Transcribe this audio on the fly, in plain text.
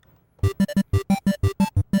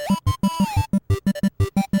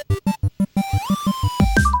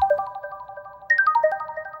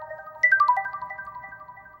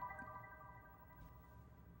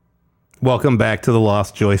Welcome back to the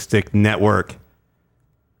Lost Joystick Network,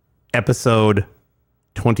 episode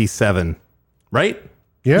 27, right?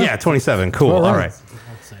 Yeah, 27. Cool. All right.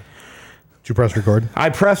 Did you press record?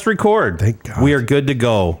 I pressed record. Thank God. We are good to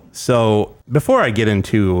go. So before I get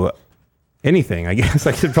into anything, I guess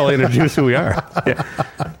I should probably introduce who we are. Yeah.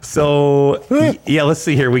 So, let's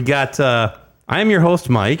see here. We got, I am your host,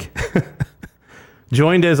 Mike,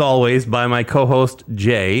 joined as always by my co-host,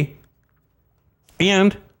 Jay,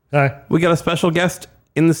 and Hi. we got a special guest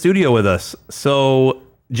in the studio with us. So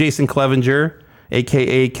Jason Clevenger,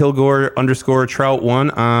 a.k.a.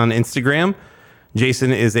 Kilgore_Trout1 on Instagram.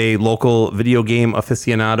 Jason is a local video game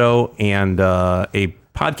aficionado and a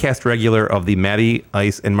podcast regular of the Matty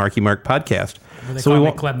Ice and Marky Mark podcast. Well, they call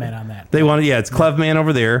me Clevman on that. They want, it's Clevman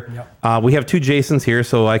over there. Yep. We have two Jasons here,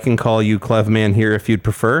 so I can call you Clevman here if you'd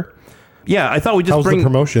prefer. Yeah, I thought we'd just How's bring the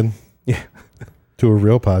promotion to a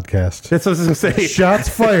real podcast? That's what I was going to say. Shots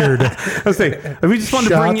fired. I was saying, we just wanted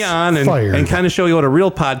to bring you on and kind of show you what a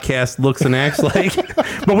real podcast looks and acts like,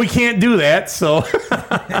 but we can't do that. So,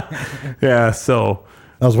 so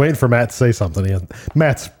I was waiting for Matt to say something.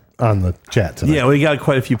 Matt's on the chat tonight. yeah, we got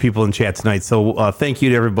quite a few people in chat tonight. So, thank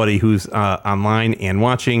you to everybody who's online and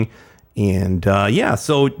watching. And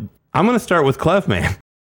so I'm going to start with Clev, man.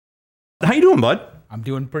 How you doing, bud? I'm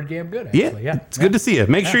doing pretty damn good, actually. Yeah. It's good to see you.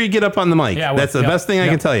 Make sure you get up on the mic. Yeah, that's the best thing I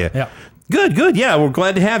can tell you. Yeah. Good. Yeah, we're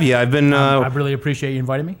glad to have you. I've been. I really appreciate you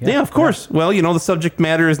inviting me. Yeah, of course. Yeah. Well, the subject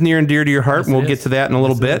matter is near and dear to your heart, and we'll get to that in a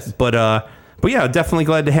little bit. But yeah, definitely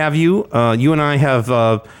glad to have you. You and I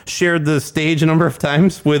have shared the stage a number of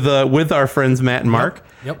times with our friends Matt and Mark.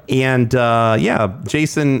 Yep. And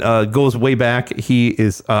Jason goes way back. He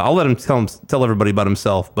is. I'll let him tell everybody about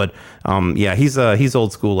himself. But he's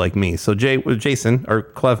old school like me. So Jason or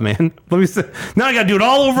Clev, man. Let me say. Now I got to do it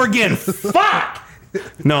all over again. Fuck.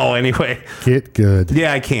 No. Anyway. Get good.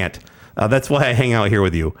 Yeah, I can't. That's why I hang out here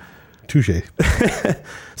with you. Touche.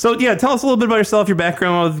 So tell us a little bit about yourself, your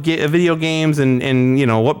background with video games, and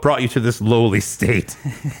what brought you to this lowly state.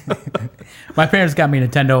 My parents got me a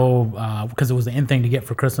Nintendo because it was the in thing to get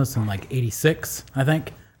for Christmas in like '86, I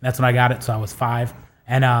think. That's when I got it, so I was 5.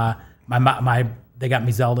 And they got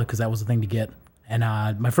me Zelda because that was the thing to get.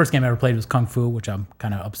 And my first game I ever played was Kung Fu, which I'm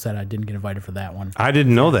kind of upset I didn't get invited for that one. I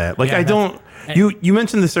didn't know that. Like, Yeah, I don't. You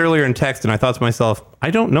mentioned this earlier in text, and I thought to myself,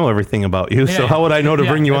 I don't know everything about you, so how would I know to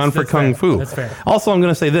bring you on for Kung Fu? That's fair. Also, I'm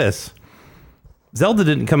going to say this. Zelda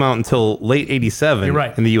didn't come out until late 87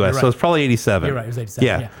 in the U.S., so it's probably 87. You're right, it was 87.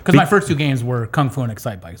 Yeah. Because my first 2 games were Kung Fu and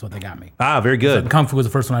Excite Bike is what they got me. Ah, very good. So Kung Fu was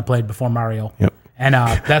the first one I played before Mario. Yep. And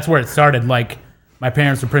that's where it started. Like, my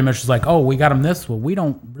parents were pretty much just like, oh, we got him this. Well, we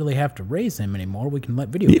don't really have to raise him anymore. We can let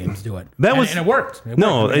video games do it. And it worked.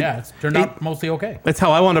 It's turned out mostly okay. That's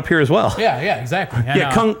how I wound up here as well. Yeah, exactly.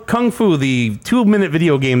 And, Kung Fu, the 2-minute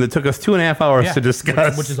video game that took us 2.5 hours to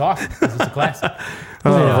discuss. Which is awesome, because it's a classic.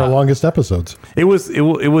 One of our longest episodes. It was, there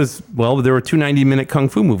were 2 90-minute Kung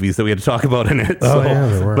Fu movies that we had to talk about in it.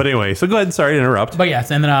 There were. But anyway, so go ahead. Sorry to interrupt. But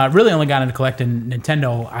yes, and then I really only got into collecting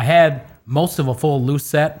Nintendo. I had most of a full loose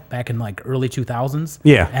set back in like early 2000s.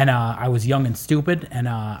 Yeah. And I was young and stupid, and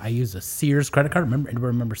I used a Sears credit card.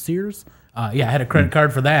 Remember Sears? I had a credit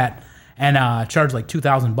card for that, and charged like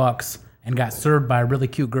 $2,000 and got served by a really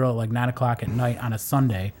cute girl at like 9 o'clock at night on a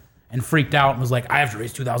Sunday, and freaked out and was like, I have to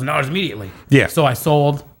raise $2,000 immediately. Yeah. So I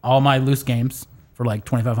sold all my loose games for like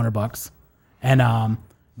 $2,500, and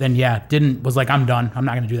then was like, I'm done. I'm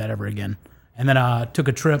not going to do that ever again. And then took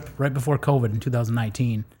a trip right before COVID in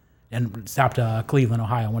 2019. And stopped Cleveland,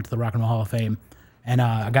 Ohio. Went to the Rock and Roll Hall of Fame, and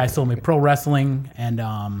a guy sold me pro wrestling and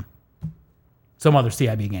some other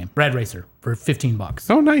CIB game, Rad Racer, for $15.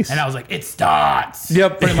 Oh, nice! And I was like, it starts.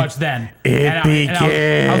 Yep. Pretty much then. It begins.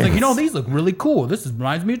 I was like, these look really cool. This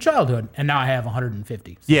reminds me of childhood. And now I have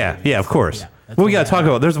 150. So yeah, of course. Yeah, well, we got to talk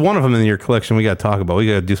about. There's one of them in your collection. We got to talk about. We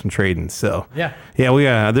got to do some trading. So yeah. We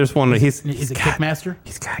got. There's one. Is it Kickmaster?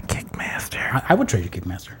 He's got a Kickmaster. I would trade you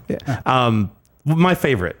Kickmaster. Yeah. My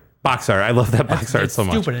favorite. Box art. I love that box art so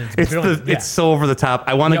much. Stupid. It's so over the top.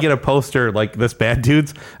 I want to get a poster like this Bad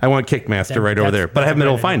Dudes. I want Kickmaster right over there, but I haven't been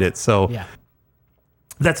able to find it. So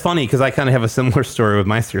that's funny because I kind of have a similar story with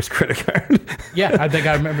my Sears credit card. Yeah, I think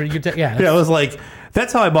I remember you. I was like,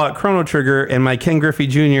 that's how I bought Chrono Trigger and my Ken Griffey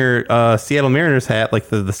Jr. Seattle Mariners hat, like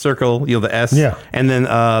the circle, the S. Yeah. And then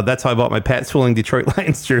that's how I bought my Pat Swilling Detroit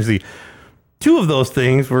Lions jersey. 2 of those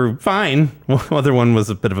things were fine. One other one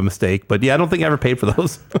was a bit of a mistake, but I don't think I ever paid for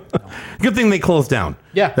those. Good thing they closed down.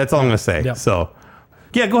 Yeah. That's all I'm going to say. Yep. So,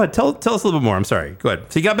 go ahead. Tell us a little bit more. I'm sorry. Go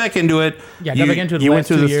ahead. So you got back into it. Yeah, I got back into it the last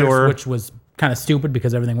 2 years, store, which was kind of stupid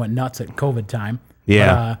because everything went nuts at COVID time.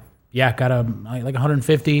 Yeah. But, got like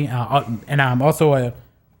 150. And I'm also a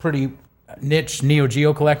pretty niche Neo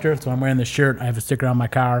Geo collector, so I'm wearing this shirt. I have a sticker on my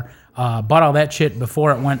car. Bought all that shit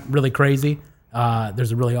before it went really crazy.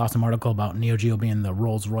 There's a really awesome article about Neo Geo being the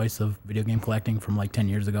Rolls Royce of video game collecting from like 10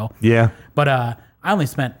 years ago. Yeah. But I only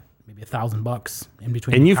spent maybe $1,000 in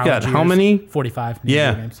between. And you've got how many? 45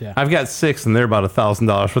 Neo Geo games. Yeah. I've got 6, and they're about $1,000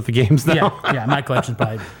 worth of games now. Yeah. My collection's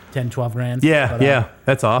probably 10, 12 grand. Yeah, But,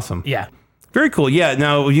 that's awesome. Yeah. Very cool. Yeah.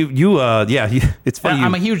 Now it's funny.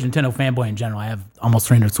 I'm a huge Nintendo fanboy in general. I have almost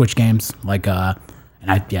 300 Switch games. But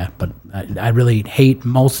I really hate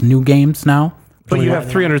most new games now. But you have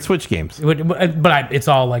 300 Switch games. But it's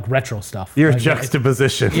all like retro stuff. Your like,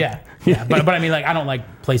 juxtaposition. Yeah. But I mean, like, I don't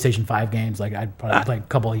like PlayStation 5 games. Like, I'd probably play a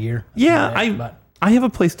couple a year. Yeah, I have a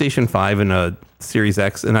PlayStation 5 and a Series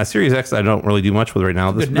X, and a Series X I don't really do much with right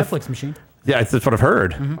now. Good Netflix machine. Yeah, that's what I've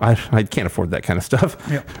heard. I can't afford that kind of stuff.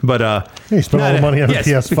 Yeah. But you spend all the money on a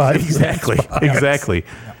PS5. Exactly.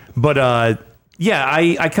 But I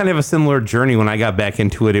kind of have a similar journey when I got back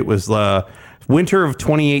into it. It was winter of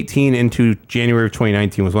 2018 into January of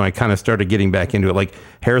 2019 was when I kind of started getting back into it. Like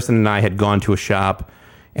Harrison and I had gone to a shop,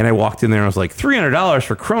 and I walked in there and I was like, $300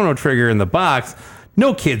 for Chrono Trigger in the box.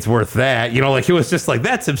 No kid's worth that. Like it was just like,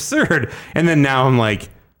 that's absurd. And then now I'm like,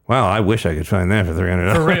 wow, I wish I could find that for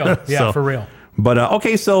 $300. For real. Yeah, for real. But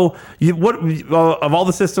okay, so what of all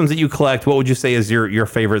the systems that you collect, what would you say is your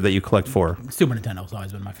favorite that you collect for? Super Nintendo's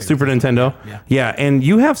always been my favorite. Super Nintendo? Yeah, and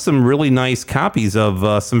you have some really nice copies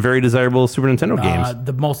of some very desirable Super Nintendo games.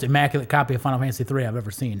 The most immaculate copy of Final Fantasy 3 I've ever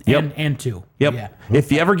seen. Yep. And 2. Yep. Yeah.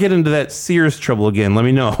 If you ever get into that Sears trouble again, let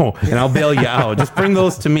me know, and I'll bail you out. Just bring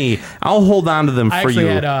those to me. I'll hold on to them for you. I actually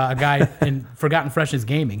had a guy in Forgotten Freshness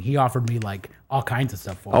Gaming. He offered me like all kinds of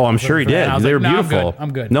stuff for. Oh, I'm sure he did. They were beautiful.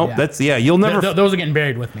 I'm good. Nope, you'll never. Those are getting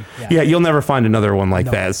buried with me. Yeah, you'll never find another one like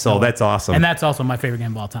that. So that's awesome. And that's also my favorite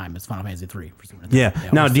game of all time. Is Final Fantasy 3 for Super Nintendo. Yeah.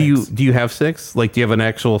 Now, do you have 6? Like, do you have an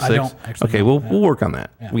actual 6? I don't actually. Okay, we'll work on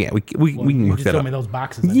that. Yeah, we can you hook just that told up. me those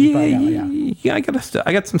boxes. Yeah.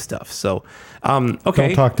 I got some stuff. So, okay.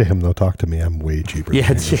 Don't talk to him though. Talk to me. I'm way cheaper.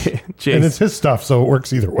 Yeah, and it's his stuff, so it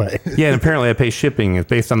works either way. Yeah, and apparently I pay shipping.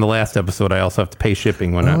 Based on the last episode, I also have to pay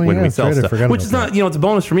shipping when we sell stuff, which is not, it's a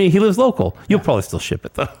bonus for me. He lives local. You'll probably still ship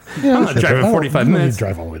it though. Yeah, I'm not driving 45 minutes. You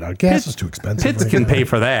drive all the way down. Gas is too expensive. Pitts can pay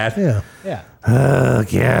for that. Yeah. Oh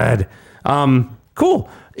God. Cool.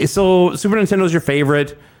 So Super Nintendo is your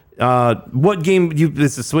favorite. What game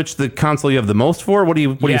is the Switch the console you have the most for? What do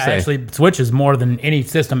you say? Actually, Switch is more than any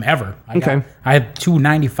system ever. Okay. I had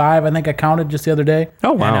 295, I think I counted just the other day.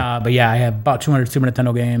 Oh, wow. And, but yeah, I have about 200 Super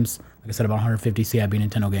Nintendo games. Like I said, about 150 CIB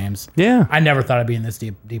Nintendo games. Yeah. I never thought I'd be in this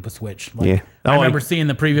deep with Switch. Like, Yeah. I remember seeing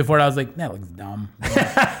the preview for it. I was like, that looks dumb.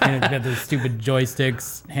 And it got the stupid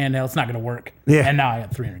joysticks, handheld. It's not going to work. Yeah. And now I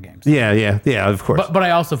got 300 games. Yeah, of course. But I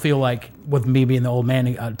also feel like, with me being the old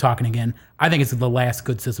man talking again, I think it's the last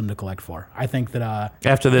good system to collect for. I think that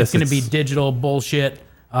after this, it's going to be digital bullshit.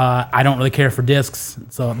 I don't really care for discs,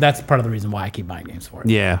 so that's part of the reason why I keep buying games for it.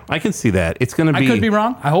 Yeah, I can see that. It's going to be. I could be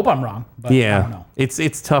wrong. I hope I'm wrong. But I don't know.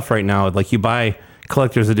 It's tough right now. Like you buy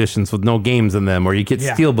collector's editions with no games in them, or you get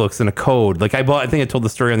steelbooks and a code. Like I think I told the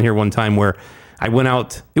story on here one time where I went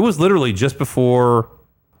out. It was literally just before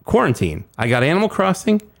quarantine. I got Animal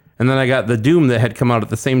Crossing, and then I got the Doom that had come out at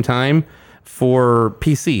the same time for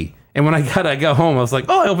PC. And when I got home, I was like,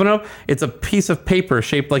 oh, I open up. It's a piece of paper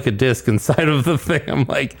shaped like a disc inside of the thing. I'm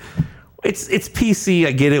like, it's PC.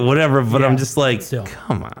 I get it, whatever. But I'm just like,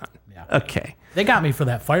 come on. Yeah. Okay. They got me for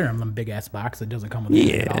that Fire Emblem big ass box that doesn't come with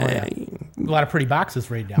anything at all. Yeah. A lot of pretty boxes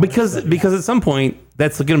for $8. Because at some point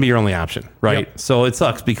that's going to be your only option, right? Yep. So it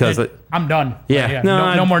sucks because I'm done. Yeah.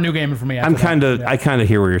 No more new gaming for me. I kind of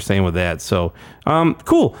hear what you're saying with that. So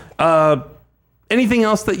cool. Anything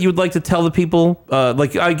else that you would like to tell the people?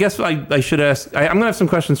 I guess I should ask. I'm gonna have some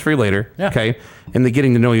questions for you later. Yeah. Okay. In the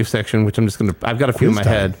getting to know you section, which I've got a few in my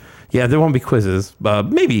head. Yeah, there won't be quizzes.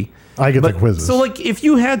 Maybe I get the quizzes. So if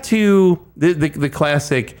you had to the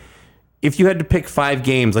classic, if you had to pick 5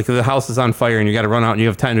 games, like if the house is on fire and you got to run out and you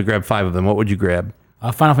have time to grab 5 of them, what would you grab?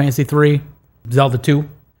 Final Fantasy 3, Zelda 2,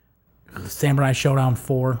 Samurai Showdown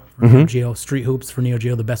 4 for Neo Geo, Street Hoops for Neo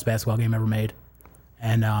Geo, the best basketball game ever made,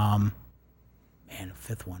 and a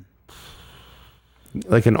 5th one.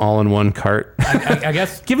 Like an all-in-one cart. I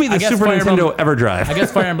guess. Give me the Super Nintendo EverDrive. I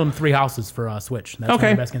guess Fire Emblem 3 Houses for Switch. That's one of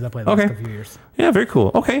the best games I played the last few years. Yeah, very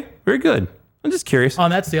cool. Okay, very good. I'm just curious. Oh,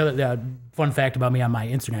 and that's the other fun fact about me on my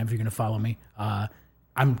Instagram. If you're going to follow me,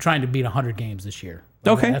 I'm trying to beat 100 games this year.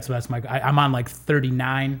 Okay, that's my. I'm on like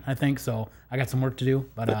 39, I think. So I got some work to do.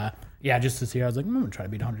 But Yeah, just this year I was like, I'm gonna try to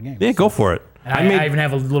beat 100 games. Yeah, go for it. And I even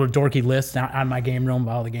have a little dorky list on my game room of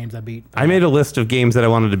all the games I beat. I made a list of games that I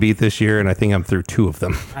wanted to beat this year, and I think I'm through 2 of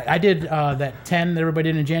them. I did that 10 that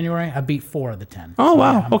everybody did in January. I beat 4 of the 10. Oh, So,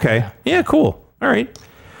 wow. yeah, Okay. Yeah, cool. All right.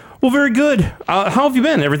 Well, very good. How have you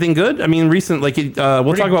been? Everything good? I mean, we'll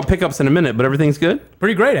talk about pickups in a minute, but everything's good?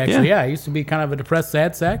 Pretty great, actually. Yeah. Yeah, I used to be kind of a depressed,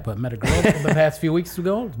 sad sack, but met a girl the past few weeks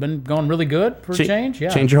ago. It's been going really good for a change. Yeah.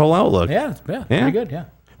 Change your whole outlook. Yeah, pretty good. Yeah.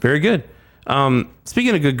 Very good.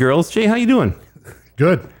 Speaking of good girls, Jay, how you doing?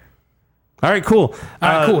 Good. All right, cool. All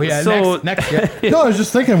right, cool. Yeah, So, next. Yeah. No, I was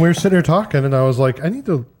just thinking we were sitting here talking, and I was like, I need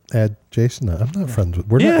to add Jason. I'm not friends with.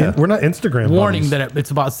 We're not Instagram. Warning buddies. that it's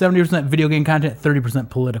about 70% video game content, 30%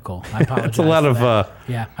 political. I apologize. It's a lot for of, that.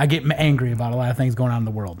 Yeah, I get angry about a lot of things going on in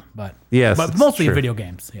the world, but Yes, but it's mostly true. video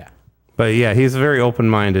games. Yeah, but yeah, he's a very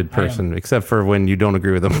open-minded person, except for when you don't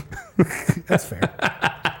agree with him. that's fair.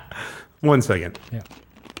 1 second. Yeah.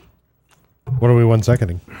 What are we 1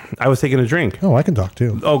 seconding? I was taking a drink. Oh, I can talk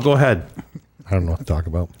too. Oh, go ahead. I don't know what to talk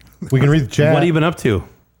about. We can read the chat. What have you been up to?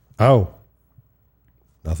 Oh,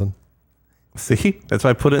 nothing. See? That's why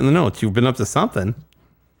I put it in the notes. You've been up to something.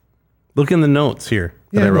 Look in the notes here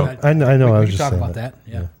that I no, wrote. I know. I We was can just talk saying about that.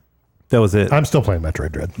 that. Yeah. That was it. I'm still playing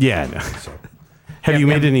Metroid Dread. Yeah, I know. Have you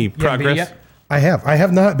made any You haven't beat it progress? yet? I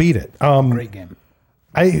have not beat it. Great game.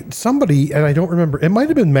 Somebody, and I don't remember. It might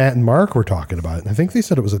have been Matt and Mark were talking about it. And I think they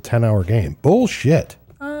said it was a 10-hour game. Bullshit.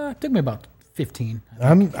 It took me about 15.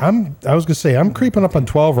 I was gonna say I'm creeping up on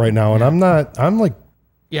 12 right now, and I'm like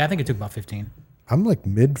Yeah, I think it took about 15.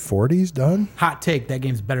 mid 40s done. Hot take: that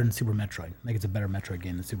game's better than Super Metroid. I think it's a better Metroid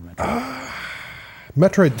game than Super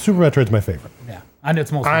Metroid. Super Metroid's my favorite. Yeah, I know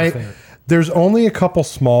it's mostly my favorite. There's only a couple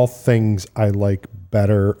small things I like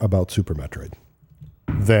better about Super Metroid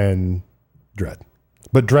than Dread.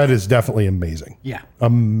 But Dread is definitely amazing. Yeah,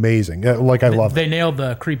 Amazing. Like I love it. they nailed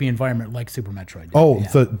the creepy environment like Super Metroid. did. Oh, yeah.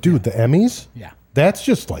 the Emmys? Yeah. That's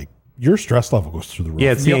just like your stress level goes through the roof.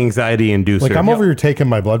 Yeah, it's the anxiety inducer. Like I'm over here taking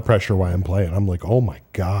my blood pressure while I'm playing. I'm like, oh my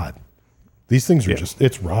God. These things are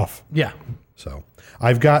it's rough. Yeah. So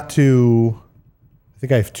I think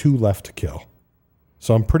I have 2 left to kill.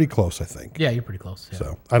 So I'm pretty close, I think. Yeah, you're pretty close. Yeah,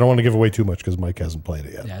 So I don't want to give away too much because Mike hasn't played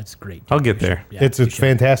it yet. yeah it's great. I'll get there. Yeah, It's a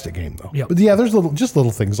fantastic game though. Yep. But yeah, there's little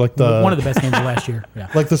things like one of the best games of last year. Yeah.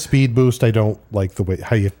 like the speed boost. I don't like the way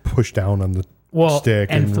how you push down on the stick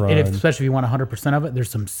and run. especially if you want 100% of it, there's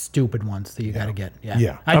some stupid ones that you got to get. Yeah.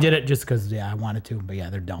 Yeah. I did it just because I wanted to, but yeah,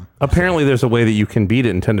 they're dumb. Apparently, there's a way that you can beat it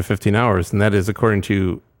in 10 to 15 hours, and that is, according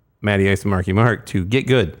to Matty Ice and Marky Mark, to get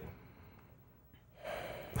good.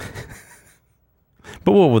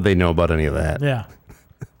 But what would they know about any of that? Yeah.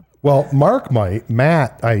 Well, Mark might.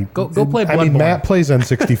 Matt, Go play I mean, Bloodborne. Matt plays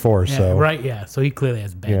N64, Yeah, so right. Yeah. So he clearly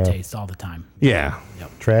has bad taste all the time. Yeah.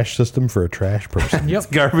 trash system for a trash person.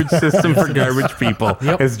 Yep. Garbage system for garbage people,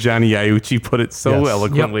 Yep. as Johnny Iucci put it so Yes.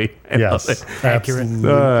 eloquently. I love Yes, it. Accurate.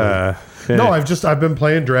 absolutely. No, I've been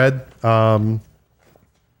playing Dread.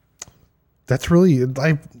 That's really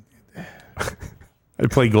I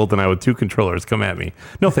play GoldenEye with 2 controllers. Come at me.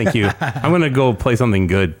 No, thank you. I'm gonna go play something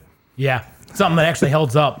good. Yeah. Something that actually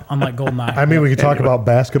holds up, unlike GoldenEye. I mean, we could talk about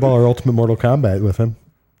basketball or Ultimate Mortal Kombat with him.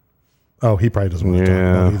 Oh, he probably doesn't want to talk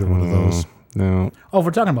about either one of those. No. Oh, if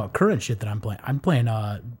we're talking about current shit that I'm playing,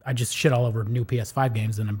 I just shit all over new PS5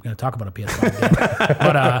 games, and I'm going to talk about a PS5 game.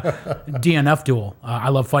 But DNF Duel, I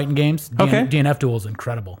love fighting games. Okay. DNF Duel is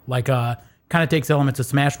incredible. Like, kind of takes elements of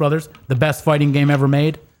Smash Brothers, the best fighting game ever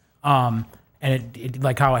made. And it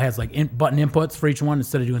like how it has like button inputs for each one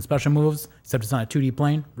instead of doing special moves, except it's on a 2D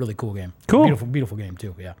plane. Really cool game. Cool. Beautiful game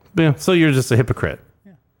too. Yeah. Yeah. So you're just a hypocrite.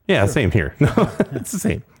 Yeah. Same here. No, it's the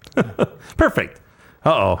same. Perfect.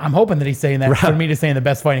 Uh-oh. I'm hoping that he's saying that for me to saying the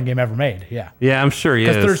best fighting game ever made. Yeah. Yeah, I'm sure he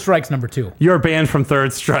Because Third is. Strike's number 2. You're banned from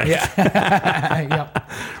Third Strike.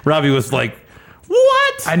 Yep. Robbie was like,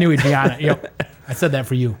 what? I knew he'd be on it. Yep. I said that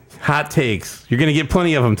for you. Hot takes. You're going to get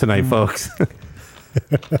plenty of them tonight, folks.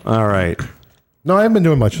 All right. No, I haven't been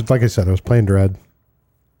doing much. Like I said, I was playing Dread.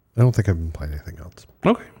 I don't think I've been playing anything else.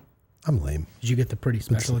 Okay. I'm lame. Did you get the pretty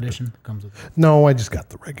special edition that comes with it? No, I just got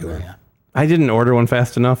the regular. Yeah. I didn't order one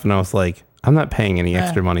fast enough, and I was like, I'm not paying any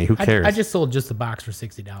extra money. Who cares? I just sold just the box for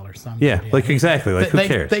 $60. So I'm yeah, good, like exactly. Like, who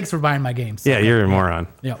cares? Thanks for buying my games. Yeah, you're a moron.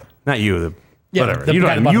 Yep. Not you. Yeah, Whatever. the You guy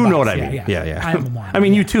know, that bought you the know what box. I mean. Yeah. I am a moron. I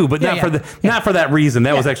mean, you Yeah. too, but Yeah, not for that reason.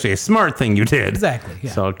 That was Yeah. actually a smart thing you did. Exactly,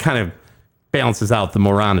 yeah. So it kind of balances out the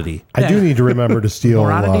moronity, I do need to remember to steal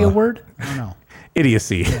Moronity a word? I don't know.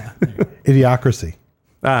 idiocy. Idiocracy.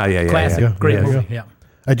 Yeah. Classic. Yeah. Great Yeah. movie. Yeah.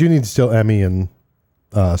 I do need to steal Emmy and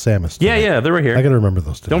Samus. Yeah, they're right here. I got to remember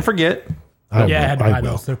those today. Don't forget. I Yeah, I had to I buy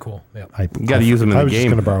will. those. They're cool. Yep. I gotta use them in I the was just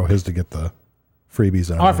game. going to borrow his to get the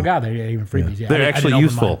freebies on Oh, I them. forgot they're even freebies. Yeah, They're I actually didn't open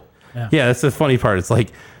useful. mine. Yeah, that's the funny part. It's like,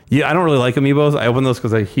 yeah, I don't really like amiibos. I open those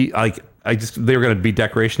because they were going to be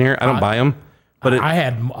decoration here. I don't buy them. But I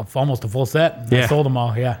had almost a full set. Yeah. I sold them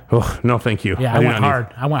all. Yeah. oh, no, thank you. Yeah, I do went not need- hard.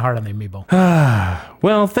 I went hard on the amiibo.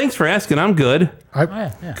 Well, thanks for asking. I'm good.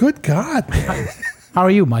 Yeah. Good God. How are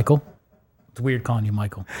you, Michael? It's weird calling you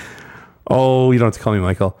Michael. Oh, you don't have to call me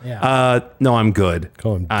Michael. Yeah. No, I'm good.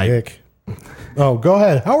 Call him Dick. Oh, go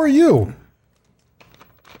ahead. How are you?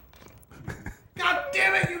 God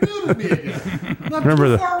damn it, you muted me again. Not Remember too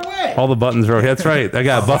the far away. all the buttons are. That's right. I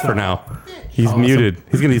got a buffer now. He's muted.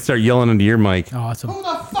 He's gonna start yelling into your mic. Awesome. Who the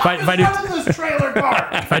If I- fuck if I is do- running this trailer car?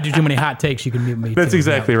 If I do too many hot takes, you can mute me. That's too.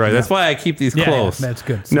 exactly right. That's why I keep these Yeah, close. that's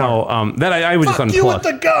good. No, that I would just Fuck you with unplug.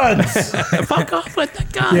 the guns. Fuck off with the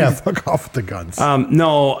gun. Yeah, fuck off with the guns.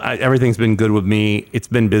 No, everything's been good with me. It's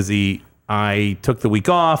been busy. I took the week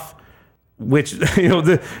off, which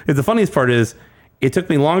the funniest part is it took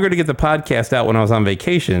me longer to get the podcast out when I was on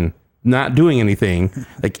vacation, not doing anything.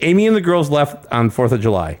 Like Amy and the girls left on 4th of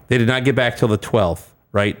July. They did not get back till the 12th,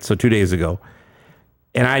 right? So 2 days ago.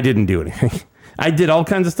 And I didn't do anything. I did all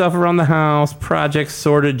kinds of stuff around the house, projects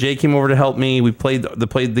sorted. Jay came over to help me. We played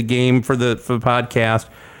the game for the podcast.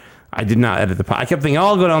 I did not edit the podcast. I kept thinking,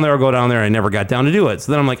 I'll go down there. I never got down to do it.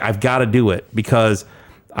 So then I'm like, I've got to do it because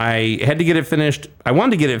I had to get it finished. I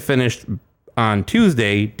wanted to get it finished on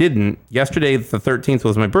Tuesday, didn't. Yesterday, the 13th,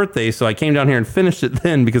 was my birthday, so I came down here and finished it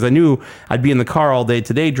then because I knew I'd be in the car all day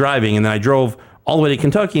today driving, and then I drove all the way to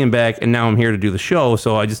Kentucky and back, and now I'm here to do the show,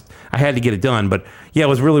 so I had to get it done. But yeah, it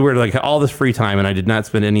was really weird, like all this free time, and I did not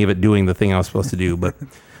spend any of it doing the thing I was supposed to do, but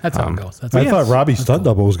That's how it goes. That's I how it thought goes. Robbie Stunt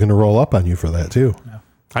Double was going to roll up on you for that, too.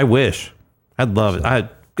 I wish. I'd love it.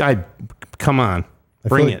 I come on.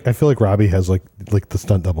 Bring it. I feel like Robbie has like the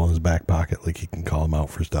Stunt Double in his back pocket. Like he can call him out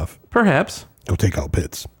for stuff. Perhaps. Go take out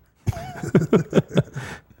Pitts.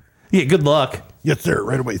 Yeah, good luck. Yes, sir.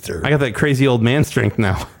 Right away, sir. I got that crazy old man strength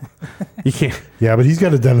now. You can't. Yeah, but he's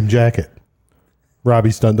got a denim jacket.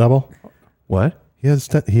 Robbie Stunt Double. What? He has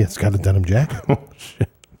got a denim jacket. Oh, shit.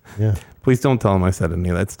 Yeah. Please don't tell him I said any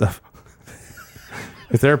of that stuff.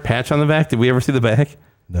 Is there a patch on the back? Did we ever see the back?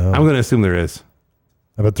 No. I'm going to assume there is.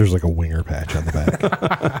 I bet there's like a winger patch on the back.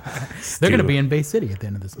 They're going to be in Bay City at the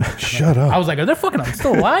end of this match. Shut up. I was like, are they fucking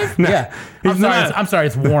still alive? Yeah. I'm sorry.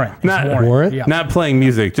 It's Warrant. It's Not- Warrant? Yeah. Not playing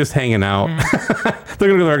music, just hanging out. They're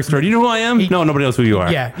going to go to the record store. Do you know who I am? No, nobody knows who you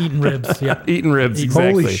are. Yeah, eating ribs. Yeah. Eating ribs.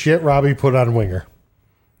 Exactly. Holy shit, Robbie put on winger.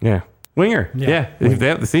 Yeah. Winger. Yeah.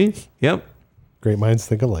 Yeah. See? Yep. Great minds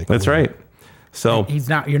think alike. That's right. So, He's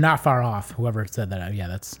not. You're not far off. Whoever said that. Yeah,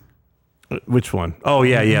 that's which one? Oh,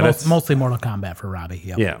 yeah. That's mostly Mortal Kombat for Robbie.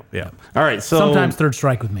 Yep. Yeah. All right. So, Sometimes Third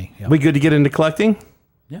Strike with me. Yep. we good to get into collecting?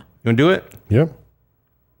 Yeah. You want to do it? Yep.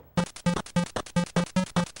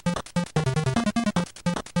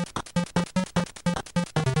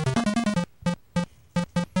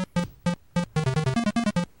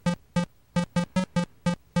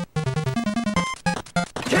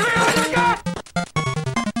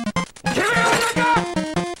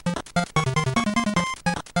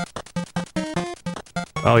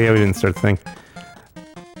 Oh, yeah. We didn't start the thing.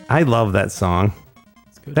 I love that song.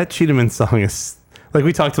 good. That Cheetahman song is like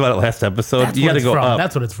we talked about it last episode. That's You what got to it's go from. up.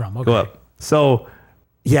 That's what it's from. Okay. Go up. So,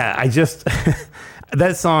 yeah, I just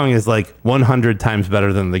that song is like 100 times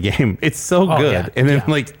better than the game. It's so Oh, good, yeah, and then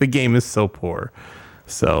yeah. like the game is so poor.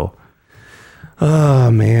 So,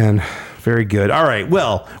 oh man, very good. All right,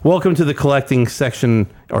 well, welcome to the collecting section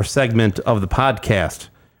or segment of the podcast.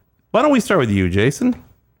 Why don't we start with you, Jason?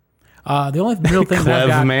 The only real thing that I've Clev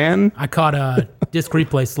got, man. I caught a disc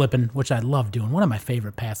replay slipping, which I love doing. One of my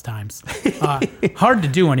favorite pastimes. Hard to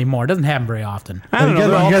do anymore. It doesn't happen very often. I don't You know.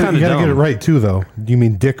 They're all gotta kind of get it dumb. right too, though. You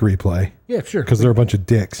mean dick replay? Yeah, sure. Because they're a bunch of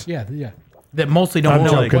dicks. Yeah. That mostly don't I'm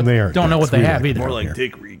know joking, what, they aren't don't know what dicks. they We have like either. More like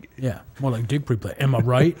Dick Reed. Yeah, more like Dick replay. Am I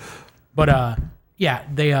right? But yeah,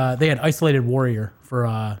 they had Isolated Warrior for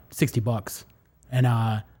 $60, and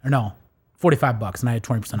or no, $45, and I had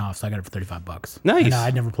 20% off, so I got it for $35. Nice. And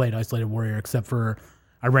I'd never played Isolated Warrior except for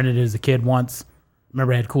I rented it as a kid once.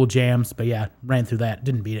 Remember, it had cool jams, but yeah, ran through that.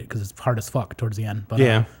 Didn't beat it because it's hard as fuck towards the end. But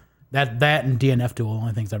Yeah. that and DNF Duel are the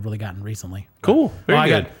only things I've really gotten recently. Cool. Very Well,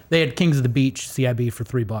 good. they had Kings of the Beach CIB for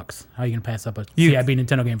 $3. How are you gonna pass up a CIB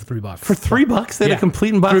Nintendo game for $3? For $3, they had a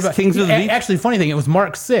complete and box $3. Kings of the Beach. Actually, funny thing, it was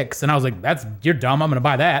Mark 6, and I was like, you're dumb. I'm gonna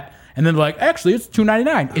buy that. And then they're like, actually, it's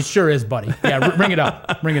 $2.99. It sure is, buddy. Yeah, bring it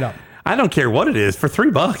up. Bring it up. I don't care what it is for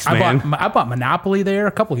 $3, man. I bought Monopoly there.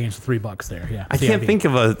 A couple games for $3 there. Yeah, I can't think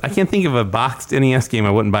of a boxed NES game I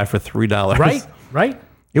wouldn't buy for $3. Right.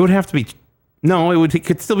 It would have to be No, it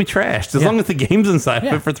could still be trashed as long as the game's inside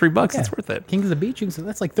of it for $3. It's worth it. Kings of the Beach,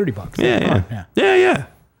 that's like $30. Yeah.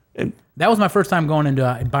 And That was my first time going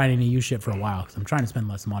into buying any used shit for a while because I'm trying to spend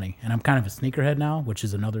less money, and I'm kind of a sneakerhead now, which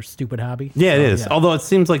is another stupid hobby. yeah, it So, is. Although it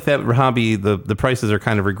seems like that hobby, the prices are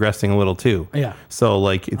kind of regressing a little too. Yeah. So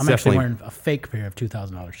like it's I'm definitely. actually wearing a fake pair of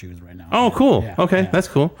 $2,000 shoes right now. Oh, cool. Yeah, Okay, yeah. that's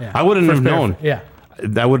cool. Yeah. I wouldn't First have pair of- known. Yeah.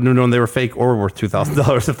 I wouldn't have known they were fake or worth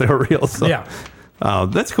 $2,000 if they were real. So. Yeah.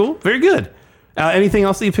 That's cool. Very good. Anything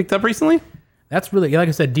else that you picked up recently? That's really, like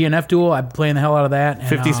I said, DNF Duel. I'm playing the hell out of that. And,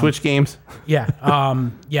 50 Switch games. Yeah.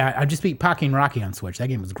 I just beat Pocky Rocky on Switch. That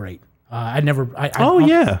game was great. I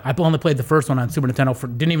only played the first one on Super Nintendo.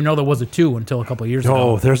 Didn't even know there was a 2 until a couple of years ago.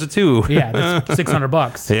 Oh, there's a 2. Yeah, that's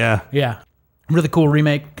 $600. Yeah. Yeah. Really cool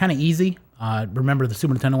remake. Kind of easy. Remember the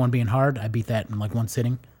Super Nintendo one being hard? I beat that in like one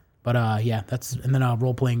sitting. But and then a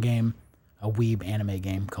role playing game, a weeb anime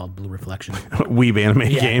game called Blue Reflection. Weeb anime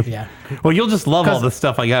game. Yeah. Well, you'll just love all the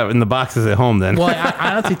stuff I got in the boxes at home then. Well,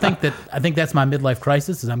 I honestly think that's my midlife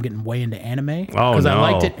crisis is I'm getting way into anime. Oh, Because I no.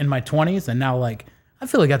 liked it in my 20s, and now like I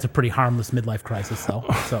feel like that's a pretty harmless midlife crisis though.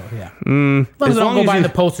 So yeah. As long as I as don't long go as buying you-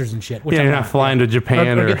 the posters and shit. Which Yeah, I'm you're not flying to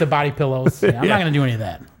Japan or or- get the body pillows. Yeah, I'm Yeah. not gonna do any of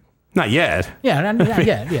that. Not yet. Yeah, not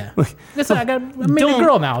yet. Yeah. Listen, I made a don't-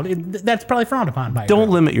 girl now. That's probably frowned upon by. Don't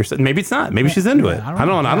limit yourself. Maybe it's not. Maybe she's into it. I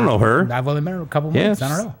don't know her. I've only met her a couple Yeah. months. I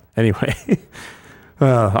don't know. Anyway.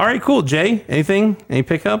 All right, cool. Jay, anything? Any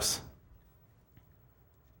pickups?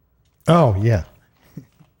 Oh, yeah.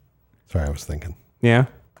 Sorry, I was thinking. Yeah.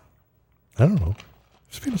 I don't know.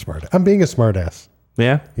 Just being a smart. I'm being a smart ass.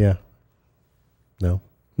 Yeah. Yeah. No.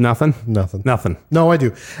 Nothing. Nothing. Nothing. No, I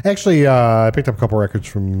do. Actually, I picked up a couple records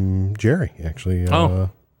from Jerry, actually.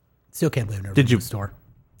 Still can't believe I've never Did been to you- the store.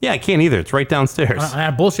 Yeah, I can't either. It's right downstairs. I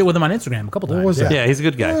had bullshit with him on Instagram a couple times. What was that? Yeah, he's a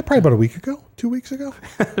good guy. Probably about a week ago, 2 weeks ago.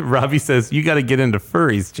 Robbie says, you got to get into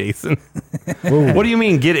furries, Jason. What do you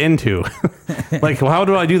mean get into? Like, how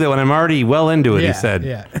do I do that when I'm already well into it, he said.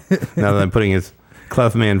 Yeah. Now that I'm putting his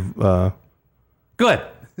clef man. Good.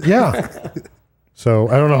 Yeah. So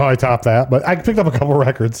I don't know how I top that, but I picked up a couple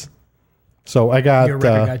records. So I got. You're a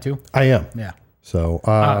record guy too? I am. Yeah. So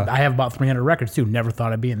I have about 300 records too. Never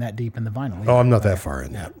thought I'd be in that deep in the vinyl. I'm not that far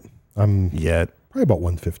in yet. I'm Yet. probably about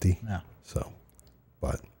 150. Yeah. So,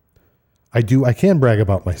 but I can brag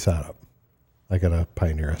about my setup. I got a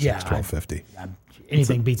Pioneer SX Yeah, 1250.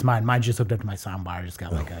 Anything beats mine. Mine just hooked up to my soundbar. Just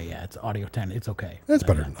got like it's audio 10. It's okay. That's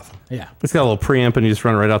better than nothing. Yeah. It's got a little preamp and you just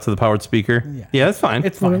run it right out to the powered speaker. Yeah, that's fine.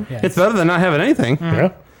 It's fine. Yeah, It's better than not having anything.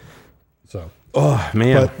 Yeah. So, Oh,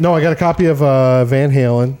 man. but no, I got a copy of Van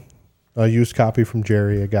Halen, a used copy from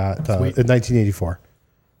Jerry. I got in 1984,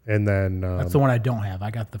 and then That's the one I don't have. I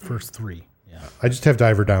got the first 3. Yeah. I just have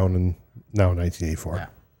Diver Down and now 1984. Yeah.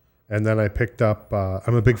 And then I picked up.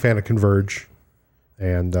 I'm a big fan of Converge,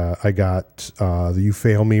 and I got the "You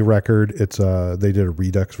Fail Me" record. It's they did a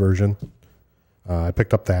Redux version. I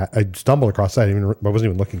picked up that. I stumbled across that. I wasn't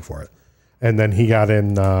even looking for it. And then he got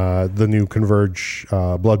in the new Converge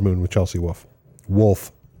Blood Moon with Chelsea Wolf.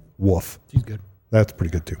 Wolf. She's good. That's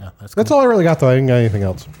pretty good too. Yeah, that's That's all I really got though. I didn't got anything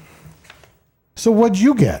else. So what'd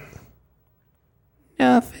you get?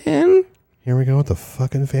 Nothing. Here we go with the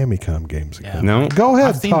fucking Famicom games again. Yeah. No. Go ahead,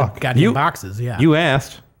 I've seen talk. the goddamn You- boxes. Yeah. You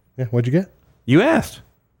asked. Yeah, what'd you get? You asked.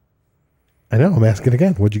 I know. I'm asking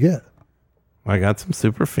again. What'd you get? I got some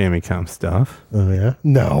Super Famicom stuff. Oh yeah.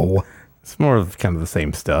 No. It's more of kind of the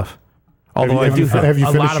same stuff. Although I have do you- have, have you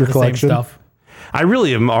a finished lot your of the collection? same stuff. I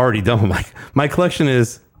really am already done with my collection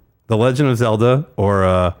is The Legend of Zelda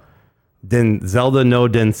or Zelda no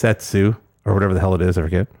Densetsu or whatever the hell it is, I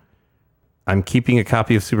forget. I'm keeping a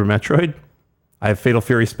copy of Super Metroid. I have Fatal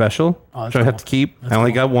Fury Special, which I have to keep. I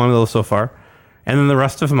only got one of those so far. And then the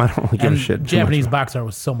rest of them, I don't really give And a shit. too Japanese much. box art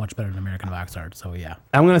was so much better than American box art. So yeah.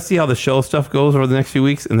 I'm going to see how the show stuff goes over the next few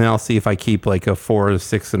weeks. And then I'll see if I keep like a 4 or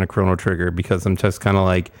 6 and a Chrono Trigger because I'm just kind of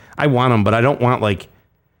like, I want them, but I don't want like,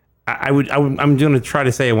 I'm going to try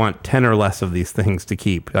to say I want 10 or less of these things to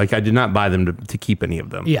keep. Like I did not buy them to keep any of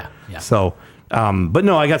them. Yeah. Yeah. So, but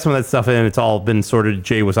no, I got some of that stuff in. It's all been sorted.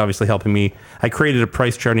 Jay was obviously helping me. I created a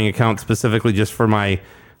price charting account specifically just for my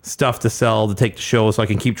stuff to sell to take to show so I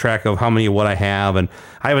can keep track of how many of what I have. And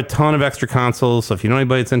I have a ton of extra consoles. So if you know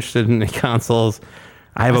anybody that's interested in the consoles,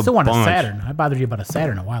 I have I still a want bunch. a Saturn. I bothered you about a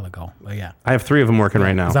Saturn a while ago. But yeah. I have 3 of them working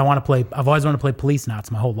right now. Because I want to play. I've always wanted to play Police Knots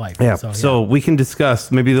my whole life. Yeah. So we can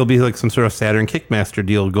discuss. Maybe there'll be like some sort of Saturn Kickmaster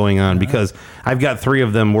deal going on because I've got 3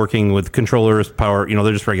 of them working with controllers, power. You know,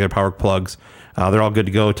 they're just regular power plugs. They're all good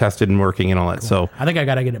to go, tested and working and all that. So I think I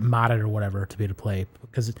got to get it modded or whatever to be able to play.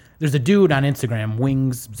 Because there's a dude on Instagram,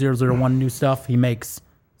 Wings001 new stuff. He makes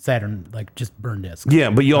Saturn, like just burn discs. Yeah,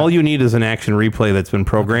 but all you need is an action replay that's been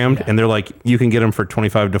programmed, yeah. and they're like, you can get them for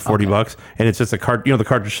 $25 to $40, and it's just a the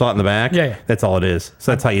cartridge slot in the back. Yeah. That's all it is.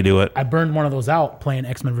 So that's how you do it. I burned one of those out playing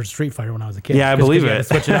X-Men vs. Street Fighter when I was a kid. Yeah, I believe you had it. to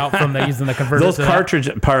switch it out from using the converter. Those to cartridge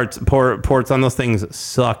ports on those things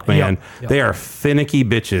suck, man. Yep. They are finicky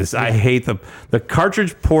bitches. I hate the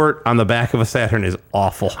cartridge port on the back of a Saturn is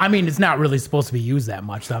awful. I mean, it's not really supposed to be used that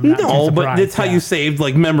much. So I'm not No, too but surprised. it's how you saved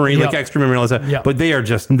like memory, like Yep. extra memory, all that stuff. Yep. But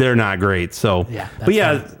they're not great. So, Yeah, but that's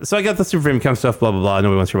yeah, fine. so I got the Super Famicom stuff, blah blah blah.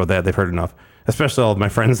 Nobody wants to hear about that. They've heard enough, especially all of my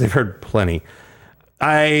friends. They've heard plenty.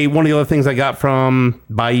 One of the other things I got from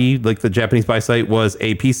Bai, like the Japanese Bai site, was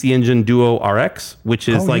a PC Engine Duo RX, which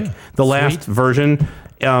is the last version.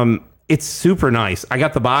 It's super nice. I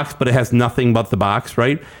got the box, but it has nothing but the box,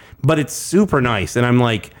 right? But it's super nice, and I'm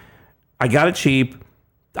like, I got it cheap.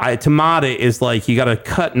 To mod it is like you got to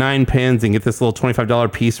cut 9 pins and get this little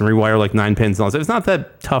 $25 piece and rewire like 9 pins and all that. It's not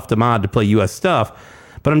that tough to mod to play US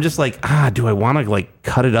stuff, but I'm just like, do I want to like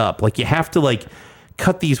cut it up? Like you have to like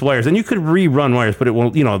cut these wires, and you could rerun wires, but it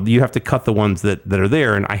won't. You have to cut the ones that are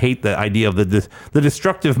there. And I hate the idea of the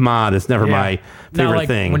destructive mod is never my Not favorite like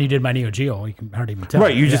thing. when you did my Neo Geo, you can hardly even tell.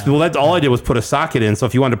 Right, that's all I did was put a socket in. So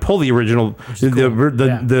if you wanted to pull the original, what is it,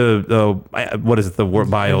 the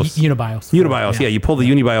BIOS? Unibios. Yeah, you pull the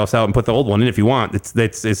Unibios out and put the old one in if you want.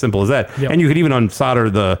 It's as simple as that. Yep. And you could even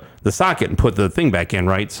unsolder the socket and put the thing back in,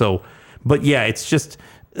 right? So, but yeah, it's just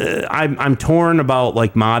I'm torn about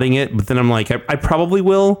like modding it, but then I'm like I probably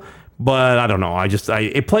will. But I don't know.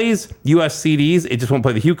 It plays US CDs. It just won't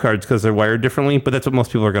play the Hue cards because they're wired differently. But that's what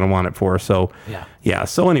most people are going to want it for. So yeah.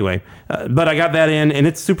 So anyway, but I got that in, and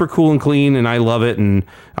it's super cool and clean, and I love it. And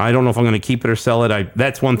I don't know if I'm going to keep it or sell it.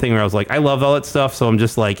 That's one thing where I was like, I love all that stuff. So I'm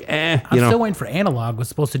just like, I'm still waiting for Analog. Was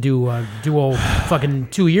supposed to do Duo fucking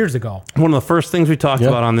 2 years ago. One of the first things we talked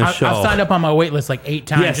about on this show. I've signed up on my wait list like 8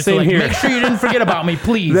 times. Yeah, just same to, like, here. Make sure you didn't forget about me,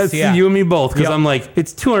 please. That's you and me both, because Yep. I'm like,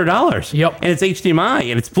 it's $200. Yep. And it's HDMI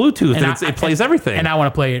and it's Bluetooth and it plays everything. And I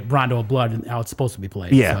want to play Rondo of Blood and how it's supposed to be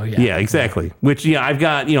played. Yeah, So, yeah, exactly. Which I've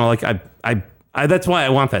got. Like I that's why I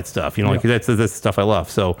want that stuff. Like that's the stuff I love.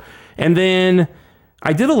 So, and then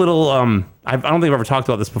I did a little. I don't think I've ever talked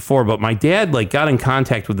about this before, but my dad like got in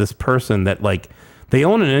contact with this person that like they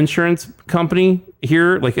own an insurance company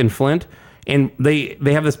here, like in Flint. And they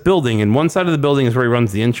have this building, and one side of the building is where he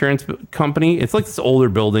runs the insurance company. It's like this older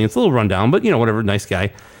building. It's a little rundown, but whatever, nice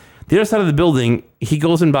guy. The other side of the building, he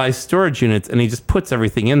goes and buys storage units, and he just puts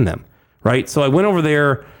everything in them, right? So I went over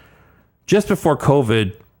there just before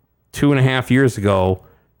COVID 2.5 years ago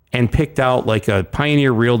and picked out like a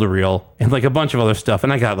Pioneer reel-to-reel and like a bunch of other stuff.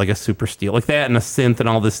 And I got like a Super Steel, like that, and a synth and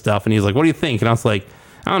all this stuff. And he's like, what do you think? And I was like,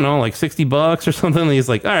 I don't know, like $60 or something. And he's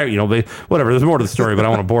like, all right, whatever. There's more to the story, but I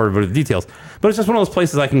don't want to bore everybody with the details. But it's just one of those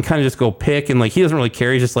places I can kind of just go pick, and like he doesn't really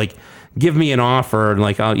care. He's just like, give me an offer, and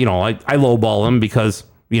like, I lowball him because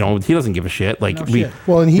he doesn't give a shit. Like shit.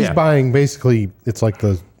 Well, and he's buying basically, it's like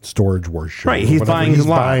the Storage Wars show. Right, he's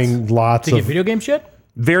buying lots To get of video game shit?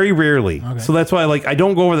 very rarely. Okay. So that's why like I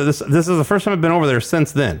don't go over there. This is the first time I've been over there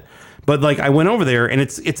since then. But like I went over there and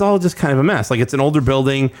it's all just kind of a mess. Like it's an older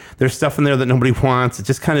building. There's stuff in there that nobody wants. It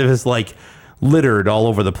just kind of is like littered all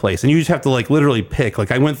over the place. And you just have to like literally pick.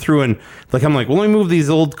 Like I went through and like I'm like, well, let me move these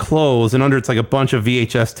old clothes, and under it's like a bunch of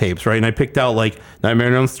VHS tapes, right? And I picked out like Nightmare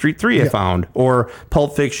on Elm Street 3 I found, or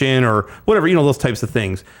Pulp Fiction, or whatever, those types of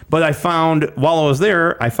things. But I found while I was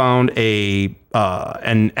there, I found an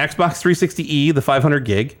Xbox 360e, the 500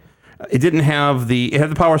 gig. It had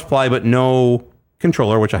the power supply, but no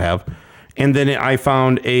controller, which I have. And then I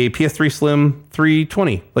found a PS3 Slim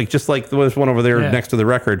 320, like just like there was one over there next to the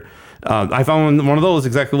record. I found one of those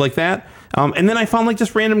exactly like that. And then I found like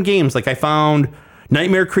just random games. Like I found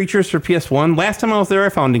Nightmare Creatures for PS1. Last time I was there, I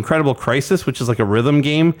found Incredible Crisis, which is like a rhythm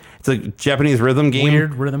game. It's a Japanese rhythm game.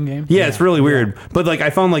 Weird rhythm game. Yeah, it's really weird. But like I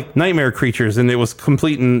found like Nightmare Creatures, and it was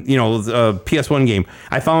complete in a PS1 game.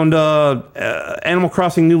 I found Animal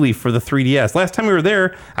Crossing New Leaf for the 3DS. Last time we were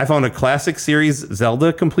there, I found a classic series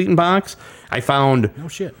Zelda complete in box. I found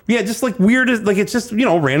yeah, just like weird, like it's just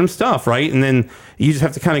random stuff, right? And then you just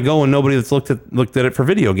have to kind of go, and nobody that's looked at it for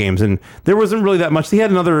video games, and there wasn't really that much. He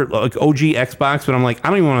had another like OG Xbox, but I'm like, I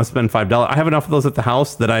don't even want to spend $5. I have enough of those at the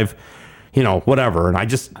house that I've whatever. And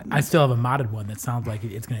I still have a modded one that sounds like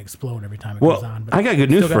it's going to explode every time it goes on. But I got good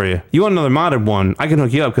news for you. You want another modded one? I can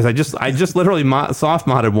hook you up because I just literally soft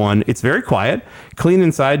modded one. It's very quiet, clean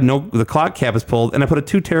inside. No, the clock cap is pulled, and I put a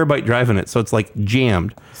 2 terabyte drive in it, so it's like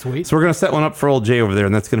jammed. Sweet. So we're gonna set one up for old Jay over there,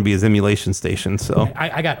 and that's gonna be his emulation station. So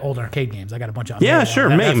I got old arcade games. I got a bunch of yeah, sure,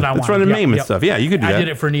 MAME. That's running MAME and stuff. Yeah, you could do that. I did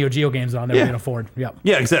it for Neo Geo games that I'll never get afford. Yep.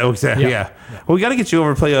 Yeah, exactly. Yeah. Well, we got to get you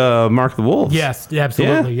over to play Mark the Wolves. Yes,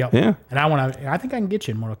 absolutely. Yeah, Yep. yeah. And I think I can get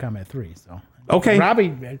you in Mortal Kombat 3. So okay,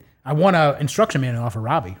 Robbie, I want an instruction manual off of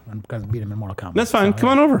Robbie because I beat him in Mortal Kombat. That's fine. So, Come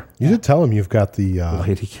on over. You did tell him you've got the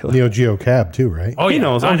Lady Killer. Neo Geo cab too, right? Oh, He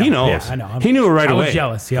knows. Oh, he knows. Yeah, I know. He knew it right I away. was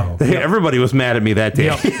jealous. Yeah. Everybody was mad at me that day.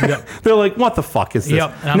 Yep. They're like, "What the fuck is this?"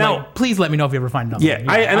 Yep. And I'm Now, like, please let me know if you ever find another. yeah, one.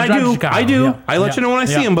 I drive to do. Chicago. I do. Yep. I let Yep. you know when I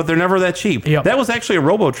see Yep. them, but they're never that cheap. Yep. That was actually a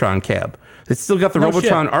Robotron cab. It's still got the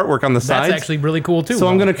Robotron shit. artwork on the sides. That's actually really cool too. So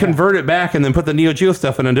I'm going to convert it back and then put the Neo Geo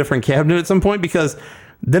stuff in a different cabinet at some point because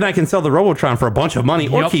then I can sell the Robotron for a bunch of money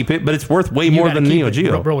or Yep. keep it, but it's worth way more than Neo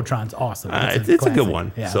Geo. Robotron's awesome. It's a good classic.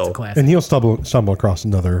 one. Yeah, So- it's a classic. And he'll stumble across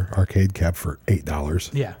another arcade cab for $8.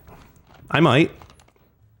 Yeah. I might.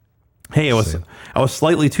 Hey, I was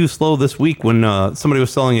slightly too slow this week when somebody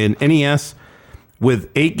was selling an NES with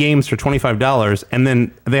 8 games for $25, and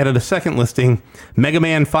then they had a second listing, Mega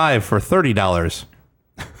Man 5 for $30.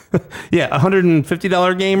 Yeah,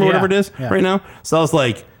 $150 game or whatever it is right now. So I was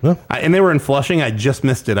like, and they were in Flushing. I just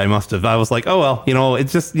missed it. I must have. I was like, oh well,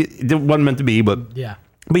 it wasn't meant to be. But Yeah.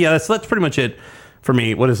 that's pretty much it for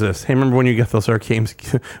me. What is this? Hey, remember when you got those arcades?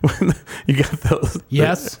 You got those?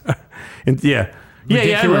 Yes. And yeah,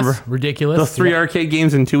 I remember. Ridiculous. Those 3 arcade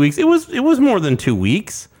games in 2 weeks. It was more than 2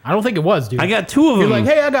 weeks. I don't think it was, dude. I got 2 of them. You're like,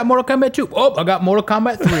 hey, I got Mortal Kombat 2. Oh, I got Mortal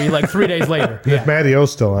Kombat 3 like 3 days later. Yeah. Matty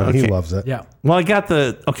O's still on. He Okay. loves it. Yeah. Well, I got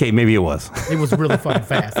maybe it was. It was really fucking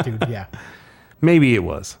fast, dude. Yeah. Maybe it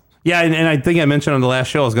was. Yeah, and I think I mentioned on the last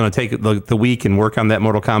show I was going to take the week and work on that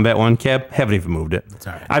Mortal Kombat 1 cab. Haven't even moved it. It's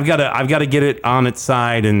all right. I've got to get it on its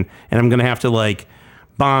side, and I'm going to have to like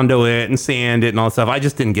Bondo it and sand it and all that stuff. I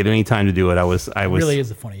just didn't get any time to do it. I was It really is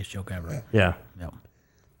the funniest joke ever. yeah.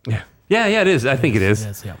 Yeah. Yeah, it is. I think it is. It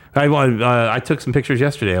is, yeah. I took some pictures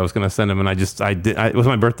yesterday. I was going to send them, and it was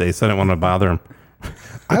my birthday, so I didn't want to bother him.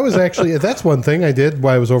 I was actually, that's one thing I did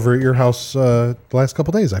while I was over at your house the last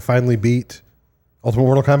couple days. I finally beat Ultimate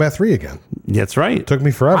Mortal Kombat 3 again. That's right. It took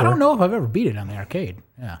me forever. I don't know if I've ever beat it on the arcade.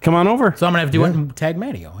 Yeah. Come on over. So I'm going to have to do it and tag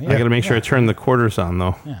Mattio. Yeah. I got to make sure I turn the quarters on,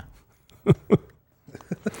 though. Yeah.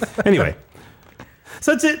 Anyway,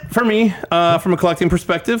 so that's it for me from a collecting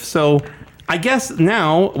perspective. So I guess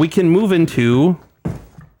now we can move into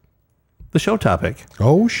the show topic.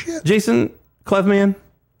 Oh, shit. Jason, Clevman,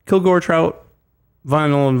 Kilgore Trout,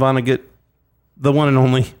 Vinyl and Vonnegut, the one and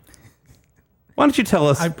only. Why don't you tell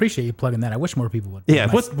us? I appreciate you plugging that. I wish more people would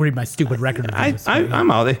Yeah, read my stupid record reviews. I'm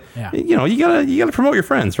out there. Yeah. You gotta promote your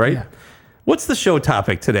friends, right? Yeah. What's the show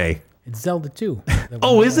topic today? It's Zelda 2.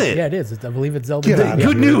 Oh, is it? Yeah, it is. I believe it's Zelda Get 2. out of Yeah.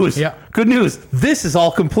 Good news. Yeah. Good news. This is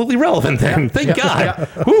all completely relevant then. Thank Yeah. God.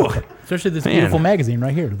 Yeah. Whew. Especially this Man. beautiful magazine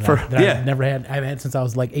right here that yeah. I've never had. I've had since I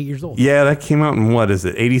was like 8 years old. Yeah, that came out in what is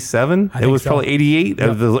it? 87? It think was so. probably 88.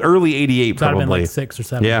 Yep. The early 88 So I'd have been probably. like 6 or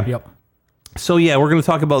 7. Yeah. Yep. So yeah, we're going to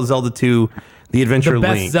talk about Zelda 2, The Adventure The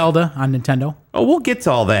best Link. Zelda on Nintendo. Oh, we'll get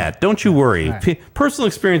to all that. Don't you worry. All right. Personal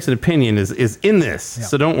experience and opinion is in this,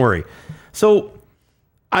 so don't worry. So,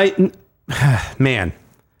 man,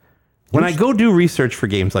 when I go do research for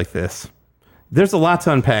games like this, there's a lot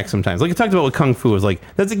to unpack sometimes. Like I talked about with Kung Fu, is like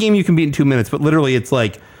that's a game you can beat in 2 minutes, but literally it's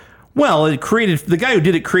like, well, the guy who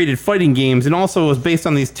did it created fighting games and also was based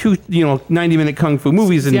on these 90-minute Kung Fu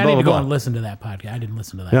movies and See, I blah need blah to go blah. and listen to that podcast. I didn't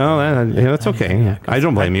listen to that. No, that's okay. yeah, I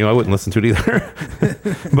don't blame you. I wouldn't listen to it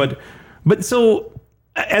either. but so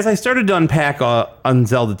as I started to unpack on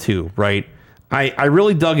Zelda 2, right, I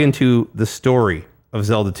really dug into the story of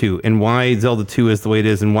Zelda 2 and why Zelda 2 is the way it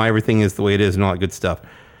is and why everything is the way it is and all that good stuff.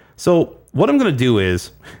 So what I'm going to do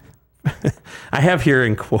is I have here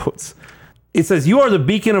in quotes. It says, "You are the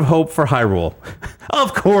beacon of hope for Hyrule."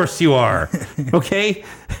 Of course you are. Okay?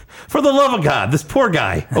 For the love of God, this poor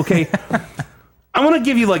guy. Okay? I want to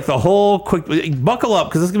give you like the whole quick, buckle up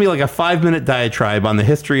because this is going to be like a 5-minute diatribe on the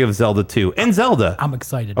history of Zelda 2 and Zelda. I'm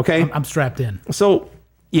excited. Okay. I'm strapped in. So,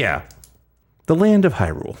 yeah, the land of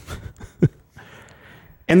Hyrule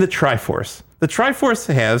and the Triforce. The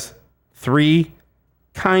Triforce has 3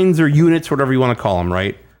 kinds or units, whatever you want to call them,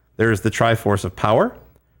 right? There's the Triforce of power,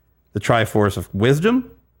 the Triforce of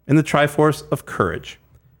wisdom, and the Triforce of courage.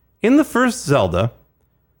 In the first Zelda,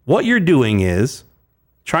 what you're doing is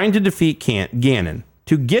trying to defeat Ganon.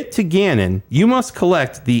 To get to Ganon, you must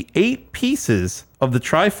collect the 8 pieces of the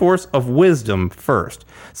Triforce of Wisdom first.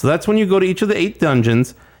 So that's when you go to each of the 8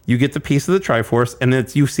 dungeons, you get the piece of the Triforce,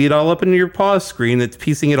 and you see it all up in your pause screen that's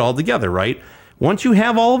piecing it all together, right? Once you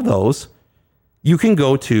have all of those, you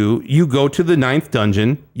go to the 9th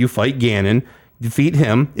dungeon, you fight Ganon, defeat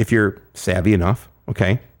him if you're savvy enough.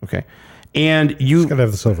 Okay. And you gotta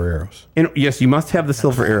have the silver arrows. And yes, you must have the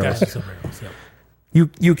silver arrows. Silver arrows, yep.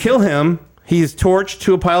 You kill him, he's torched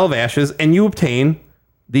to a pile of ashes, and you obtain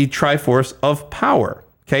the Triforce of Power.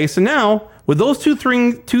 Okay, so now with those two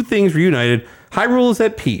things reunited, Hyrule is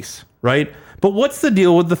at peace, right? But what's the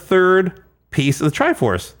deal with the third piece of the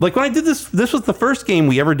Triforce? Like when I did this was the first game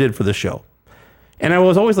we ever did for the show. And I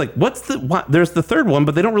was always like, there's the third one,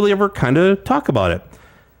 but they don't really ever kind of talk about it.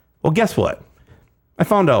 Well, guess what? I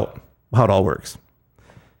found out how it all works.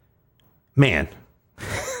 Man,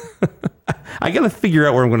 I got to figure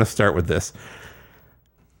out where I'm going to start with this.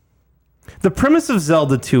 The premise of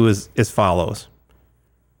Zelda 2 is as follows.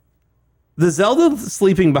 The Zelda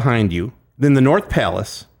sleeping behind you in the North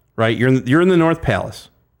Palace, right? You're in the North Palace,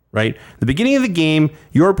 right? The beginning of the game,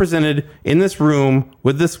 you're presented in this room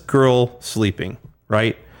with this girl sleeping,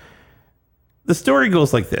 right? The story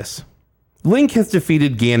goes like this. Link has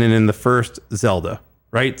defeated Ganon in the first Zelda,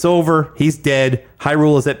 right? It's over. He's dead.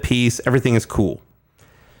 Hyrule is at peace. Everything is cool.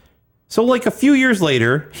 So like a few years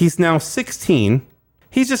later, he's now 16.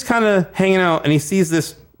 He's just kind of hanging out and he sees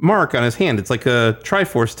this mark on his hand. It's like a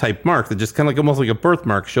Triforce type mark that just kind of like almost like a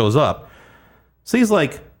birthmark shows up. So he's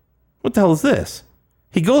like, what the hell is this?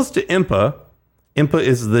 He goes to Impa. Impa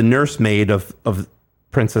is the nursemaid of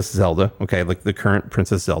Princess Zelda. Okay, like the current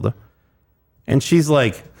Princess Zelda. And she's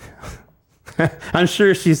like, I'm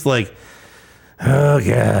sure she's like, oh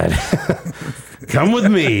God, come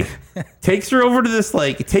with me. Takes her over to this,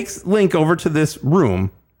 like, takes Link over to this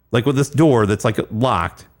room, like with this door that's like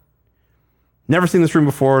locked. Never seen this room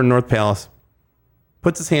before in North Palace.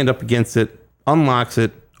 Puts his hand up against it, unlocks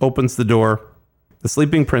it, opens the door. The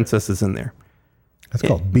sleeping princess is in there. That's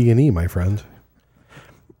called B&E, my friend.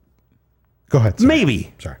 Go ahead. Sorry.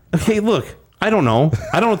 Maybe. Sorry. Okay, look, I don't know.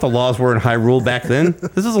 I don't know what the laws were in Hyrule back then.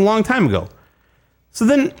 This is a long time ago. So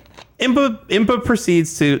then Impa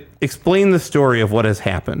proceeds to explain the story of what has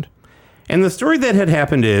happened. And the story that had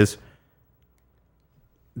happened is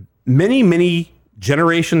many, many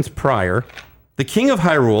generations prior, the king of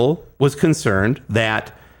Hyrule was concerned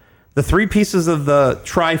that the 3 pieces of the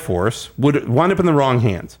Triforce would wind up in the wrong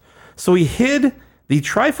hands. So he hid the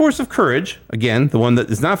Triforce of Courage, again, the one that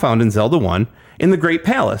is not found in Zelda 1, in the Great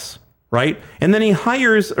Palace, right? And then he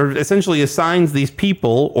hires or essentially assigns these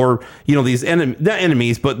people or, you know, these not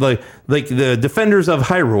enemies, but like the defenders of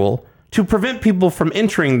Hyrule to prevent people from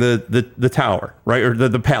entering the tower, right? Or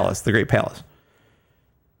the palace, the Great Palace.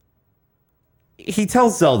 He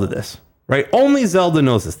tells Zelda this, right? Only Zelda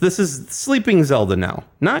knows this. This is sleeping Zelda now,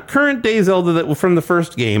 not current day Zelda that from the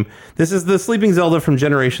first game. This is the sleeping Zelda from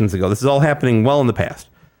generations ago. This is all happening well in the past.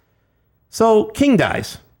 So King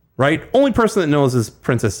dies, right? Only person that knows is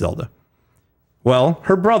Princess Zelda. Well,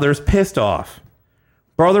 her brother's pissed off.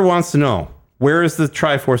 Brother wants to know, where is the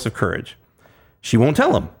Triforce of Courage? She won't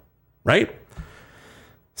tell him, right?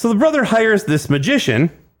 So the brother hires this magician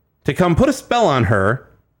to come put a spell on her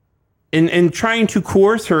in trying to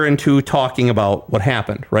coerce her into talking about what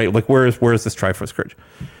happened, right? Like, where is this Triforce Courage?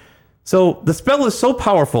 So the spell is so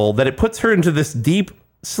powerful that it puts her into this deep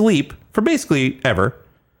sleep for basically ever.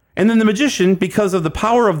 And then the magician, because of the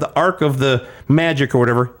power of the arc of the magic or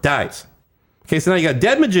whatever, dies. Okay, so now you got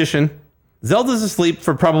dead magician, Zelda's asleep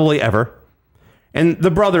for probably ever, and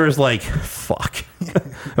the brother is like, fuck.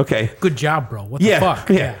 Okay. Good job, bro. What the fuck?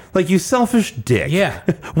 Yeah. Like, you selfish dick. Yeah.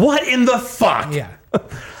 What in the fuck? Yeah.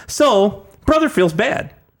 So, brother feels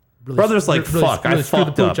bad. Brother's like, fuck, I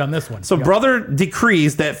fucked the up. pooch on this one. So Yep. brother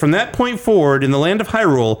decrees that from that point forward in the land of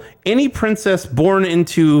Hyrule, any princess born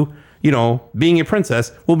into, you know, being a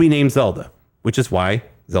princess will be named Zelda, which is why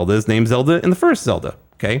Zelda is named Zelda in the first Zelda.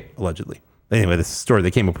 Okay, allegedly. Anyway, this is a story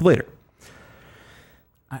that came up with later.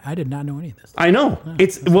 I did not know any of this. I know.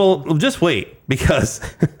 Well, just wait, because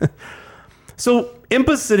so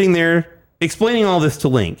Impa's sitting there explaining all this to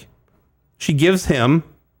Link. She gives him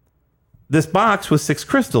this box with 6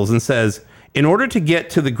 crystals and says, in order to get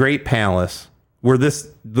to the Great Palace where the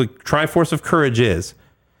Triforce of Courage is,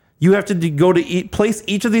 you have to go to place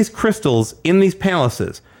each of these crystals in these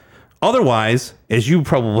palaces. Otherwise, as you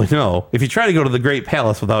probably know, if you try to go to the Great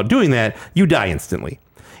Palace without doing that, you die instantly.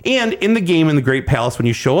 And in the game, in the Great Palace, when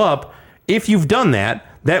you show up, if you've done that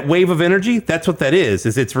wave of energy, that's what that is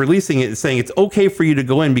it's releasing it, saying it's okay for you to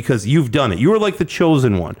go in because you've done it. You are like the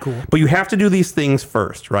chosen one. Cool. But you have to do these things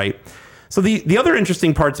first, right? So the other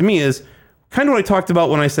interesting part to me is kind of what I talked about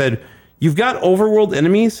when I said, you've got overworld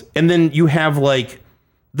enemies, and then you have like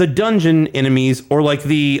the dungeon enemies, or like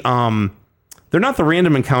the they're not the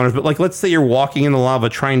random encounters, but like let's say you're walking in the lava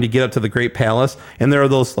trying to get up to the Great Palace, and there are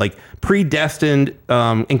those like predestined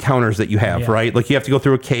encounters that you have, right? Like you have to go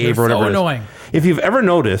through a cave or whatever. So annoying. If you've ever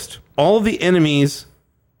noticed, all of the enemies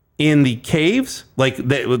in the caves, like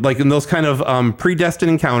in those kind of predestined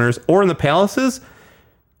encounters, or in the palaces,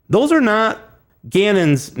 those are not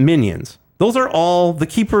Ganon's minions. Those are all the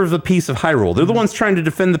keeper of the peace of Hyrule. They're the ones trying to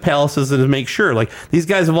defend the palaces and to make sure. Like these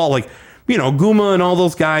guys have all like, you know, Guma and all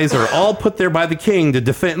those guys are all put there by the king to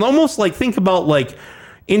defend. Almost like think about like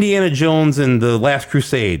Indiana Jones and the Last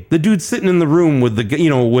Crusade. The dude sitting in the room with the, you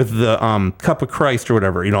know, with the cup of Christ or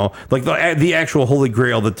whatever. You know, like the actual Holy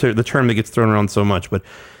Grail, the term that gets thrown around so much. But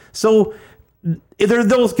so there are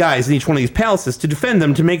those guys in each one of these palaces to defend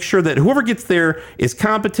them, to make sure that whoever gets there is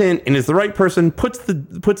competent and is the right person, puts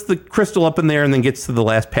the crystal up in there, and then gets to the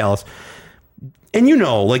last palace. And you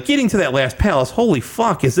know, like getting to that last palace, holy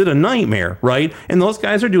fuck, is it a nightmare, right? And those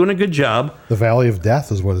guys are doing a good job. The Valley of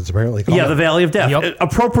Death is what it's apparently called. Yeah, the Valley of Death,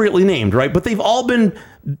 appropriately named, right? But they've all been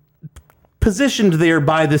positioned there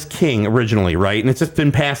by this king originally, right? And it's just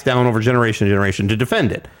been passed down over generation to generation to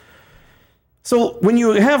defend it. So when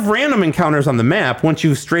you have random encounters on the map, once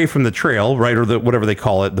you stray from the trail, right, or the whatever they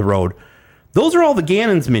call it, the road, those are all the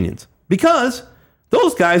Ganon's minions, because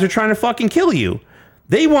those guys are trying to fucking kill you.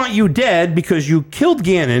 They want you dead because you killed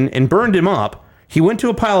Ganon and burned him up. He went to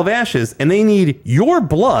a pile of ashes, and they need your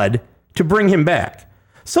blood to bring him back.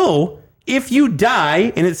 So if you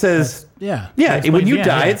die, and it says, when you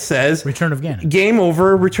die, it says Return of Ganon. Game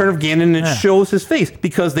over, Return of Ganon, and it shows his face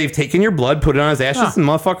because they've taken your blood, put it on his ashes, and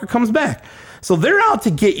the motherfucker comes back. So they're out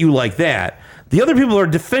to get you like that. The other people are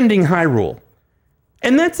defending Hyrule.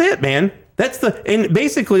 And that's it, man. And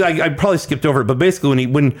basically, I probably skipped over it, but basically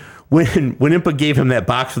when Impa gave him that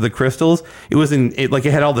box of the crystals, it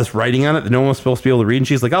had all this writing on it that no one was supposed to be able to read. And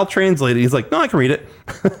she's like, I'll translate it. He's like, no, I can read it.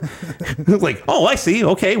 Like, oh, I see.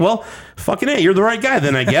 Okay, well, fucking A, you're the right guy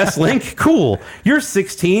then, I guess. Link, cool. You're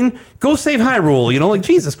 16. Go save Hyrule. You know, like,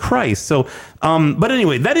 Jesus Christ. So, but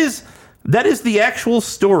anyway, that is the actual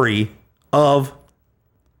story of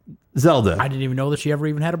Zelda. I didn't even know that she ever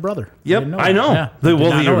even had a brother. Yep, I know. Yeah, The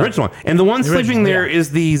original one. And the one sleeping there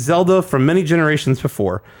is the Zelda from many generations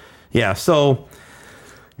before. Yeah, so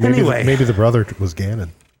anyway. Maybe the brother was Ganon.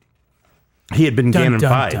 He had been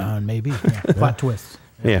Ganon-fied. Maybe. Yeah. Plot twist.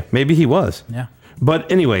 Yeah, maybe he was. Yeah. But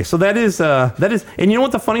anyway, so that is, and you know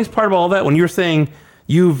what the funniest part of all that, when you were saying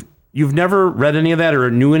you've never read any of that or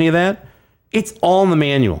knew any of that, it's all in the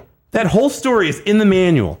manual. That whole story is in the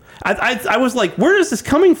manual. I was like, where is this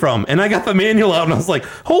coming from? And I got the manual out and I was like,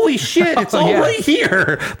 holy shit, it's all right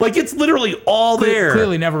here. Like, it's literally all there.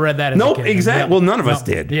 Clearly never read that as a kid. Exactly. Yep. Well, none of us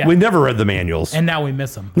did. Yeah. We never read the manuals. And now we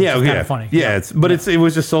miss them. Yeah, It's kind of funny. Yeah, it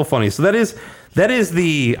was just so funny. So that is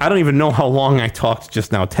the, I don't even know how long I talked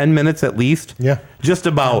just now, 10 minutes at least. Yeah. Just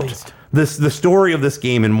about the story of this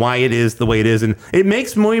game and why it is the way it is. And it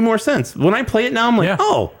makes way more sense. When I play it now, I'm like,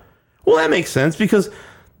 oh, well, that makes sense, because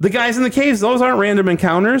the guys in the caves, those aren't random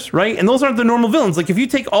encounters, right? And those aren't the normal villains. Like, if you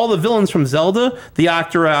take all the villains from Zelda, the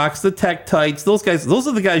Octoroks, the Tektites, those guys, those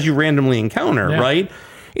are the guys you randomly encounter, right?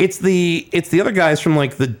 It's the other guys from,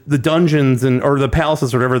 like, the dungeons or the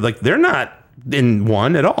palaces or whatever. Like, they're not in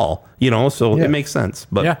one at all, you know? So it makes sense.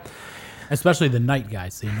 But especially the night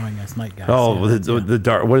guys, the annoying ass night guys. Oh, the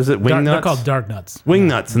dark, what is it? Wing nuts? They're called dark nuts. Wing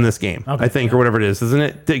nuts in this game, I think, or whatever it is, isn't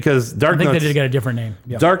it? Because dark nuts. I think they did get a different name.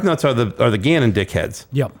 Yep. Dark nuts are the Ganon dickheads.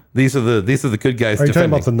 Yep. These are the good guys. Are you talking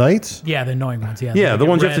about the knights? Yeah, the annoying ones. Yeah. Yeah, the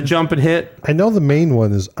ones you have to jump and hit. I know the main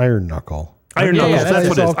one is Iron Knuckle. Iron Knuckles, that's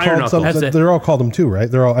what it is. Iron Knuckles. They're all called them too,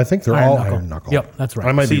 right? I think they're all Iron Knuckle. Yep, that's right.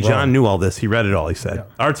 I might be wrong. John knew all this. He read it all. He said,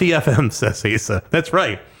 RTFM says Asa. That's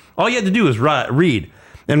right. All you had to do is read.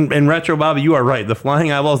 And Retro Bobby, you are right. The flying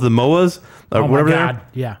eyeballs, the Moas, whatever my God.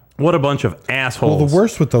 Yeah. What a bunch of assholes. Well, the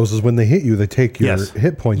worst with those is when they hit you, they take your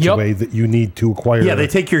hit points away that you need to acquire. Yeah, they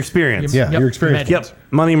take your experience. Your experience. Yep.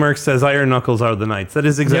 Money Merc says Iron Knuckles are the knights. That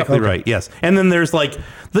is exactly right. Yes. And then there's like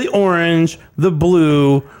the orange, the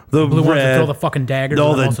blue, the blue red. Ones that throw the fucking daggers.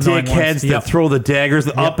 All the dickheads that throw the daggers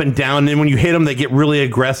up and down. And when you hit them, they get really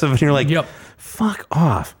aggressive. And you're like, fuck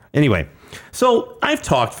off. Anyway, so I've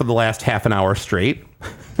talked for the last half an hour straight.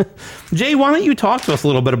 Jay, why don't you talk to us a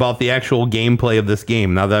little bit about the actual gameplay of this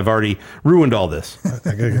game now that I've already ruined all this? I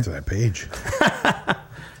gotta get to that page.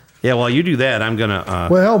 Yeah, while you do that, I'm gonna...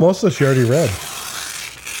 well, hell, most of this you already read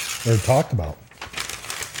or talked about.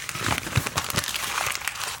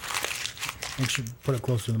 You should put it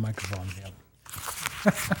closer to the microphone.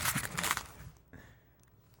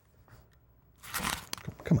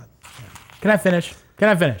 Come on. Can I finish?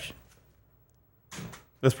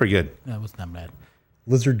 That's pretty good. That was not bad.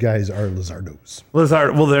 Lizard guys are lizardos.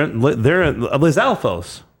 Lizard. Well, they're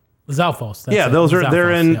Lizalfos. Lizalfos. Yeah, those are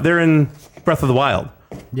they're in Breath of the Wild.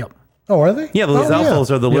 Yep. Oh, are they? Yeah, the Oh,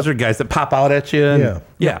 Lizalfos are the lizard guys that pop out at you. And,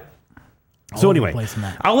 Yeah. So over the anyway, place in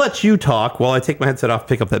that. I'll let you talk while I take my headset off,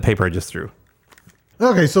 pick up that paper I just threw.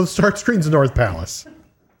 Okay, so the start screen's North Palace,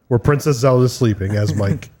 where Princess Zelda's sleeping, as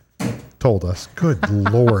Mike told us. Good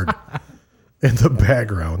Lord. In the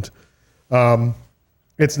background.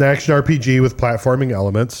 It's an action RPG with platforming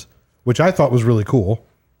elements, which I thought was really cool.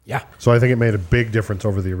 Yeah, So I think it made a big difference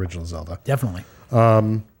over the original Zelda. definitely.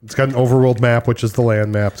 It's got an overworld map, which is the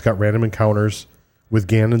land map. It's got random encounters with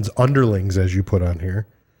Ganon's underlings, as you put on here,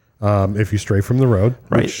 if you stray from the road,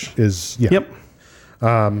 Right. which is, yeah.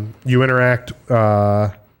 Yep. You interact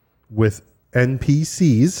with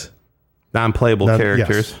NPCs Non-playable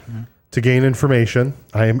characters. yes, to gain information.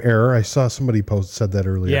 I am Error. I saw somebody said that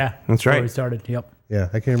earlier. Yeah, That's right. Where we started. Yep. Yeah,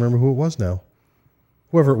 I can't remember who it was now.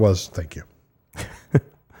 Whoever it was, thank you.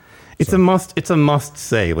 It's a must. It's a must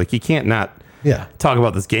say. Like you can't not Yeah. talk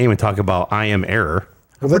about this game and talk about I am Error.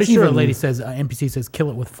 I'm Well, pretty sure a even- lady says NPC says kill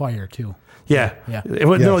it with fire too. Yeah. Yeah.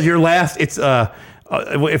 No, Yes. your last. It's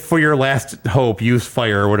for your last hope, use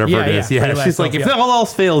fire or whatever Yeah, it is. yeah, for Yeah. your She's last like, hope, if yeah. all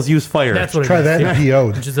else fails, use fire. That's what Try it is. that yeah. in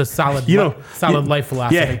PO'd. Which is a solid, You know, solid life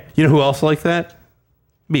philosophy. Yeah. You know who else like that?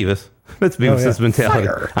 Beavis. That's Beavis' yeah. mentality.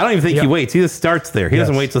 Fire. I don't even think he Yep. waits. He just starts there. He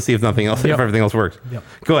doesn't Yes. wait to see if nothing else, if Yep. everything else works. Yep.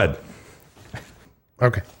 Go ahead.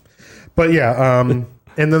 Okay. But yeah, and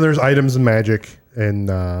then there's items and magic. And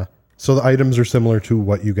so the items are similar to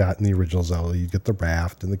what you got in the original Zelda. You get the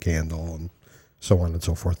raft and the candle and so on and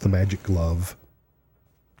so forth. The magic glove.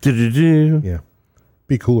 Do-do-do. Yeah.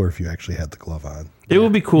 Be cooler if you actually had the glove on. It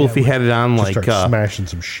would be cool if he had it on Just like. start smashing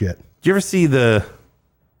some shit. Do you ever see the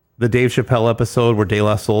Dave Chappelle episode where De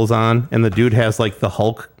La Soul's on and the dude has like the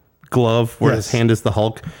Hulk glove where his Yes. hand is the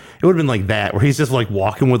Hulk? It would have been like that where he's just like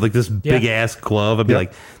walking with like this big ass glove. I'd be Yep.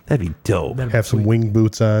 like, that'd be dope. Have some wing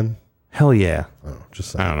boots on. Hell yeah. Oh,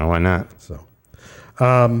 just I saying. don't know why not. So,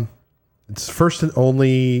 it's first and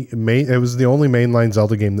only It was the only mainline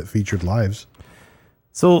Zelda game that featured lives.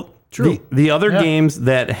 So the other Yeah. games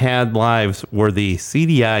that had lives were the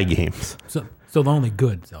CDI games. So the only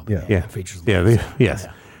good Zelda. Yeah. game Yeah. that features. Yeah. lives. Yes.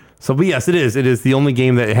 So, but yes, it is. It is the only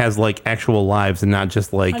game that has like actual lives and not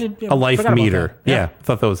just like a life forgot about meter. that. Yeah. Yeah. I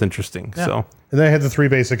thought that was interesting. So, And then I had the three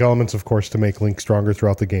basic elements, of course, to make Link stronger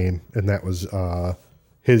throughout the game. And that was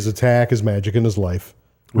his attack, his magic, and his life,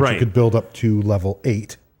 which Right. you could build up to level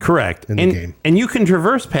 8. correct. In the and, game. and you can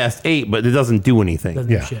traverse past 8, but it doesn't do anything. Doesn't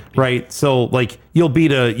do Yeah. shit. Right. So like you'll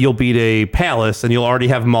beat a palace and you'll already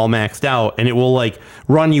have them all maxed out and it will like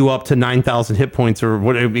run you up to 9,000 hit points or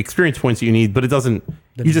what experience points you need, but it doesn't,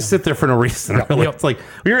 you just sit there for no reason. Really. Yep. It's like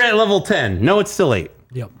you're at level 10. No, it's still 8.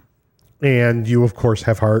 Yep. And you, of course,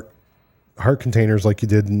 have heart containers like you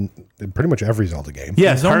did in pretty much every Zelda game.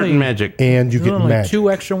 Yes. There's Heart only- and magic. And you There's get only magic. 2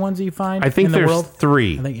 extra ones that you find. I think in the there's world.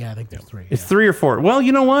 3. I think there's 3. It's 3 or 4. Well,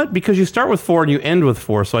 you know what? Because you start with 4 and you end with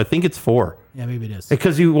 4, so I think it's 4. Yeah, maybe it is.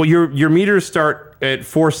 Because your meters start at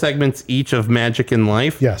 4 segments each of magic and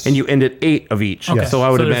life. Yes. And you end at 8 of each. Okay. So I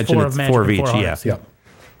would So there's imagine 4 it's of magic 4 of and each. 4 Yeah. hearts. Yep.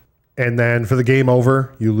 And then for the game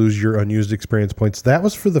over, you lose your unused experience points. That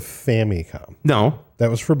was for the Famicom. No. That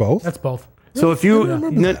was for both. That's both. So if you,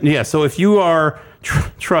 so if you are,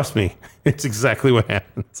 trust me, it's exactly what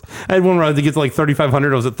happens. I had one where I had to get to like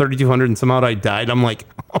 3,500. I was at 3,200 and somehow I died. I'm like,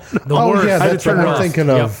 oh, no. The Oh worst. yeah, I had to that's turn what it I'm off. thinking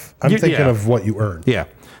Yep. of. I'm You- thinking yeah. of what you earned. Yeah.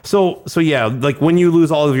 So yeah, like when you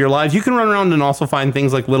lose all of your lives, you can run around and also find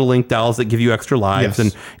things like little Link dolls that give you extra lives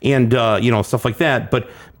Yes. and you know, stuff like that. But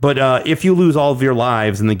if you lose all of your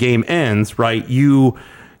lives and the game ends, right, you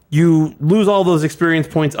lose all those experience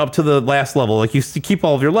points up to the last level. Like you keep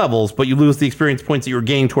all of your levels, but you lose the experience points that you were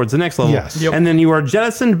gaining towards the next level. Yes. Yep. And then you are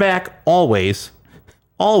jettisoned back always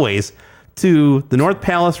to the North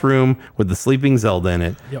Palace room with the sleeping Zelda in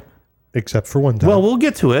it. Yep. Except for one time. Well, we'll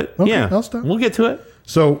get to it. Okay, Yeah, I'll start. we'll get to it.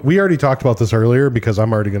 So we already talked about this earlier because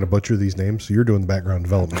I'm already going to butcher these names. So you're doing the background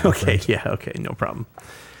development. my Okay, friend. yeah, okay, no problem.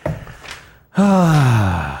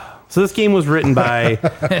 So this game was written by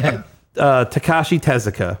Takashi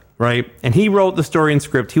Tezuka, right? And he wrote the story and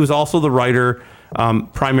script. He was also the writer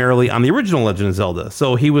primarily on the original Legend of Zelda.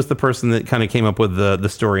 So he was the person that kind of came up with the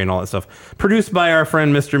story and all that stuff. Produced by our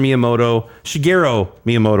friend Mr. Miyamoto, Shigeru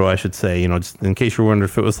Miyamoto, I should say, you know, just in case you're wondering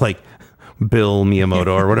if it was like Bill Miyamoto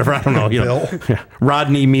or whatever. I don't know. You know,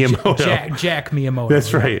 Rodney Miyamoto. Jack Miyamoto.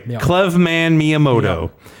 That's right. Yep. Clevman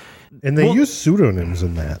Miyamoto. And they use pseudonyms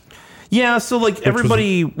in that. Yeah, so like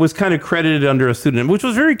everybody was kind of credited under a pseudonym, which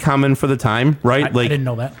was very common for the time, right? I didn't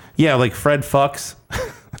know that. Yeah, like Fred Fucks.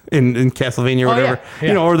 in Castlevania or whatever. yeah.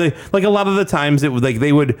 You know, or they like a lot of the times it was like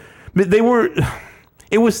they were.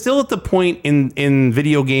 It was still at the point in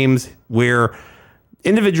video games where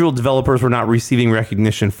individual developers were not receiving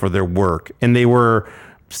recognition for their work, and they were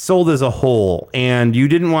sold as a whole, and you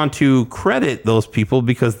didn't want to credit those people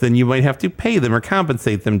because then you might have to pay them or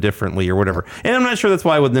compensate them differently or whatever. And I'm not sure that's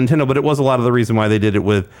why with Nintendo, but it was a lot of the reason why they did it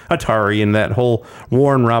with Atari and that whole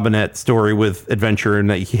Warren Robinette story with Adventure, and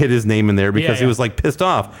that he hid his name in there because he was like pissed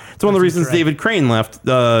off. It's one of the reasons David Crane left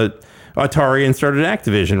Atari and started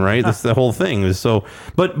Activision, right? That's the whole thing. Was so,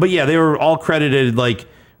 but yeah, they were all credited like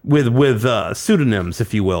with pseudonyms,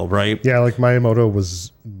 if you will, right? Yeah, like Miyamoto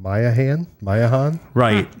was Mayahan,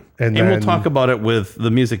 Right. And then, we'll talk about it with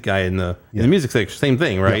the music guy in the music section. Same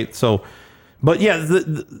thing, right? Yeah. So, but yeah,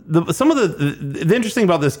 some of the interesting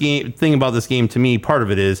about this game to me, part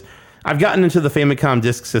of it is I've gotten into the Famicom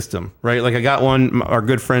Disk System, right? Like I got one. Our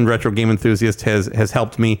good friend Retro Game Enthusiast has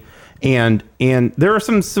helped me, and there are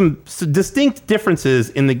some distinct differences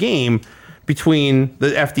in the game between the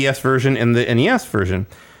FDS version and the NES version.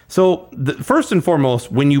 So first and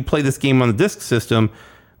foremost, when you play this game on the disk system,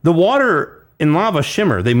 the water and lava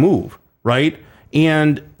shimmer, they move, right?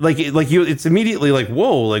 And it's immediately like,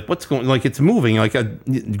 whoa, like what's going, like it's moving. Like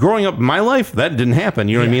growing up in my life, that didn't happen.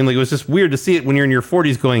 You know what I mean? Like it was just weird to see it when you're in your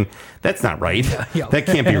 40s going, that's not right. That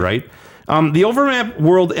can't be right. The overmap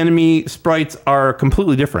world enemy sprites are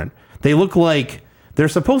completely different. They look like they're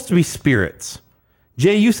supposed to be spirits.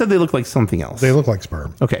 Jay, you said they look like something else. They look like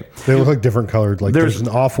sperm. Okay. They look like different colored. Like there's an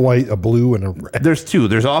off-white, a blue, and a red. There's two.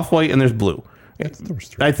 There's off-white and there's blue.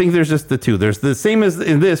 I think there's just the two. There's the same as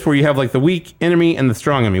in this where you have like the weak enemy and the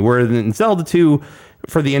strong enemy. Where in Zelda 2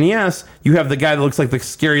 for the NES, you have the guy that looks like the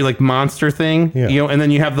scary like monster thing. Yeah. You know, and then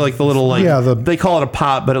you have like the little like they call it a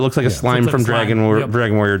pot, but it looks like a slime from Dragon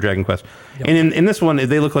Warrior, Dragon Quest. Yep. And in this one,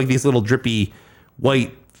 they look like these little drippy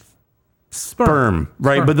white sperm,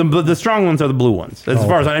 right? But the strong ones are the blue ones. As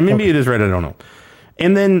far as maybe it is red, I don't know.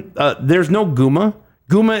 And then there's no Goomba.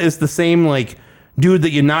 Goomba is the same like dude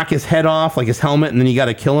that you knock his head off, like his helmet, and then you got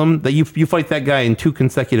to kill him. That you fight that guy in 2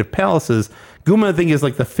 consecutive palaces. Goomba, I think, is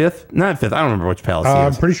like the 5th, not 5th. I don't remember which palace.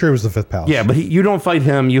 I'm pretty sure it was the 5th palace. Yeah, but you don't fight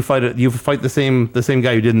him. You fight the same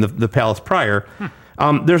guy who did in the palace prior.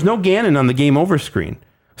 There's no Ganon on the game over screen.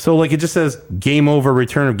 So like it just says Game Over,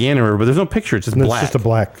 Return of Ganon, but there's no picture. It's just black. It's just a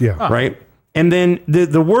black, right? And then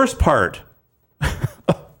the worst part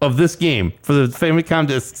of this game for the Famicom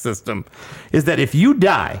Disk System is that if you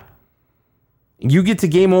die, you get to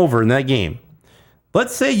Game Over in that game.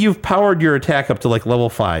 Let's say you've powered your attack up to like level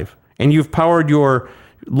 5, and you've powered your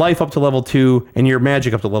life up to level 2, and your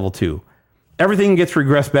magic up to level 2. Everything gets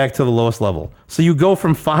regressed back to the lowest level. So you go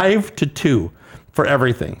from 5 to 2. For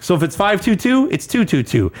everything. So if it's 522, it's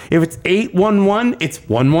 222. If it's 811, it's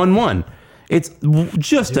 111. It's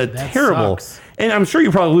just a terrible. Sucks. And I'm sure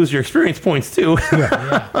you probably lose your experience points too.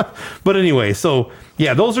 But anyway, so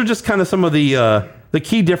yeah, those are just kind of some of the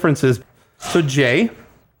key differences. So Jay,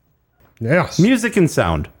 yes, music and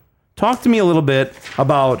sound. Talk to me a little bit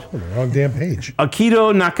about the wrong damn page.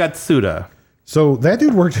 Akito Nakatsuda. So that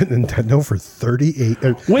dude worked at Nintendo for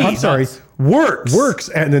 38. Wait, I'm sorry. Works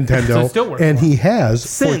at Nintendo, So still works and he has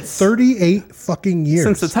Since- for 38 fucking years.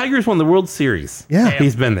 Since the Tigers won the World Series, Yeah.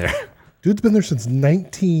 he's been there. Dude's been there since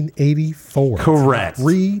 1984. Correct.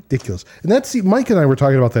 Ridiculous. And that's, see, Mike and I were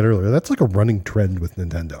talking about that earlier. That's like a running trend with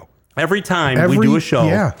Nintendo. Every time we do a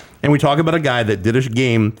show and we talk about a guy that did a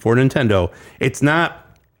game for Nintendo, it's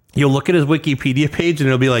not, you'll look at his Wikipedia page and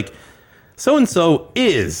it'll be like, so-and-so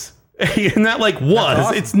is. Not like was.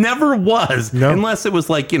 Awesome. It's never was. No. Unless it was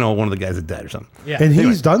like, one of the guys that died or something. Yeah. And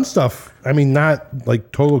he's done stuff. I mean, not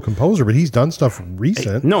like total composer, but he's done stuff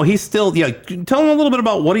recent. No, he's still, tell him a little bit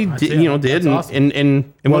about what he did, did awesome.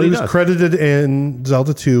 and well, what he was credited in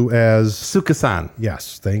Zelda 2 as Suka-san.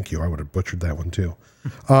 Yes, thank you. I would have butchered that one too.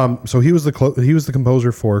 So he was the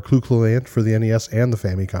composer for Clu Clu Land for the NES and the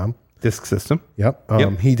Famicom Disk System. Yep.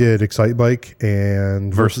 He did Excite Bike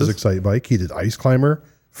and Versus Excite Bike. He did Ice Climber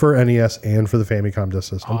for NES and for the Famicom Disk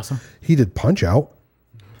System. Awesome. He did Punch Out.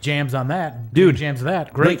 Jams on that, dude. Jams of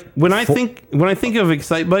that, great. Like when I think of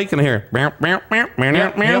Excite Bike and I hear meow, meow, meow,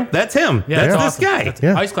 meow, meow, that's him. Yeah, that's awesome. this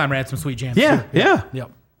guy. Ice Climber had some sweet jams. Yeah, too. yeah.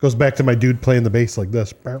 Yep. Goes back to my dude playing the bass like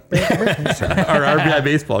this. Our RBI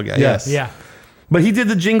baseball guy. Yes. Yeah. But he did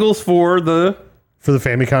the jingles for the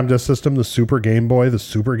Famicom Disk System, the Super Game Boy, the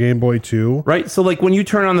Super Game Boy 2. Right. So like when you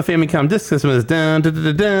turn on the Famicom Disk System, it's dun, dun,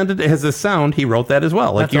 dun, dun, dun, it has this sound. He wrote that as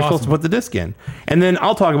well. Like you're supposed to put the disc in. And then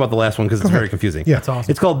I'll talk about the last one because it's very confusing. Yeah. That's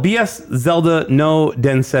awesome. It's called BS Zelda no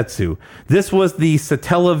Densetsu. This was the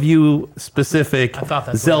Satellaview specific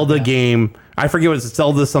Zelda game I forget what it's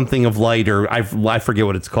Zelda something of light, or I forget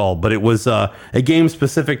what it's called, but it was a game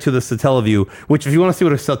specific to the Satellaview, which if you want to see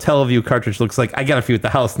what a Satellaview cartridge looks like, I got a few at the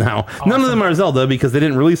house now. Awesome. None of them are Zelda because they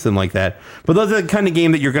didn't release them like that. But those are the kind of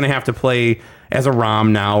game that you're going to have to play as a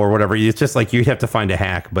ROM now or whatever. It's just like you'd have to find a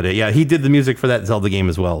hack. But yeah, he did the music for that Zelda game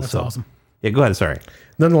as well. That's so awesome. Yeah, go ahead. Sorry.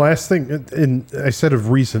 Then the last thing, and I said of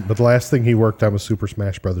recent, but the last thing he worked on was Super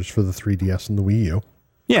Smash Brothers for the 3DS and the Wii U.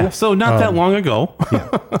 Yeah, so not that long ago.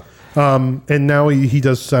 And now he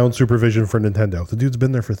does sound supervision for Nintendo. The dude's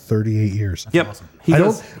been there for 38 years. Yep. awesome. He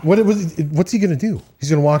does. What's he going to do? He's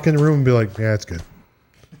going to walk in the room and be like, yeah, it's good.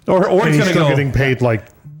 Or And he's he's going to still go. getting paid like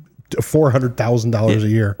 $400,000 a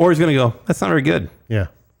year. Or he's going to go. That's not very good. Yeah.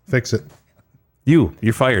 Fix it.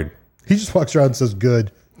 You're fired. He just walks around and says,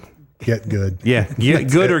 good. Get good. Yeah, get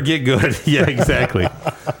good or get good. Yeah, exactly.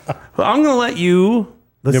 Well, I'm going to let you.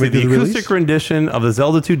 Let's see, the acoustic rendition of the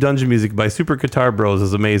Zelda 2 dungeon music by Super Guitar Bros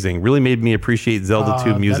is amazing. Really made me appreciate Zelda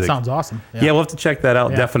 2 music. That sounds awesome. Yeah, we'll have to check that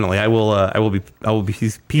out. Definitely, I will be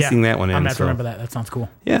piecing that one in. I'm going to remember that. That sounds cool.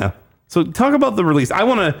 Yeah. So talk about the release. I'll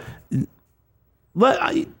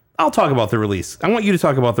talk about the release. I want you to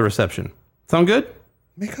talk about the reception. Sound good?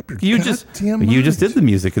 Make up your You just did the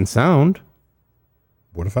music and sound.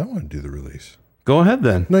 What if I want to do the release? Go ahead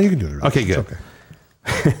then. No, you can do the release. Okay, good.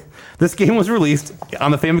 It's okay. This game was released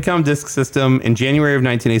on the Famicom Disk System in January of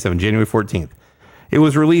 1987, January 14th. It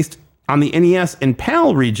was released on the NES and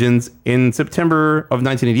PAL regions in September of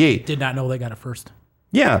 1988. Did not know they got it first.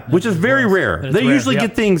 Yeah, which is very rare. They usually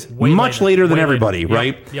get things much later than everybody,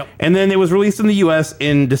 right? Yep. And then it was released in the US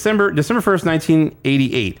in December 1st,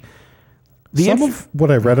 1988. Some of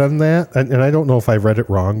what I read on that, and I don't know if I read it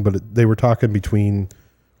wrong, but they were talking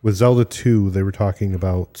with Zelda 2, they were talking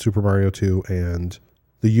about Super Mario 2 and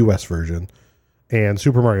the US version, and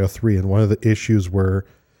Super Mario 3. And one of the issues were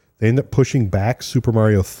they ended up pushing back Super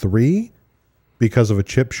Mario 3 because of a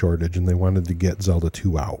chip shortage, and they wanted to get Zelda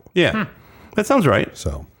 2 out. Yeah, that sounds right.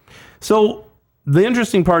 So the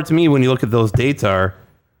interesting part to me when you look at those dates are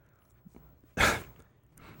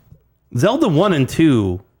Zelda 1 and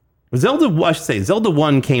 2. Zelda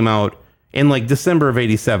 1 came out in like December of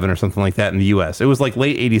 87 or something like that in the US. It was like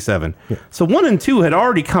late 87. Yeah. So 1 and 2 had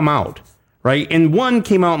already come out, right? And 1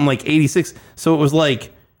 came out in like 86. So it was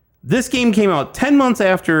like this game came out 10 months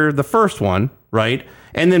after the first one, right?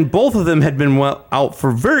 And then both of them had been out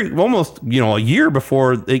for almost a year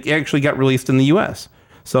before they actually got released in the US.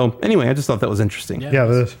 So anyway, I just thought that was interesting. yeah,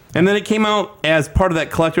 that is. And then it came out as part of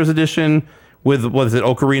that collector's edition with, what is it,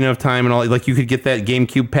 Ocarina of Time and all. Like you could get that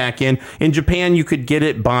GameCube pack in. In Japan, you could get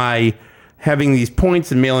it by having these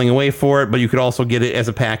points and mailing away for it, but you could also get it as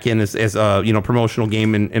a pack in as a promotional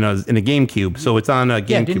game in a GameCube. So it's on a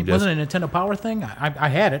GameCube disc. Wasn't it a Nintendo Power thing? I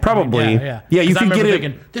had it. Probably. Yeah, you could get it.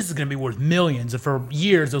 Thinking, this is going to be worth millions, and for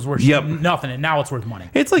years it was worth nothing, and now it's worth money.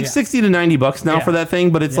 It's like $60 to $90 now for that thing,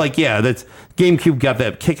 but it's that's GameCube got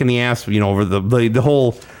that kick in the ass, over the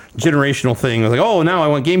whole generational thing. I was like, oh, now I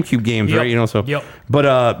want GameCube games, right? So,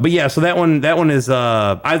 but yeah, so that one is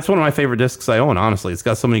it's one of my favorite discs I own. Honestly, it's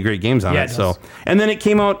got so many great games on it. So, and then it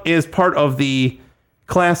came out as part of the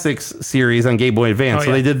Classics series on Game Boy Advance.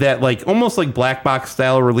 So they did that like almost like black box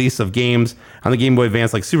style release of games on the Game Boy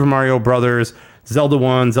Advance, like Super Mario Brothers, Zelda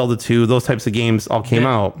 1, Zelda 2, those types of games all came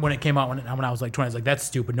out. When it came out, when I was like 20, I was like, that's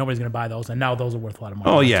stupid. Nobody's going to buy those. And now those are worth a lot of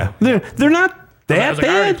money. Oh, yeah. They're not that bad.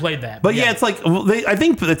 I already played that. But yeah, it's like, I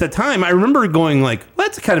think at the time, I remember going like, well,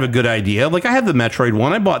 that's kind of a good idea. Like I had the Metroid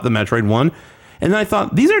one. I bought the Metroid one. And then I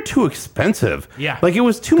thought, these are too expensive. Yeah. Like it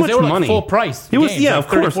was too much they were money. Like full price. It was, games, yeah, like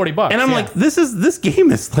of course. $30-40. And I'm like, this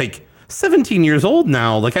game is like 17 years old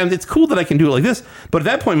now. Like it's cool that I can do it like this. But at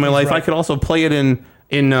that point in my life, I could also play it in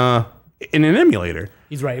an emulator.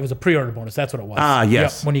 He's right. It was a pre-order bonus. That's what it was. Ah,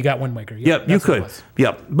 yes. Yep, when you got Wind Waker. Yep, you could.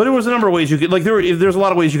 Yep. But there was a number of ways you could, like there's a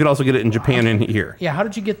lot of ways you could also get it in Japan and here. Yeah, how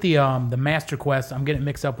did you get the Master Quest? I'm getting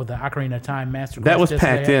mixed up with the Ocarina of Time Master Quest. That was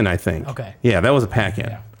packed in, I think. Okay. Yeah, that was a pack in.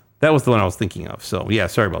 Yeah. That was the one I was thinking of. So, yeah,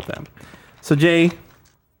 sorry about that. So, Jay,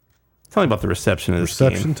 tell me about the reception of this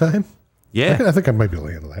Reception time? Yeah. I think I might be able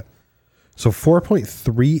to handle that. So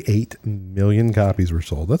 4.38 million copies were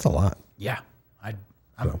sold. That's a lot. Yeah.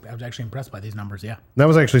 I was actually impressed by these numbers, yeah. That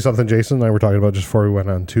was actually something Jason and I were talking about just before we went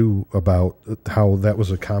on, too, about how that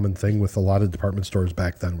was a common thing with a lot of department stores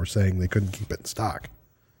back then were saying they couldn't keep it in stock.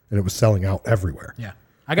 And it was selling out everywhere. Yeah.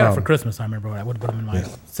 I got it for Christmas. I remember I would have put them in my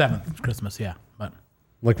 7th Christmas, yeah. But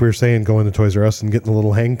Like we were saying, going to Toys R Us and getting a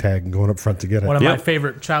little hang tag and going up front to get it. One of my Yep.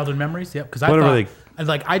 favorite childhood memories. Yep, because I What are thought, they-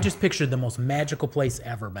 I just pictured the most magical place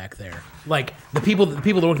ever back there. Like the people that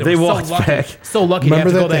work there They were walked so lucky, back. so lucky Remember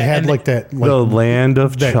to have that to go they there. had and like that, like, The land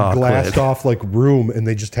of that chocolate. glassed off like room, and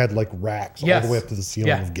they just had like racks all Yes. the way up to the ceiling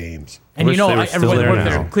Yeah. of games. And Wish you know, they were still everyone that there worked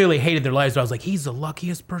there now. clearly hated their lives. But I was like, he's the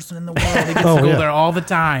luckiest person in the world. He gets Oh, to go yeah. there all the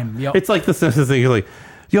time. Yep. It's like the Simpsons thing. You're like,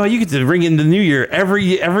 yo, you get to ring in the new year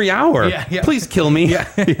every hour. Yeah, yeah. Please kill me.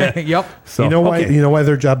 Yep. So, You know why? okay. You know why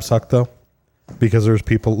their job sucked though? Because there's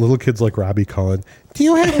people, little kids like Robbie calling. Do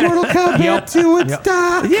you have Mortal Kombat Yep. 2 in Yep.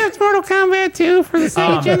 stock? Yeah, it's Mortal Kombat 2 for the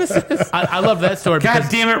Sega Genesis. I love that story God because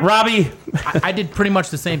damn it, Robbie. I did pretty much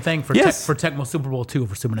the same thing for Yes. for Tecmo Super Bowl 2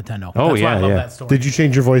 for Super Nintendo. Oh, That's why yeah, I love yeah. that story. Did you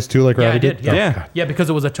change your voice too, like Yeah, Robbie I did. Oh, Yeah. God. Yeah, because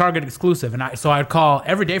it was a Target exclusive, and so I'd call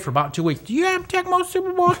every day for about 2 weeks. Do you have Tecmo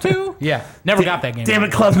Super Bowl 2? Yeah, never got that game. Damn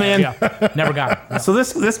it, Club Man. Yeah, never got it. So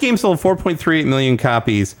this game sold 4.38 million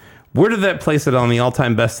copies. Where did that place it on the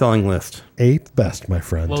all-time best-selling list? 8th best, my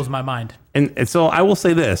friend. Blows my mind. And so I will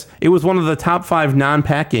say this: it was one of the top 5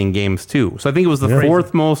 non-packing games too. So I think it was the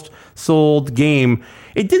fourth most sold game.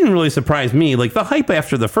 It didn't really surprise me. Like the hype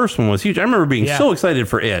after the first one was huge. I remember being Yeah. so excited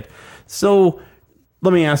for it. So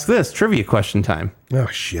let me ask this trivia question time: Oh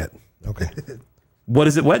shit. Okay. what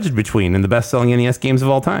is it wedged between in the best-selling NES games of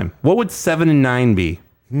all time? What would 7 and 9 be?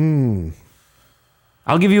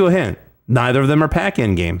 I'll give you a hint. Neither of them are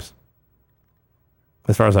pack-in games,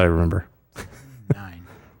 as far as I remember. 9.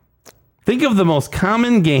 Think of the most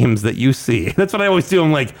common games that you see. That's what I always do.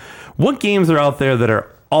 I'm like, what games are out there that are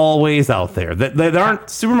always out there that aren't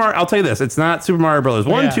Super Mario? I'll tell you this: it's not Super Mario Brothers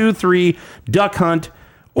 1, Yeah. 2, 3, Duck Hunt,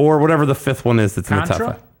 or whatever the fifth one is that's in the top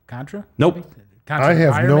Contra? 5. Contra? Nope. Maybe? Contra I have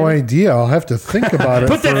Empire, no maybe? idea. I'll have to think about it.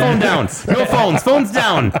 Put that phone down. No phones. Phones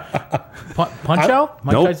down. Punch Out?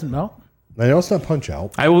 Mike Nope. Tyson? No. I know it's not Punch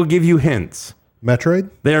Out. I will give you hints. Metroid?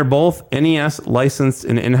 They are both NES licensed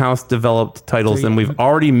and in-house developed titles, and we've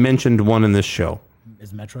already mentioned one in this show.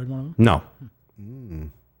 Is Metroid one of them? No.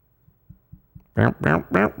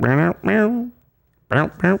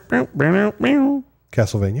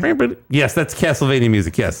 Castlevania? Yes, that's Castlevania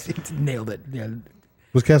music. Yes. Nailed it. Yeah.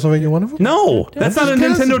 Was Castlevania one of them? No, that's not a just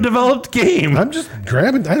guessing. Nintendo developed game. I'm just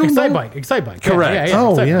grabbing. I don't Excite know. Bike. Excite Bike. Correct. Yeah, yeah, Oh,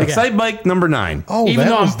 Excite yeah. Bike, Excite Bike number 9. Oh, Even that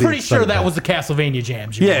though was I'm the pretty sure that Excite was the Castlevania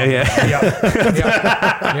jam. Jim. Yeah, yeah.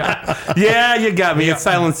 yeah. Yeah, you got me. Yeah. It's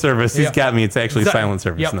Silent Service. He's Yeah. got me. It's actually Si- Silent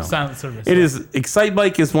Service. Yep, No. Silent Service. It is Excite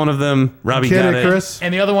Bike is one of them. Robbie Kid got Icarus.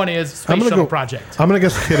 And the other one is Space I'm gonna Shuttle go- Project. I'm going to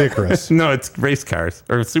guess Kid Icarus. it. No, it's race cars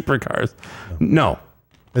or supercars. No.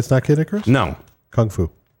 It's not Kid Icarus? No. Kung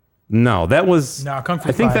Fu. No, that was No, Kung Fu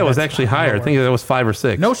I think 5, that was that's actually fine. higher. I No think that was 5 or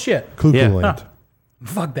 6. No shit. Cuckoo Yeah. Land.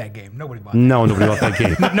 Fuck that game. Nobody bought that. No, nobody bought that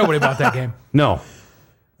game. Nobody bought that game. No.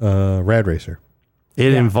 Rad Racer.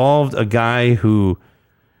 It involved a guy who,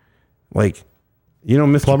 like,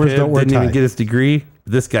 Mr. Plumbers Pibb don't wear didn't even tie. get his degree.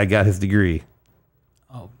 This guy got his degree.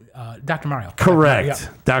 Oh, Dr. Mario. Correct. Yeah.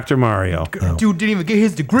 Dr. Mario. Dude didn't even get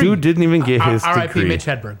his degree. Dude didn't even get his R.I.P. degree. Mitch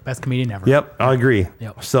Hedberg. Best comedian ever. Yep, I agree.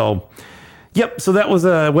 Yep. So that was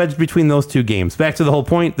a wedge between those two games. Back to the whole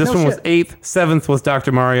point. This No one was shit. 8th, 7th was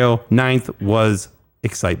Dr. Mario, 9th was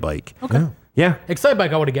Excite Bike. Okay. Yeah. Excite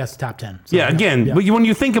Bike, I would have guessed top 10. So, Yeah, again, Yeah. but when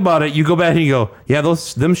you think about it, you go back and you go, yeah, them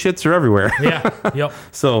shits are everywhere. Yeah. Yep.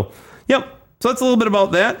 So that's a little bit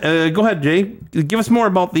about that. Go ahead, Jay. Give us more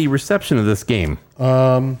about the reception of this game.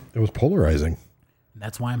 It was polarizing.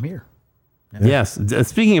 That's why I'm here. Yes.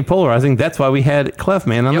 Speaking of polarizing, that's why we had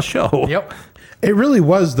Clefman on the show. Yep. It really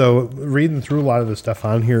was, though. Reading through a lot of the stuff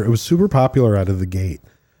on here, it was super popular out of the gate.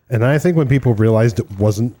 And I think when people realized it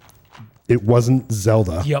wasn't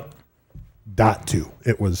Zelda. Yep. Dot 2.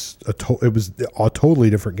 It was a totally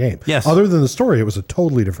different game. Yes. Other than the story, it was a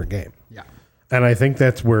totally different game. Yeah. And I think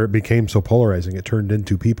that's where it became so polarizing. It turned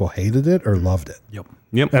into people hated it or loved it. Yep.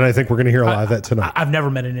 Yep. And I think we're going to hear a lot of that tonight. I've never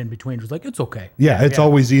met an in between. It was like, it's okay. yeah, it's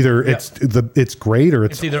always either it's great or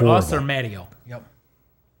it's It's either horrible. us or Mario. Yep.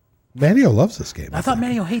 Mario loves this game. I thought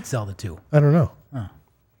Mario hates Zelda too. I don't know.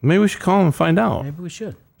 Maybe we should call him and find out. Maybe we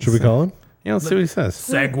should. Should we call him? Yeah, let's see what he says.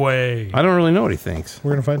 Segway. I don't really know what he thinks.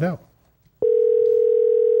 We're going to find out.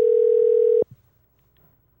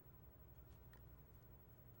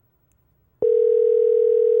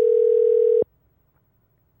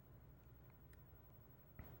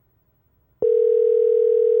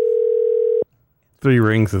 Three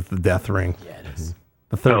rings is the death ring. Yeah, it is.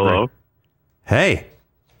 The third Hello. ring. Hey.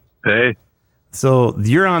 Hey. So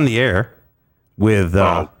you're on the air with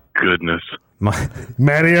Oh, goodness. my.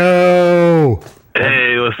 Mario!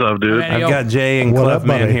 Hey, what's up, dude? Hey, I've got Jay and What up, Clefman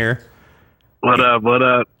buddy? here. What up? What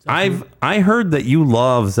up? I heard that you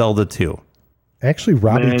love Zelda 2. Actually,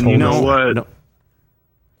 Robbie Man, told you know us. what? No,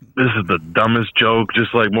 this is the dumbest joke,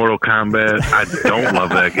 just like Mortal Kombat. I don't love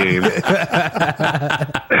that game.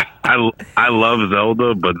 I love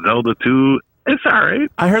Zelda, but Zelda 2, it's all right.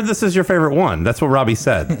 I heard this is your favorite one. That's what Robbie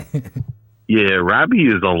said. Yeah, Robbie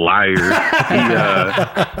is a liar.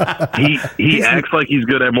 He acts like he's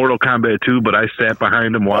good at Mortal Kombat 2, but I sat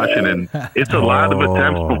behind him watching, and it's a lot of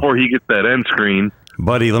attempts before he gets that end screen.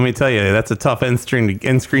 Buddy, let me tell you, that's a tough end screen to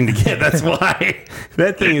get. That's why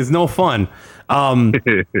that thing is no fun.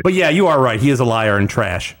 But yeah, you are right. He is a liar and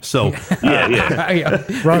trash. So Yeah.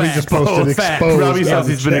 Robbie just posted exposed. Robbie says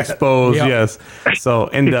he's been exposed. Yep. Yes. So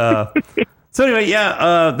so anyway,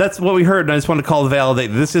 that's what we heard. And I just want to call to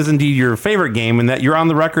validate that this is indeed your favorite game, and that you're on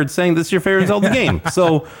the record saying this is your favorite Zelda game.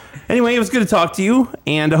 So anyway, it was good to talk to you,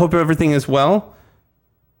 and I hope everything is well.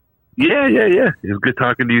 Yeah. It was good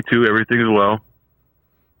talking to you too. Everything is well.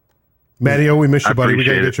 Mattio, we miss you, buddy. We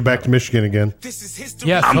got to appreciate get you back to Michigan again.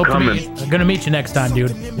 Yes, I'm hope to coming. I'm gonna meet you next time,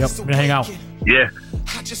 dude. Yep, we're gonna hang out. Yeah.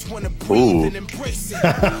 Ooh. Fear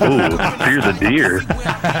the deer.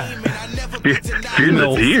 Fear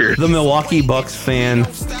the deer. The Milwaukee Bucks fan,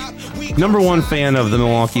 number one fan of the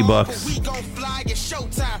Milwaukee Bucks,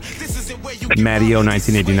 Mattio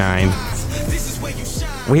 1989.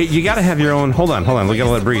 Wait, you got to have your own. Hold on. We got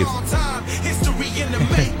to let it breathe.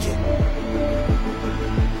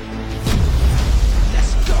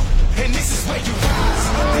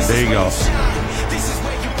 There you go.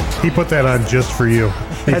 He put that on just for you.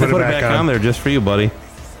 He Had to put it back on there just for you, buddy.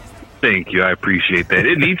 Thank you. I appreciate that.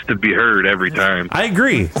 It needs to be heard every time. I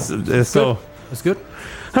agree. So That's good.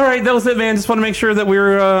 all right, that was it, man. Just want to make sure that we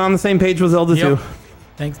were on the same page with Zelda 2.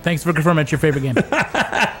 Thanks for confirming it's your favorite game.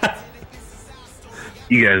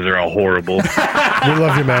 You guys are all horrible. We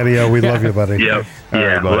love you, Mattio. We love you, buddy. Yep. All Yeah.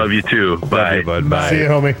 right, buddy. Love you too. Love Bye. you, bud. Bye. See you,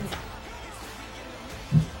 homie.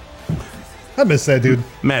 I miss that dude.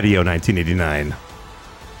 Mattio 1989.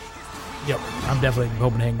 Yep, I'm definitely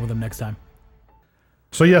hoping to hang with him next time.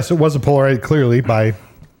 So yes, it was a polarized clearly by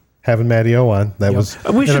having Mattio on. That was.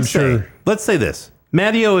 We and should I'm say, sure let's say this.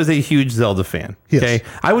 Mattio is a huge Zelda fan. Yes. Okay.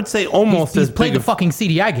 I would say almost He's as played big the of, fucking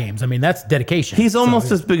CDI games. I mean, that's dedication. he's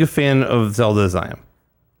almost as big a fan of Zelda as I am.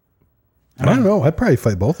 I don't know. I'd probably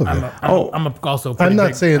fight both of you. I'm also. Pretty I'm not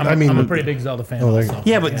big, saying- I'm, I mean- I'm a pretty big Zelda fan. Oh, there you also.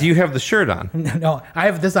 Yeah, but do you have the shirt on? No, I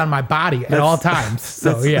have this on my body at all times.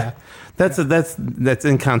 So yeah, That's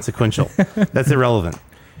inconsequential. That's irrelevant.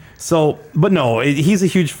 So, but no, he's a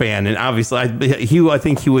huge fan, and obviously, I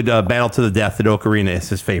think he would battle to the death that Ocarina is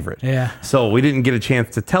his favorite. Yeah. So we didn't get a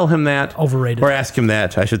chance to tell him that. Overrated. Or ask him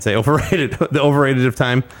that. I should say overrated. The overrated of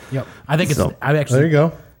time. yep. I think it's. So, I actually. There you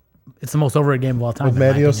go. It's the most overrated game of all time. What in my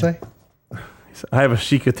Mattio opinion. say? I have a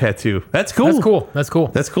Sheikah tattoo. That's cool. That's cool. That's cool.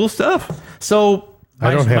 That's cool stuff. So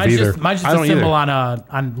I don't have mine's either. Just, mine's just I don't a symbol either.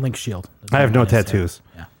 on Link's shield. That's I have what no it is, so, tattoos.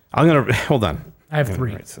 Yeah. I'm gonna hold on. I have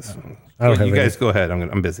 3. I don't have You any. guys go ahead.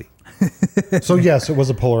 I'm busy. So yes, it was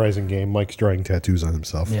a polarizing game. Mike's drawing tattoos on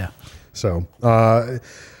himself. Yeah. So,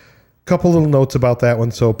 couple little notes about that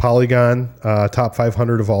one. So, Polygon, top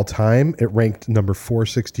 500 of all time. It ranked number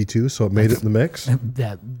 462, so it made it in the mix.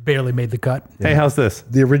 That barely made the cut. Hey, how's this?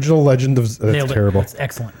 The original Legend of that's Nailed it. terrible. That's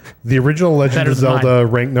excellent. The original Legend Better of than mine. Zelda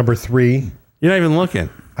ranked number 3. You're not even looking.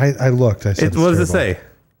 I looked. I said, What does it terrible. say?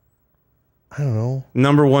 I don't know.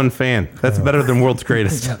 Number one fan. That's better than world's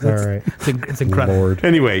greatest. All right. It's incredible. Lord.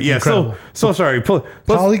 Anyway, yeah. Incredible. So sorry.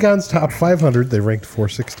 Polygon's top 500. They ranked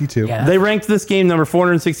 462. Yeah, They ranked this game number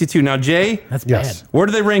 462. Now, Jay, that's Yes. bad. where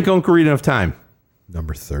do they rank Ocarina of Time?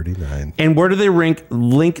 Number 39. And where do they rank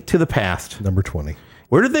Link to the Past? Number 20.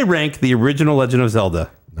 Where did they rank the original Legend of Zelda?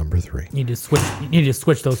 Number 3. You need to switch. You need to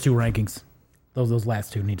switch those 2 rankings. Those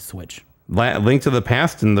last 2 need to switch. Link to the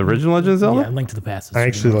Past and the original Legend of Zelda? Yeah, Link to the Past. Is I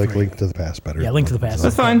actually number like 3. Link to the Past better. Yeah, Link to the Past.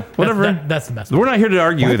 That's fine. Whatever. That's the best. We're not here to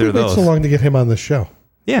argue Why either did of it take those. so long to get him on this show?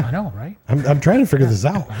 Yeah. I know, right? I'm trying to figure this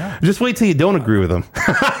out. Just wait till you don't agree with them.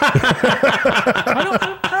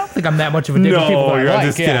 I don't think I'm that much of a dick with people that I I'm like.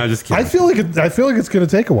 just kidding. Yeah. I'm just I kidding. feel like it's going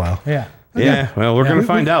to take a while. Yeah. Yeah. Well, we're gonna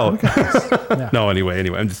find out. Yeah. No, anyway,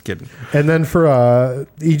 I'm just kidding. And then for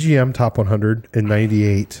EGM Top 100 in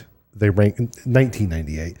 98, they ranked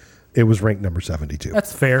 1998. It was ranked number 72.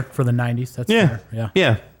 That's fair for the 90s. That's Yeah. fair. Yeah.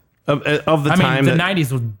 Yeah. Of the I time, mean, the that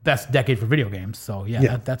 90s was best decade for video games. So,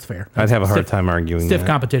 yeah, that's fair. I'd have a hard Stiff- time arguing. Stiff that.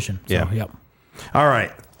 competition. So, Yeah. Yep. All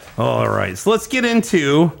right. So let's get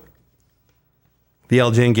into the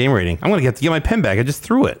LJN game rating. I'm gonna have to get my pen back. I just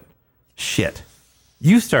threw it. Shit.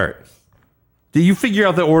 You start. Do you figure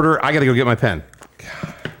out the order? I gotta go get my pen.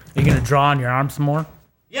 You going to draw on your arm some more?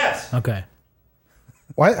 Yes. Okay.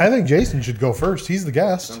 Well, I think Jason should go first. He's the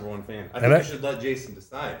guest. Number one fan. I And think I- you should let Jason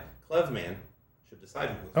decide. Clevman should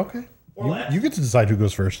decide. Okay. You get to decide who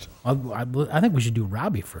goes first. I think we should do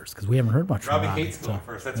Robbie first because we haven't heard much from Robbie. Hates going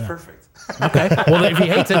first. That's perfect. Okay. Well, if he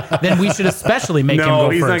hates it, then we should especially make him go first. No,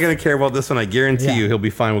 he's not going to care about this one. I guarantee you he'll be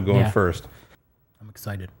fine with going first. I'm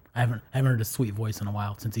excited. I haven't heard his sweet voice in a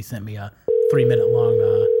while since he sent me a 3-minute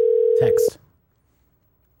long text.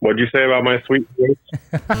 What'd you say about my sweet voice?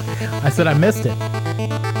 I said I missed it.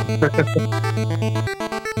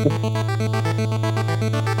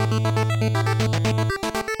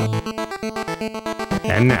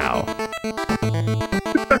 And now,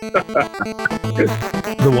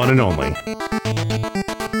 the one and only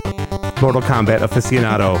Mortal Kombat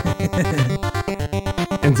aficionado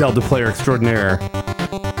and Zelda player extraordinaire,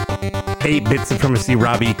 8-bit supremacy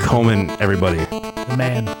Robbie Coleman, everybody. The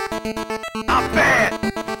man. I'm bad.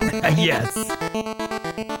 Yes.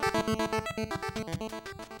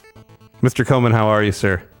 Mr. Coleman, how are you,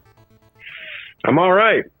 sir? I'm all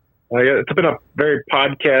right. It's been a very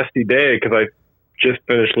podcasty day because I just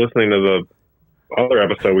finished listening to the other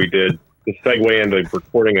episode we did to segue into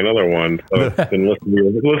recording another one. So I've been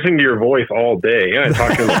listening to your voice all day. And I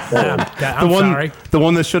talked to the phone. Sorry. The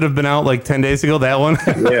one that should have been out like 10 days ago, that one?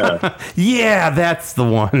 Yeah. Yeah, that's the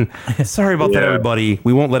one. Sorry about that, everybody.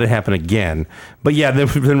 We won't let it happen again. But yeah,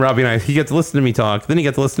 then Robbie and I, he got to listen to me talk. Then he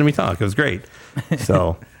got to listen to me talk. It was great.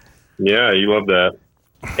 So. Yeah, you love that.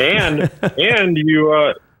 And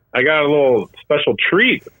you, I got a little special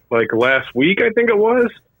treat like last week, I think it was.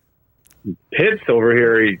 Pitts over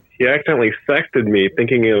here, he accidentally sexted me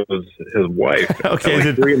thinking it was his wife. Okay, at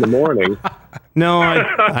like 3 a.m. No,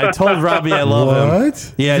 I told Robbie I love him.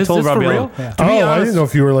 What? Yeah, I told Robbie I love him. Yeah. To be honest, I didn't know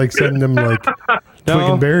if you were like sending him like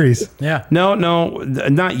tweaking berries. Yeah. No,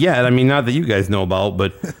 not yet. I mean, not that you guys know about,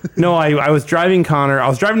 but no, I was driving Connor. I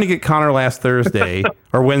was driving to get Connor last Thursday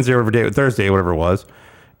or Wednesday or Thursday, whatever it was.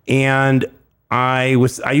 And I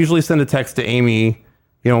usually send a text to Amy,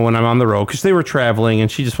 when I'm on the road because they were traveling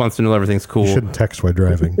and she just wants to know everything's cool. You shouldn't text while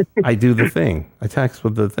driving. I do the thing. I text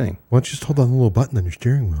with the thing. Why don't you just hold on the little button on your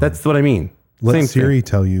steering wheel? That's what I mean. Let Same Siri thing.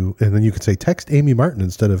 tell you, and then you could say text Amy Martin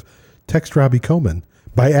instead of text Robbie Coleman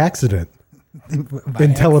by accident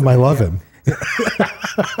and tell him I love him.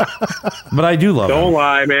 But I do love him. Don't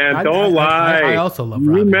lie, man. Don't lie. I also love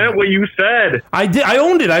Robbie. You meant what you said. I did. I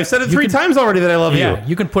owned it. I've said it 3 times already that I love Yeah, you.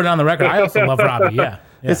 you can put it on the record. I also love Robbie. Yeah.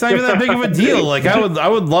 It's not even that big of a deal. Like I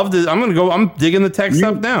would love to. I'm digging the text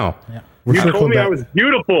up now. Yeah. We're You told circling me back. I was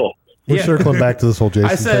beautiful. We're circling back to this whole Jason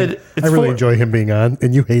I said thing. it's I really for- enjoy him being on,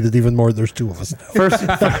 and you hate it even more. There's 2 of us now. First,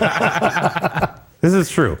 this is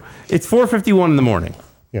true. It's 4:51 in the morning.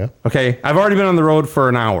 Yeah. Okay, I've already been on the road for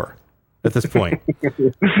an hour at this point.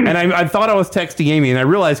 And I thought I was texting Amy, and I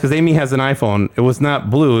realized because Amy has an iPhone, it was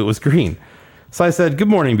not blue, it was green. So I said, "Good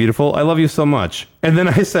morning, beautiful. I love you so much." And then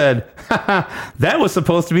I said, "That was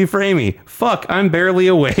supposed to be for Amy. Fuck, I'm barely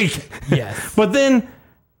awake." Yes. But then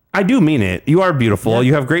I do mean it. You are beautiful. Yeah.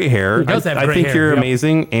 You have great hair. He does have I great think hair, you're yep.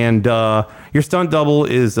 amazing. And your stunt double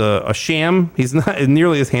is a sham. He's not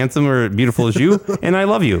nearly as handsome or beautiful as you. And I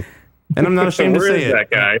love you. And I'm not ashamed to Where say is it. that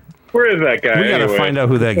guy? Where is that guy? We got to anyway? find out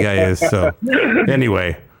who that guy is. So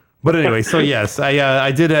anyway. But anyway, so yes,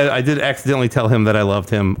 I did accidentally tell him that I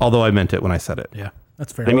loved him, although I meant it when I said it. Yeah.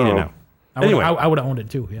 That's fair. I mean it now. Anyway. I would have owned it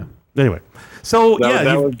too. Yeah. Anyway. So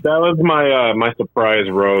That was my my surprise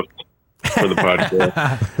roast for the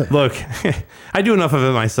podcast. look, I do enough of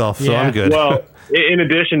it myself, so Yeah. I'm good. Well, in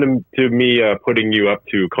addition to me putting you up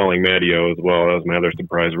to calling Matteo as well, that was my other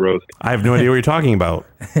surprise roast. I have no idea what you're talking about.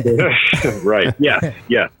 Right.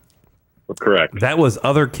 Yes. Correct. That was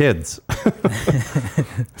other kids.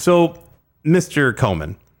 So, Mr.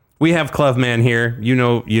 Coleman, we have Clevman here. You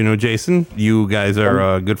know Jason. You guys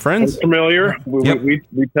are good friends. Familiar. We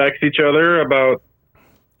text each other about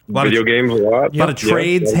video games a lot. A lot of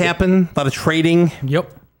trades happen. A lot of trading. Yep.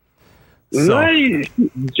 So, Nice.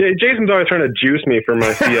 Jason's always trying to juice me for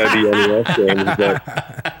my CIB NES games,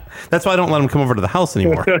 but that's why I don't let him come over to the house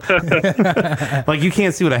anymore. Like, you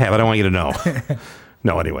can't see what I have. I don't want you to know.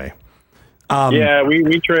 No, anyway. yeah,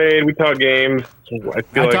 we trade, we talk games. I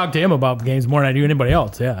talk to him about games more than I do anybody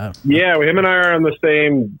else. Yeah. Yeah, him and I are on the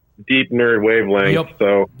same deep nerd wavelength. Yep.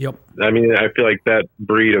 So, Yep. I mean, I feel like that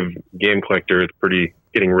breed of game collector is pretty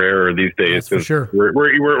getting rarer these days. That's for 'cause sure.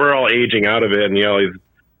 We're all aging out of it, and all these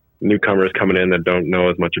newcomers coming in that don't know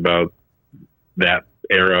as much about that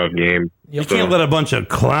era of game. You can't let a bunch of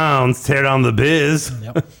clowns tear down the biz.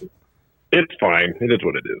 Yep. It's fine. It is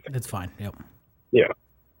what it is. It's fine. Yep. Yeah.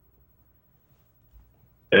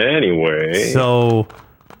 Anyway. So,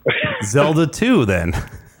 Zelda 2 then.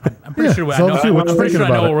 I'm pretty sure I so know. let's see what I'm you're pretty sure I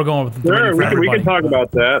thinking know about where we're going with. Sure, we can talk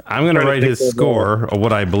about that. I'm going to Trying write to his think of, score, or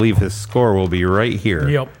what I believe his score will be right here.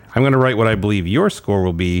 Yep. I'm going to write what I believe your score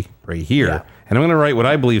will be right here. Yeah. And I'm going to write what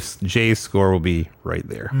I believe Jay's score will be right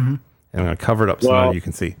there. And I'm going to cover it up so that you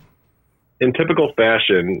can see. In typical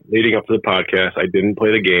fashion, leading up to the podcast, I didn't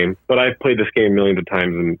play the game, but I've played this game millions of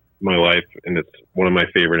times in my life, and it's one of my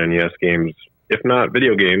favorite NES games, if not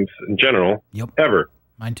video games in general, ever.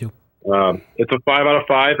 Mine too. It's a 5 out of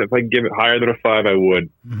 5. If I could give it higher than a 5, I would.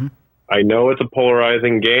 I know it's a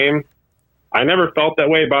polarizing game. I never felt that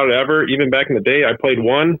way about it ever. Even back in the day, I played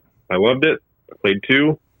 1. I loved it. I played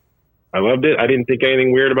 2. I loved it. I didn't think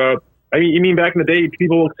anything weird about. I mean, you mean back in the day,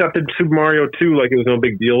 people accepted Super Mario 2 like it was no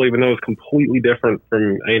big deal, even though it was completely different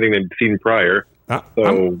from anything they'd seen prior.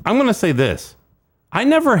 I'm going to say this. I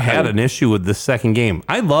never had an issue with the second game.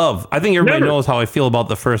 I think everybody knows how I feel about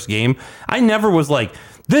the first game. I never was like,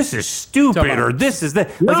 this is stupid or this is that.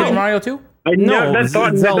 Like Super Mario 2? That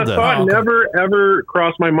thought never, ever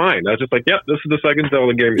crossed my mind. I was just like, yep, this is the second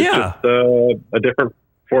Zelda game. It's just a different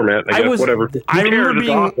format, I guess, whatever. I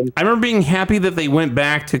remember being happy that they went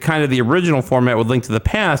back to kind of the original format with Link to the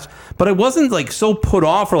Past, but I wasn't like so put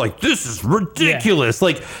off or like, this is ridiculous.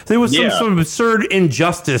 Like there was some sort of absurd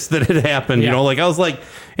injustice that had happened, you know, like I was like,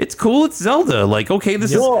 it's cool, it's Zelda. Like, okay,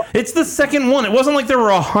 it's the second one. It wasn't like there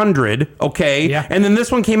were 100, okay? Yeah. And then this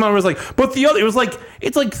one came out and was like, but the other,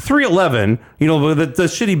 it's like 311, you know, the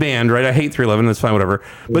shitty band, right? I hate 311, that's fine, whatever.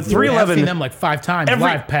 But 311. I've seen them like 5 times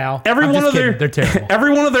live, pal. They're terrible.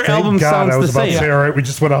 Every one of their albums sounds the same. Say, all right, we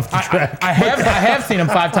just went off the track. I have seen them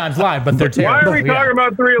 5 times live, but they're terrible. Why are we talking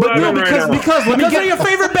about 311 because they're your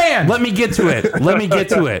favorite band. Let me get to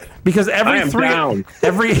it. Because every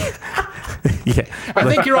I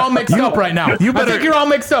think you're all mixed up right now.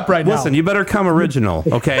 Listen, you better come original,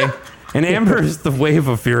 okay? And Amber is the wave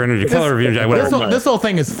of Fear Energy, color of Energy, whatever. This whole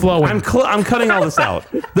thing is flowing. I'm cutting all this out.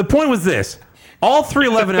 The point was this. All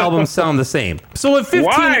 311 albums sound the same. So at 15...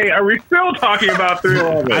 Why are we still talking about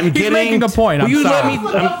 311? He's making a point.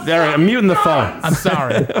 I'm muting the phone. I'm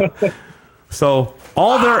sorry. So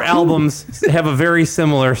all their albums have a very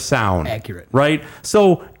similar sound. Accurate. Right?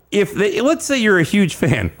 So let's say you're a huge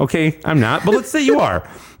fan, okay? I'm not, but let's say you are.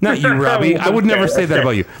 Not you, Robbie. I would never say that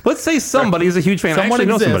about you. Let's say somebody is a huge fan. I actually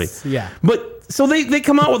know somebody. Yeah. But so they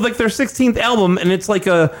come out with like their 16th album and it's like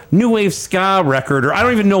a new wave ska record, or I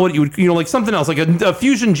don't even know what like something else, like a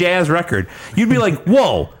fusion jazz record. You'd be like,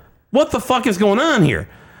 whoa, what the fuck is going on here?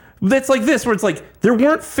 That's like this, where it's like there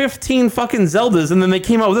weren't 15 fucking Zeldas, and then they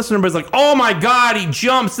came out with this, and everybody's like, "Oh my god, he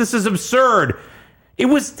jumps! This is absurd." It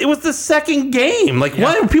was the second game. Like,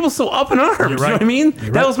 why are people so up in arms? Right. You know what I mean?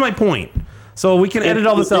 That was my point. So we can edit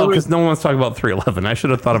all this out because no one wants to talk about 311. I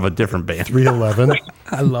should have thought of a different band. 311.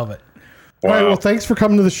 I love it. Wow. All right, well, thanks for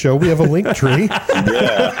coming to the show. We have a link tree. It's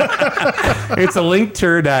a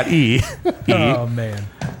linktree.e. Oh, man.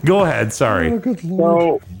 Go ahead. Sorry. Oh, good Lord.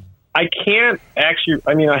 So I can't actually,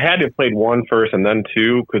 I mean, I had to have played 1 first and then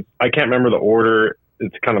 2 because I can't remember the order.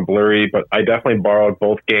 It's kind of blurry, but I definitely borrowed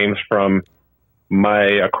both games from my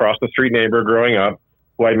across the street neighbor growing up,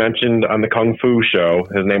 who I mentioned on the Kung Fu show.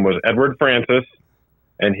 His name was Edward Francis,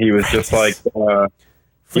 and he was just like,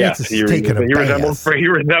 Francis he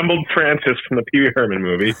resembled Francis from the Pee Wee Herman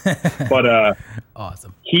movie. But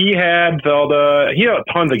awesome. He had Zelda. He had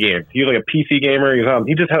tons of games. He was like a PC gamer.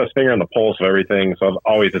 He just had his finger on the pulse of everything. So I was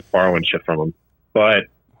always just borrowing shit from him. But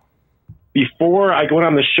before I went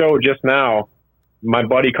on the show just now, my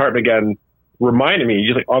buddy Cartman again reminded me. He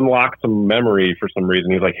just like unlocked some memory for some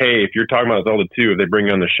reason. He's like, "Hey, if you're talking about Zelda 2, if they bring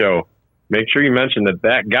you on the show, make sure you mention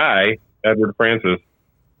that guy, Edward Francis,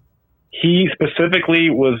 he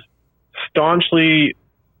specifically was staunchly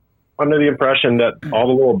under the impression that all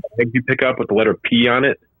the little bags you pick up with the letter P on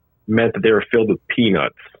it meant that they were filled with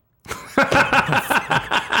peanuts."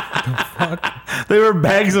 They were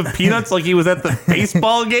bags of peanuts, like he was at the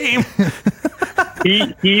baseball game.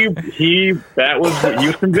 He was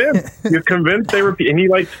convinced. He was convinced they were, and he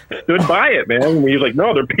like stood by it, man. And he was like,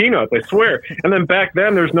 "No, they're peanuts, I swear." And then back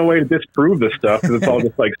then, there's no way to disprove this stuff because it's all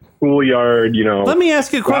just like schoolyard, you know. Let me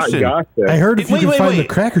ask you a question. I heard if you can find the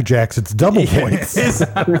Cracker Jacks, it's double points. Is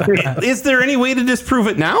there any way to disprove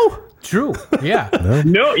it now? True. Yeah.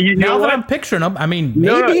 No, you know now what? that I'm picturing them, I mean,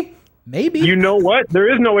 maybe. Maybe. You know what?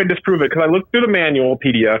 There is no way to disprove it because I looked through the manual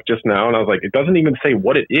PDF just now and I was like, it doesn't even say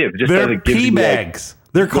what it is. It just They're pea bags.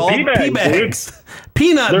 They're called pea bags.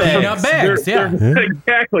 Peanut bags. Peanut bags,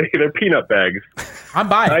 Exactly. They're peanut bags. I'm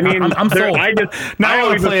buying. I mean, I'm sold. Now I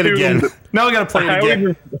want to play it again. Now I got to play it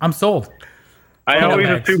again. I'm sold. I always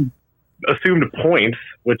assumed points,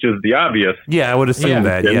 which is the obvious. Yeah, I would assume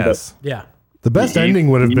that, yes. Yeah. The best ending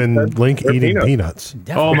would have been Link eating peanuts.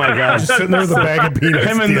 Oh my gosh. Sitting there with a bag of peanuts.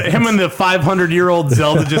 Him and the 500-year-old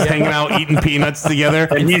Zelda just hanging out eating peanuts together.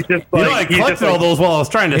 And he's just You like, know, I collected all those while I was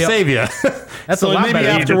trying to save you. That's so a lot maybe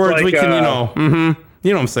better. afterwards He's we just can, like,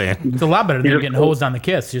 you know what I'm saying. It's a lot better than just- getting hosed on the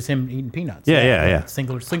kiss. Just him eating peanuts. Yeah.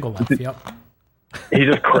 Single life. Yep. he's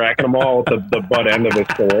just cracking them all with the butt end of his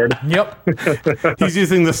sword. Yep. He's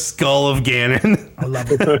using the skull of Ganon. I love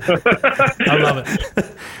it. I love it.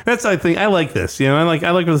 That's, I think, I like this. You know, I like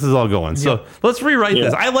where this is all going. So let's rewrite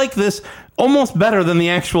this. I like this almost better than the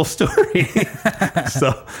actual story.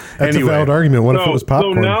 So That's a valid argument. What if it was So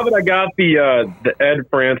popcorn? now that I got the Ed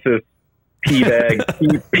Francis P-Bag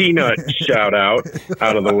peanut shout out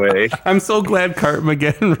of the way. I'm so glad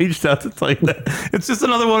Cartmageddon reached out to tell you that. It's just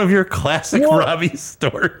another one of your classic Well- Robbie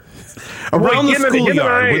stories. Around the him and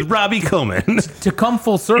schoolyard I- with Robbie Coman. To come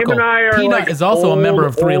full circle, and I are Peanut like is also a member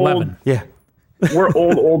of old- 311. Yeah. We're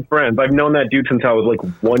old friends. I've known that dude since I was like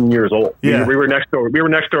 1 year old. Yeah. We were next door. We were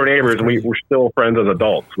next door neighbors, and we were still friends as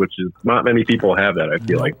adults, which is not many people have that. I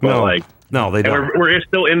feel like, but No, like, no, they and don't. we're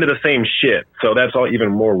still into the same shit. So that's all even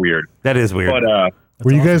more weird. That is weird. But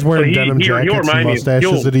Were you guys wearing So denim he'll jackets and remind me-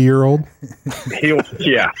 mustaches at a year old?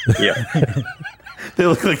 yeah. They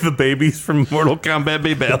look like the babies from Mortal Kombat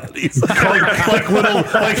Babalities.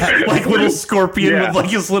 like little scorpion Yeah. with like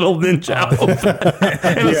his little ninja outfit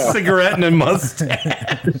and a cigarette and a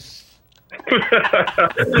mustache.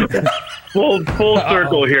 Full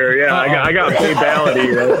circle here. Yeah, I got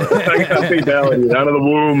Babality. I got Babality out of the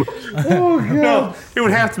womb. No, it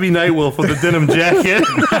would have to be Nightwolf with a denim jacket.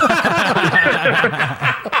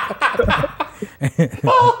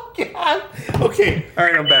 Oh God. Okay. All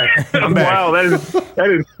right, I'm back. I'm back. Wow, that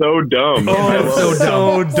is so dumb. Oh,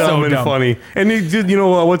 so dumb and dumb. funny. And he did, you know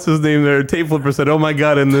what? What's his name there? Tape Flipper said, "Oh my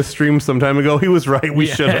God!" In this stream some time ago, he was right. We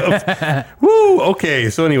should have. Woo. Okay.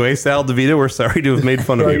 So anyway, Sal DeVita, we're sorry to have made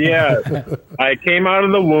fun of So you. yeah, I came out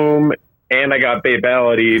of the womb and I got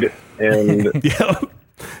Babalitied, and Yeah.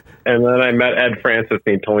 and then I met Ed Francis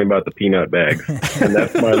and he told me about the peanut bags, and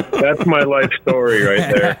that's my life story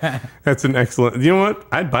right there. That's an excellent. You know what?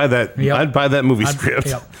 I'd buy that. Yep. I'd buy that movie script.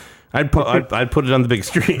 yep. I'd put it on the big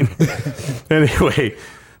screen. Anyway,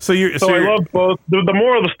 so you're So I love both. The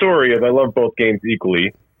moral of the story is I love both games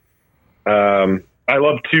equally. I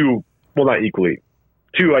love two. Well, not equally.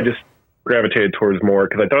 Two, I just gravitated towards more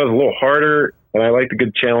because I thought it was a little harder, and I liked a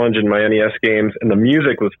good challenge in my NES games, and the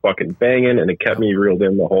music was fucking banging, and it kept me reeled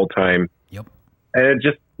in the whole time. Yep. And it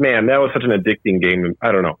just, man, that was such an addicting game.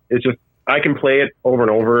 I don't know. It's just, I can play it over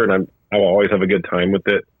and over, and I will always have a good time with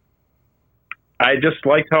it. I just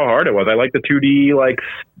liked how hard it was. I like the 2D, like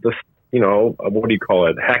the, what do you call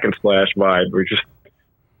it? Hack and slash vibe,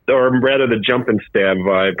 or rather the jump and stab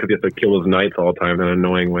vibe, because you have to kill his knights all the time in an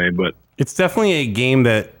annoying way. But it's definitely a game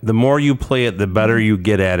that the more you play it, the better you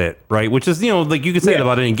get at it, right? Which is, like you could say that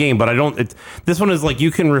about any game, but this one is like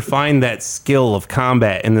you can refine that skill of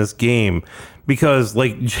combat in this game. Because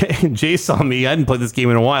like Jay saw me, I hadn't played this game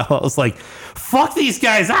in a while. I was like, "Fuck these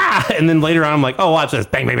guys!" And then later on, I'm like, "Oh, watch this!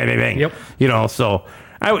 Bang, bang, bang, bang, bang!" Yep. So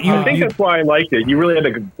I I think that's why I liked it. You really had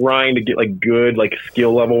to grind to get like good, like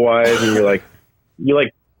skill level wise, and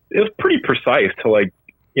it was pretty precise to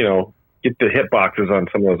get the hitboxes on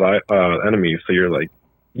some of those enemies. So you're like,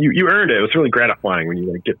 you earned it. It was really gratifying when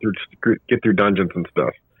you get through dungeons and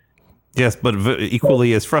stuff. yes, but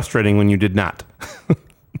equally as frustrating when you did not.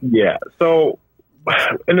 Yeah. So,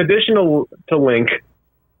 in addition to Link,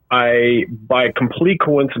 I, by complete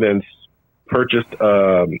coincidence, purchased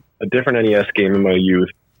a different NES game in my youth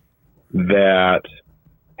that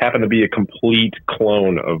happened to be a complete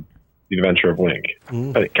clone of The Adventure of Link.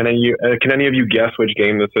 Can any of you guess which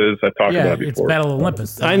game this is? I've talked Yeah, about it it's before. Battle of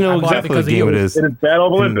Olympus. I know bought it exactly because what of game you. it is. It is Battle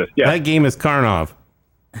of Olympus. Yeah. That game is Karnov.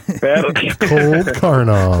 Battle- Cold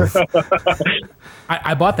Karnov.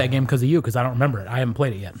 I bought that game because of you because I don't remember it. I haven't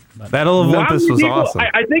played it yet. But Battle of Not Olympus many was people- awesome.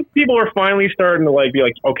 I think people are finally starting to be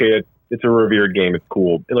like, okay, it's a revered game. It's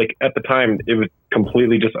cool. Like at the time, it was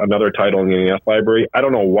completely just another title in the NES library. I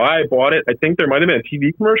don't know why I bought it. I think there might have been a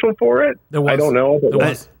TV commercial for it. There was. I don't know. There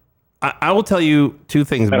was. I will tell you two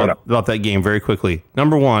things don't about that game very quickly.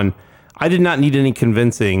 Number one, I did not need any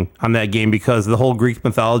convincing on that game because the whole Greek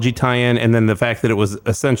mythology tie-in and then the fact that it was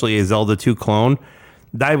essentially a Zelda 2 clone.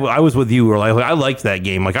 I was with you. I liked that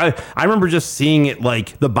game. Like I remember just seeing it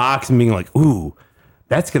like the box and being like, ooh,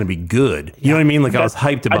 that's gonna be good. You know what I mean? Like I was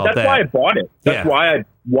hyped about that. That's why I bought it. That's Yeah.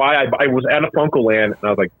 why I was at a Funko Land and I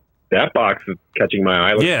was like, that box is catching my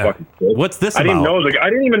eye. Looks Yeah. fucking good. What's this I didn't about? know. I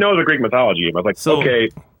didn't even know it was a Greek mythology game. I was like, So, okay,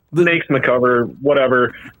 snakes in the cover,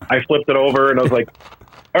 whatever. I flipped it over and I was like,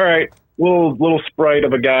 all right, little sprite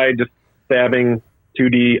of a guy just stabbing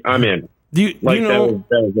 2D. I'm in. Do you Like know?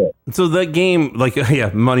 that was it. So that game, like,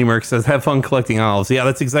 yeah, Money Merc says, have fun collecting olives. Yeah,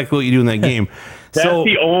 that's exactly what you do in that game. That's So,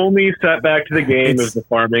 the only setback to the game It's- is the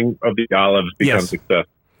farming of the olives becomes Yes. success.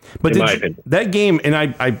 but in did my you- opinion. that game, and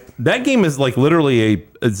I that game is like literally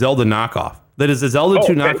a Zelda knockoff. That is a Zelda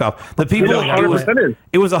 2 okay. knockoff. The people It 100% is.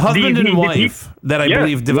 it was a husband The- and the- wife that I yeah,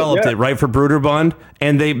 believe developed yeah. it, right, for Bruderbund.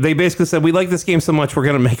 And they basically said, we like this game so much, we're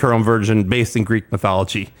going to make our own version based in Greek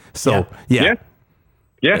mythology. So, yeah.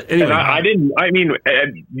 Yeah. Anyway. And I didn't, I mean,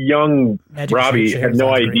 young Magic Robbie Shade had no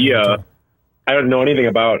sounds great idea. too. I don't know anything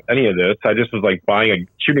about any of this. I just was like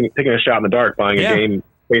taking a shot in the dark, buying Yeah. a game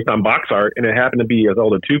based on box art. And it happened to be a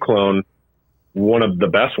Zelda 2 clone, one of the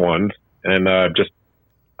best ones. And I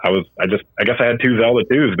guess I had two Zelda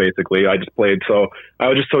 2s basically. I just played. So I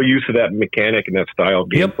was just so used to that mechanic and that style of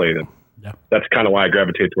Yep. gameplay that Yeah. that's kind of why I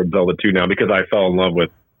gravitate towards Zelda 2 now, because I fell in love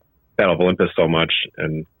with Battle of Olympus so much.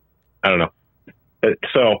 And I don't know.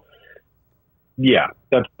 So yeah,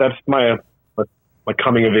 that's my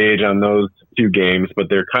coming of age on those two games, but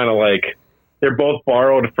they're kind of like, they're both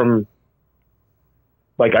borrowed from,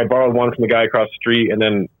 like, I borrowed one from the guy across the street, and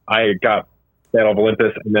then I got Battle of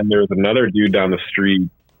Olympus, and then there was another dude down the street,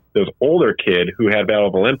 this older kid who had Battle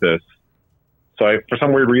of Olympus. So for